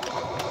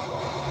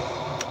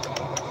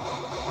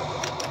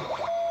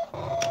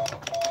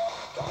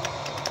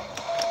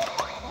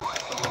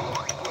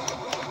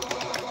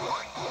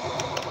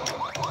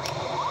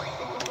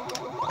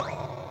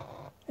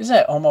 Isn't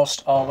that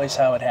almost always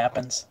how it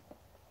happens?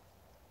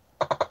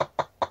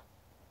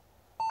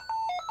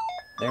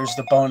 There's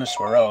the bonus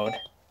we're owed.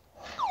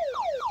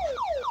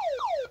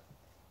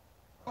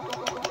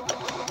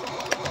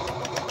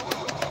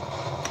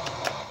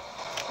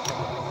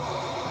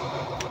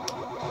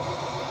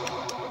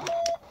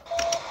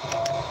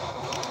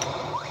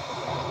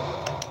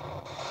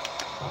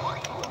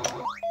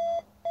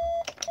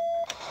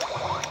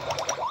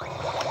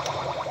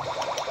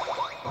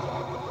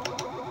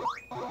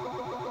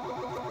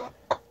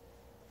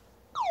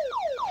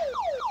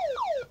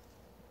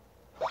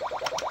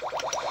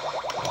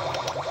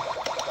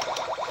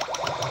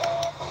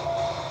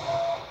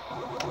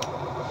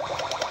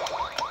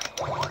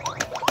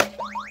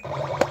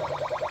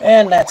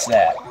 And that's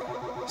that.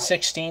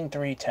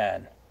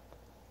 16-3-10.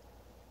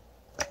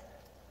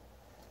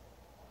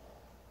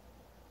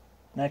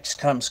 Next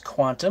comes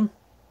Quantum.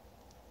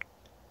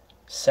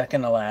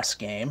 Second to last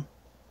game.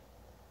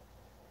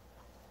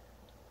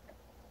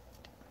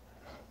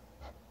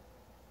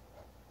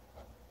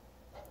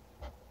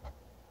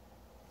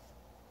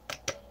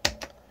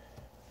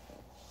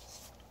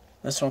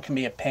 This one can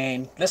be a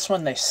pain. This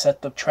one they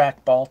set the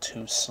trackball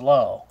too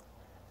slow,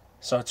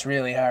 so it's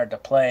really hard to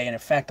play, and in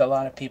fact a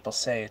lot of people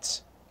say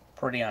it's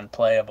pretty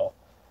unplayable.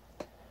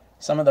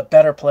 Some of the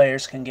better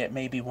players can get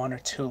maybe 1 or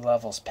 2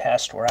 levels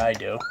past where I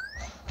do.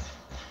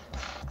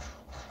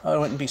 I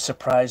wouldn't be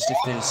surprised if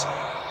there's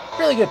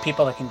really good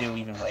people that can do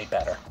even way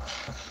better.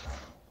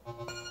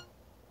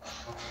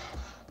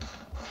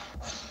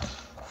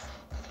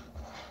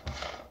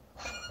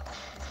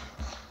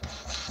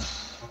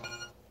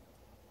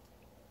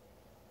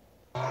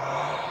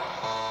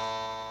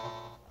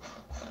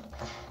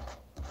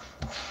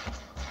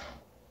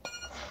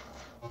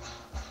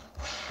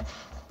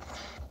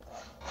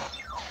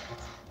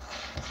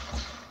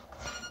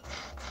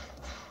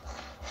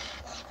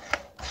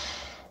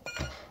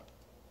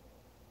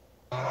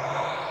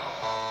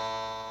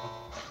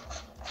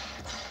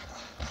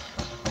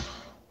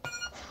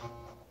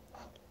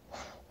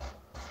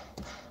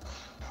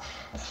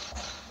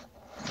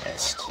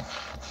 Missed.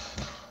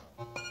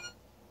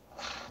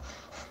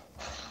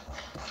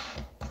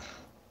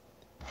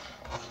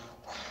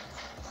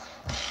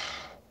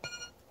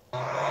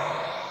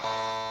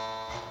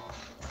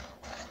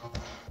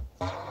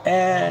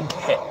 And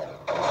hit.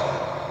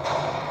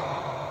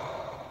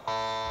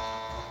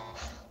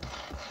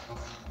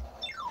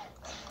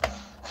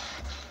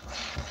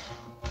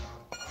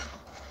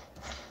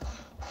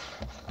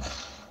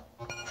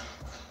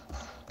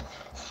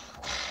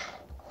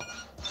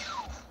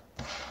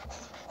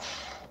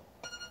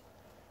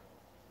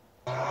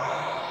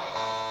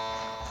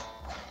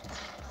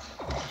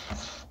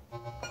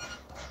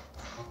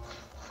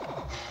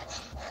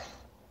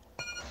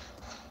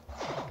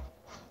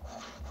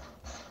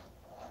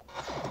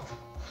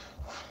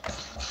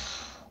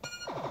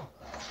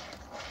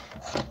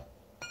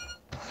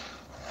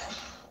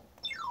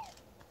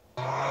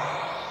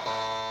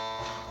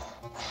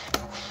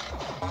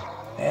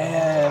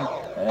 And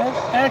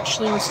that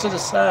actually was to the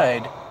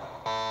side.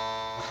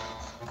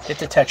 Hit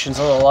detection's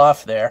a little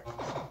off there.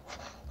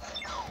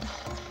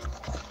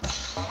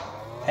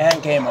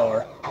 And game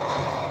over.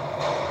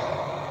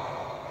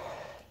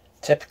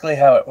 Typically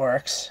how it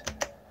works.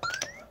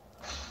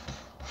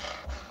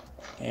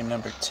 Game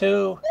number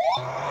 2.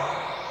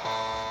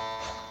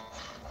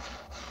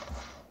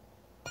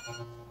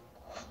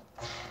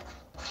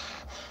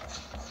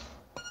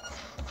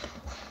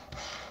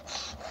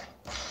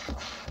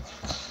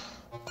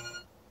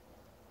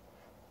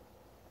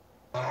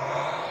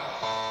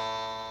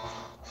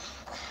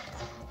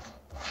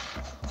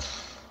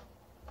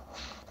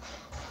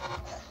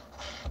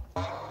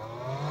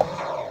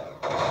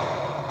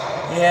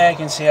 Yeah, I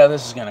can see how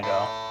this is going to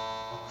go.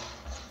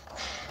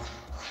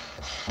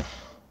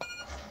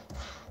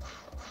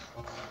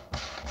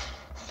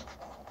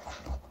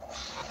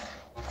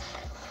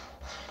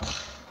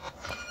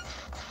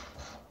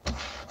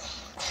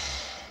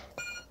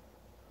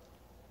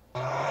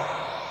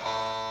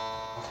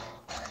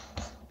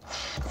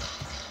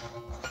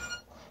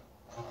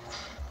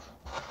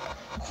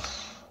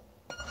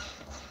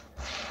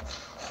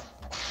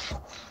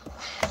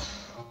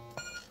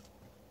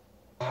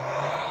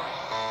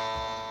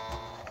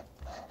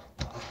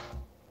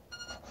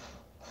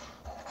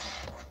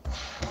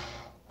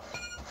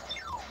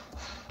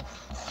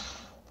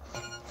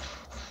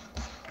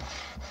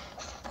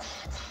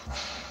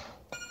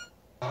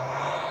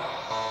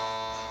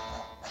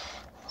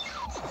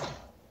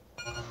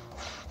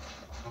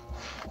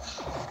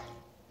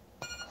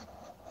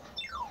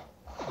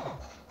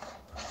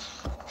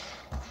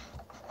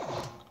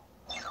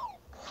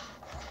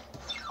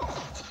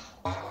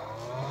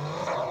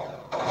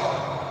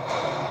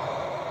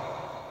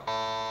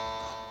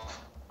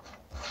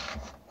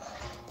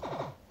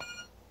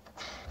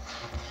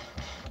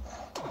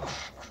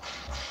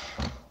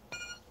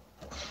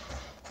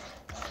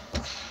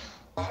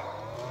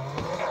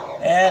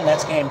 And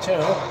that's game 2.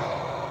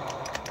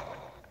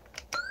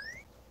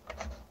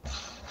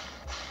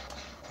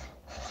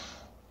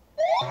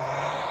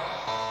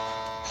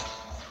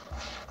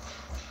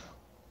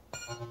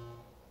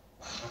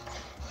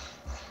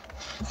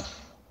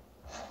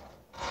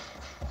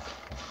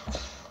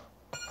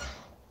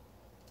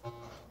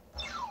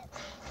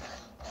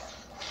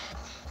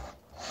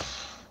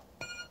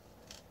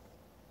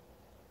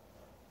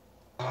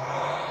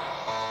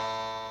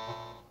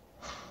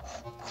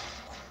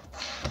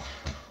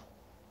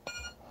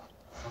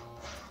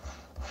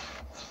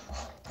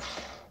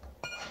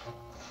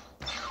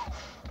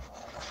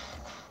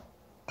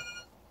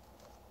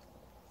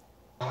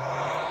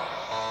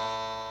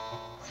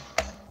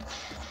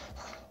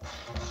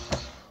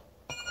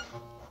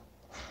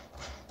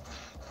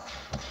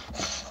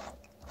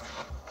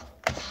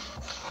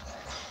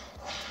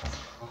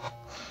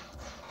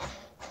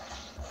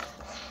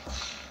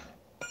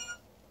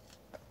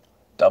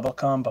 double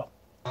combo.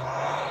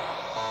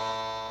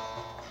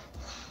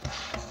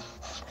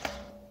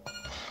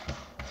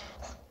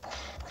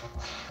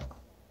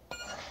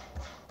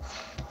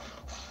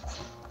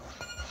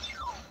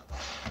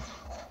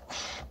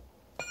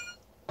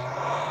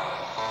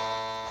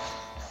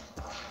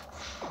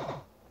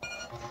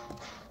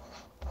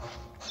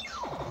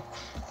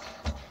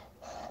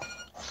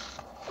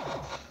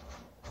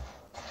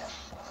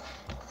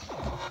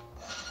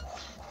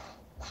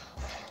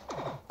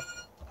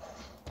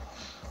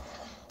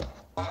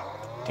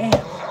 Damn,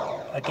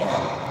 again.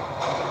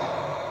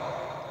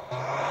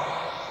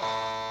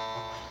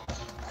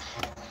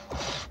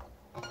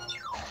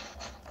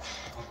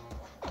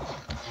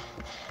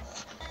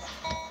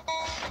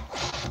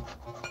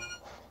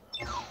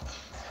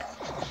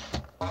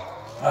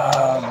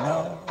 Oh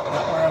no,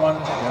 not where I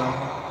wanted to go.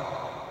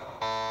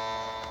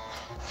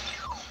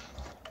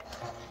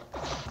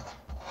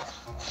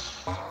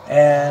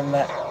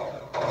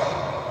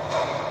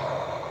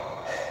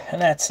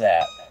 And that's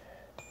that.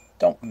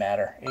 Don't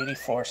matter.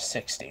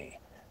 8460.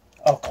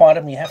 Oh,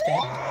 Quantum, you have to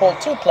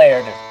hold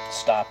two-player to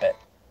stop it.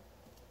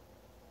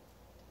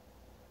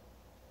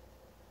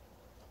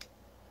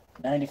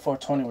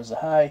 9420 was the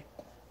high.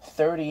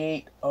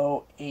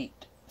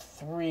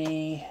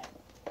 38083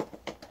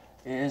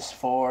 is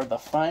for the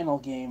final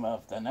game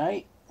of the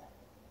night.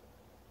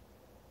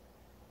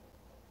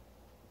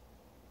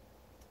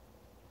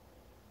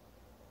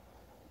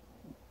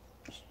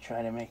 Just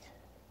try to make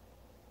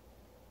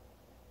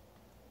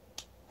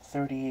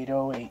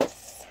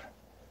 38083.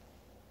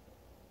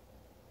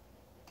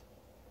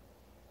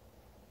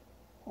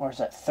 Or is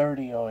that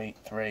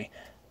 30083?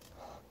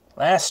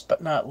 Last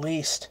but not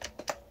least,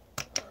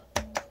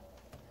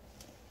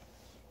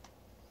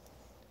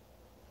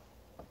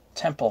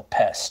 Temple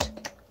Pest.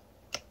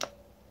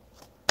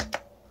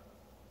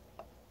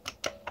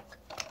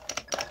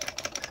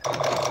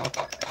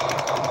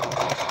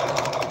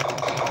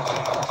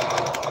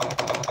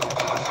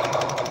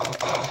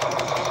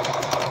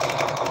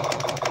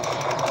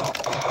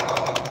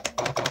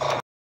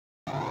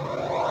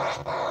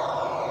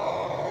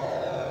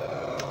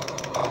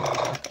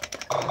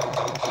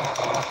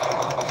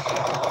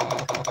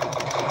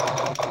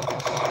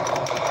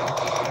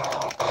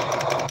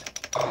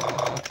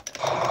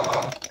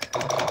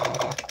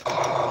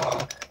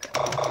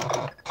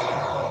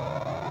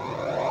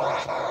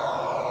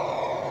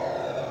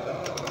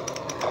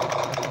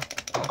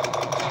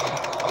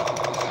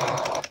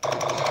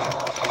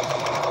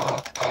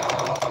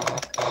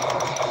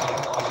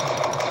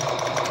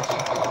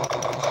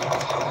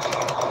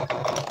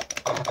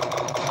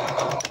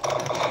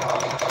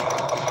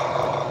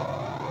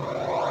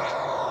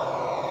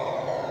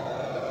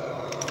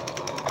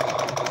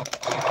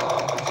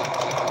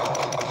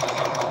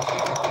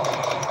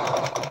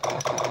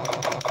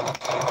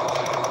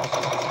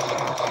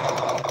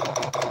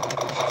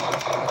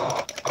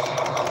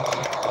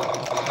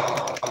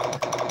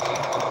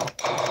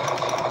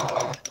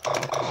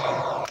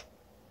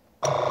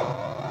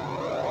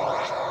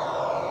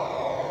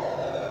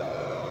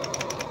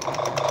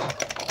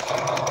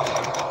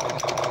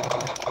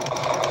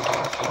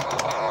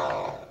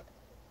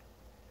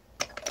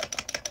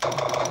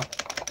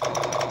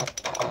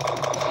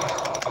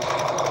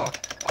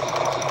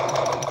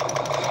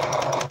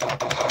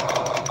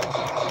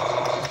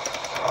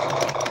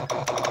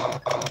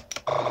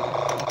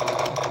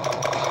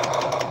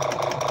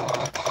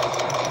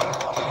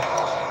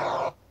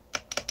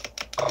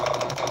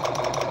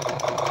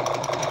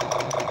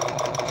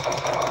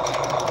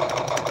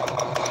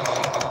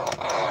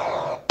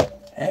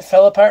 It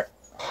fell apart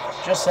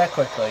just that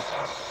quickly.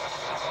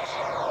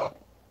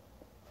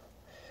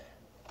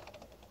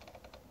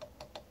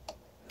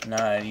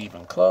 Not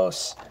even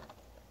close.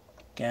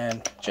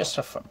 Again, just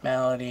a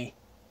formality.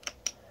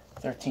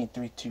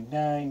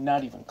 13329,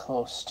 not even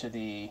close to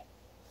the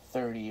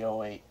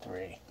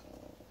 30083.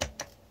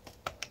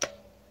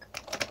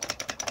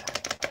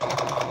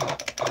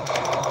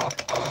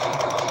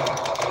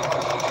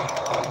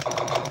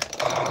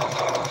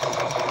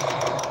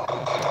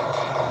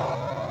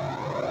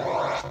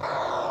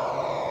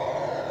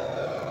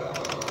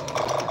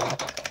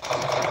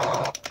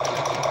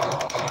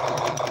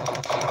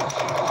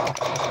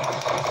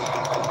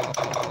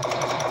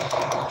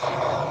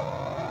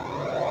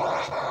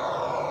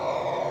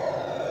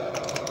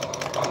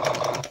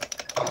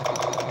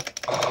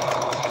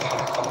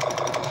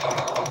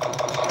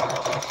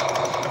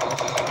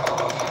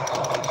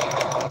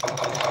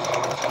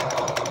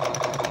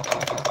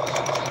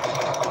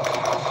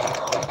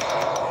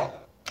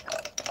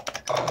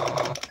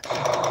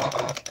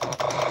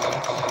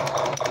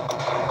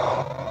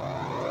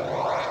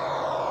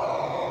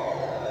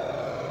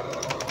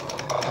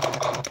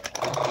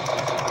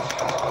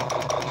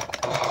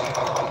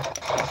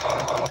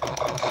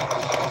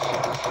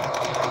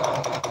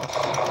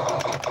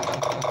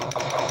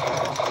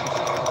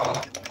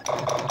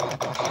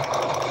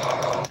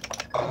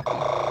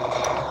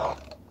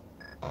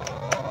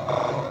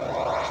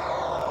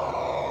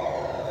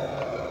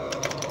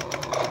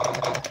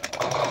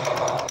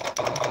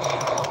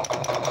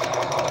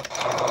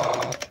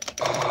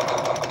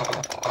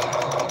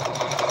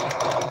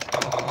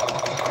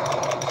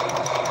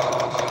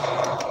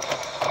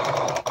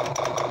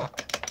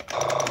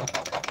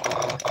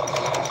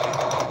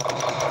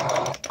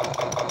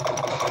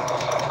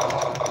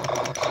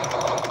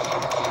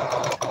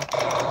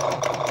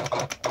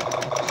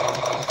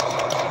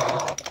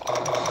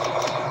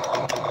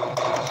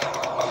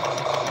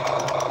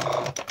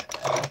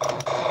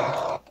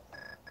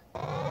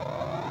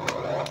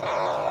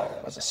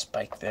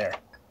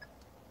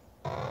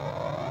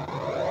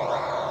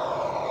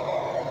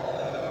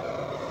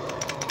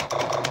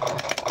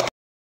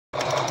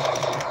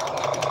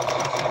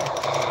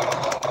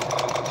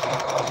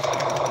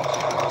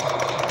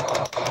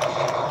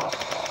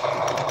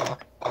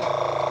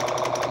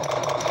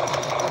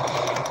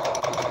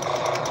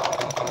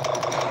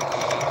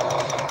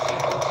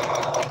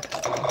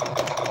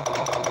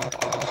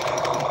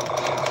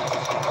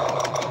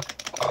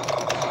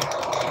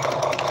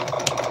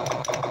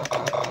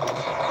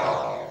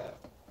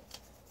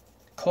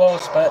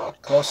 close,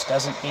 but close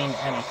doesn't mean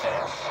anything.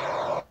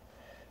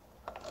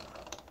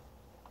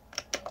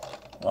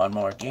 One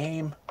more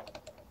game.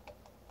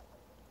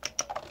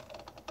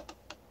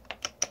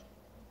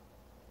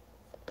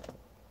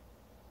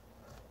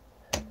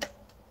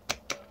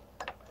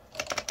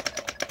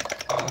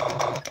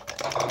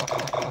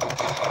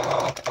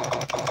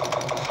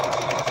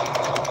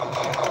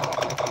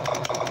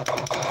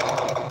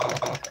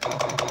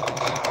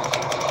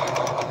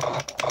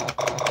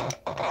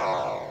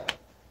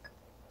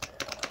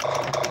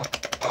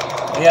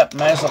 Yep,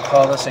 might as well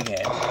call this a game.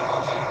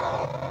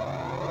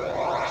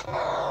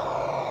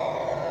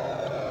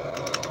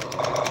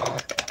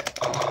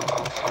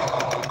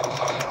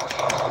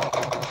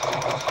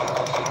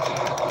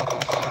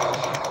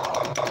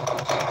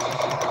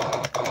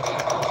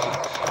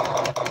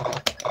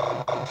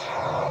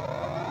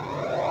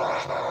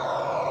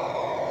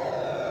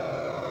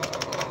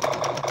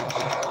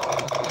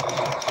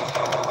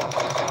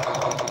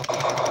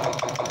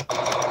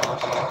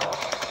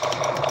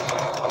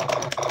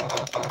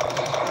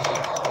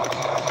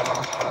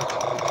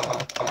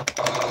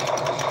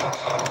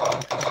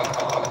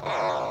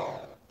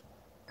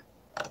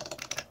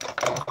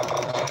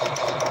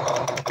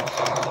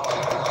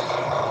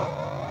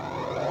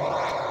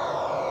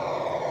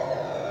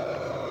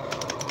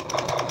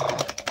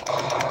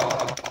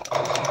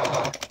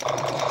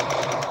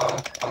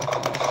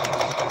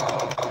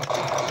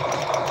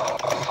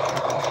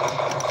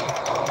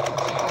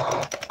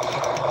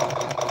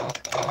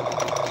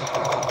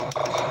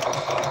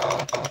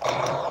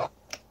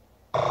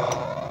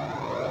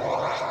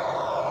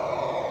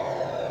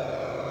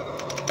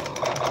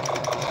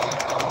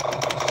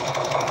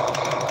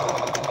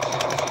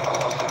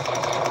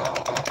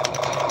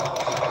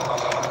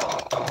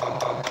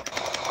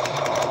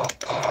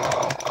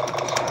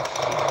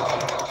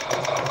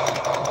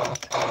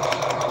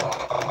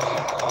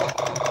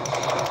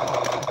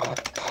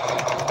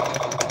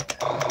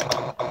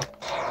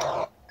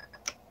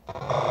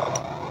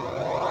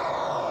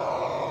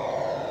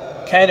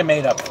 Kind of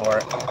made up for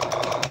it.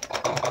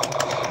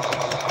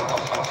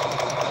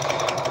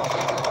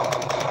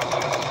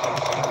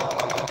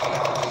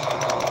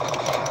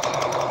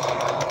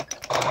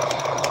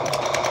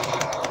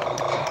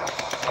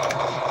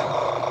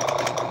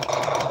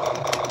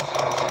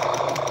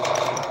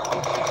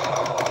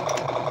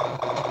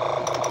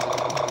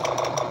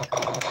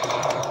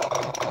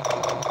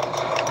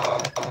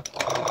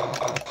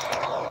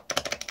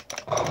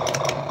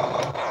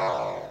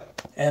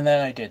 And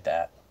then I did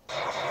that.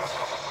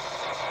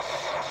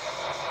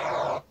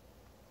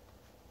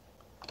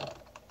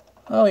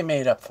 Well, we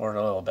made up for it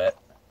a little bit.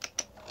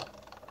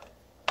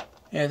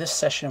 Yeah, this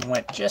session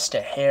went just a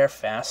hair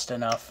fast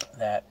enough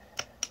that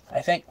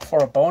I think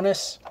for a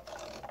bonus,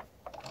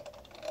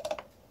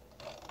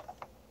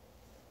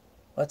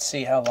 let's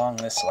see how long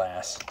this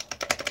lasts.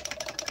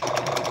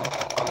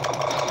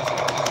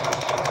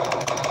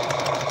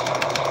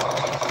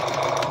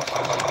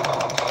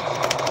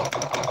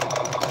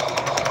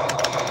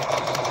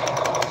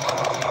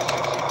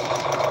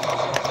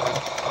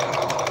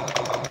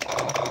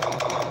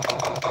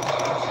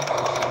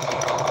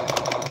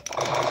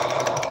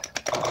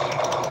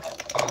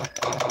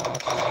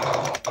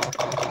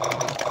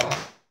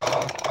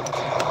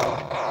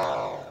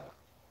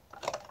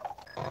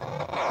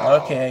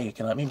 Okay, you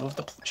can let me move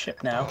the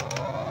ship now.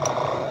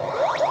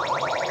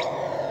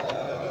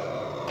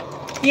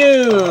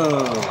 You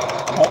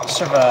won't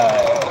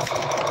survive.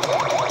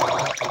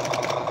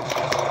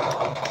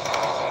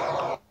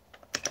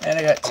 And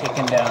I got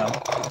taken down.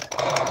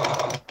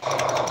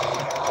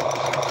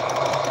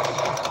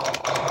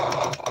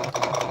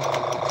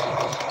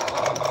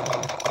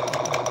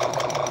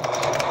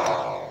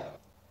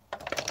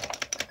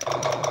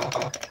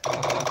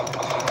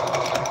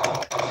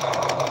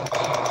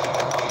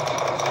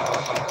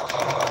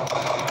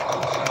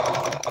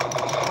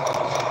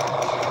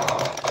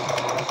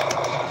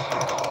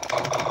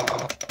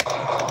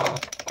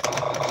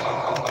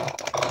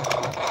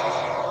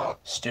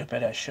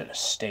 Stupid, I should have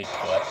stayed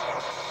put.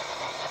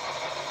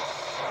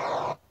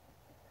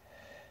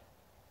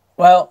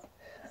 Well,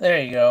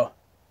 there you go.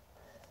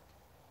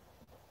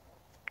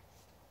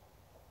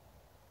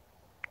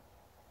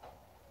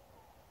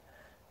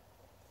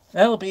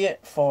 That'll be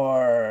it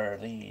for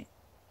the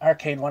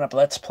Arcade1up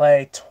Let's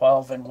Play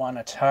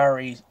 12-in-1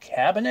 Atari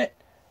cabinet.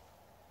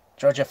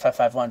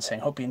 Georgia551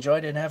 saying, hope you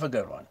enjoyed it and have a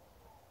good one.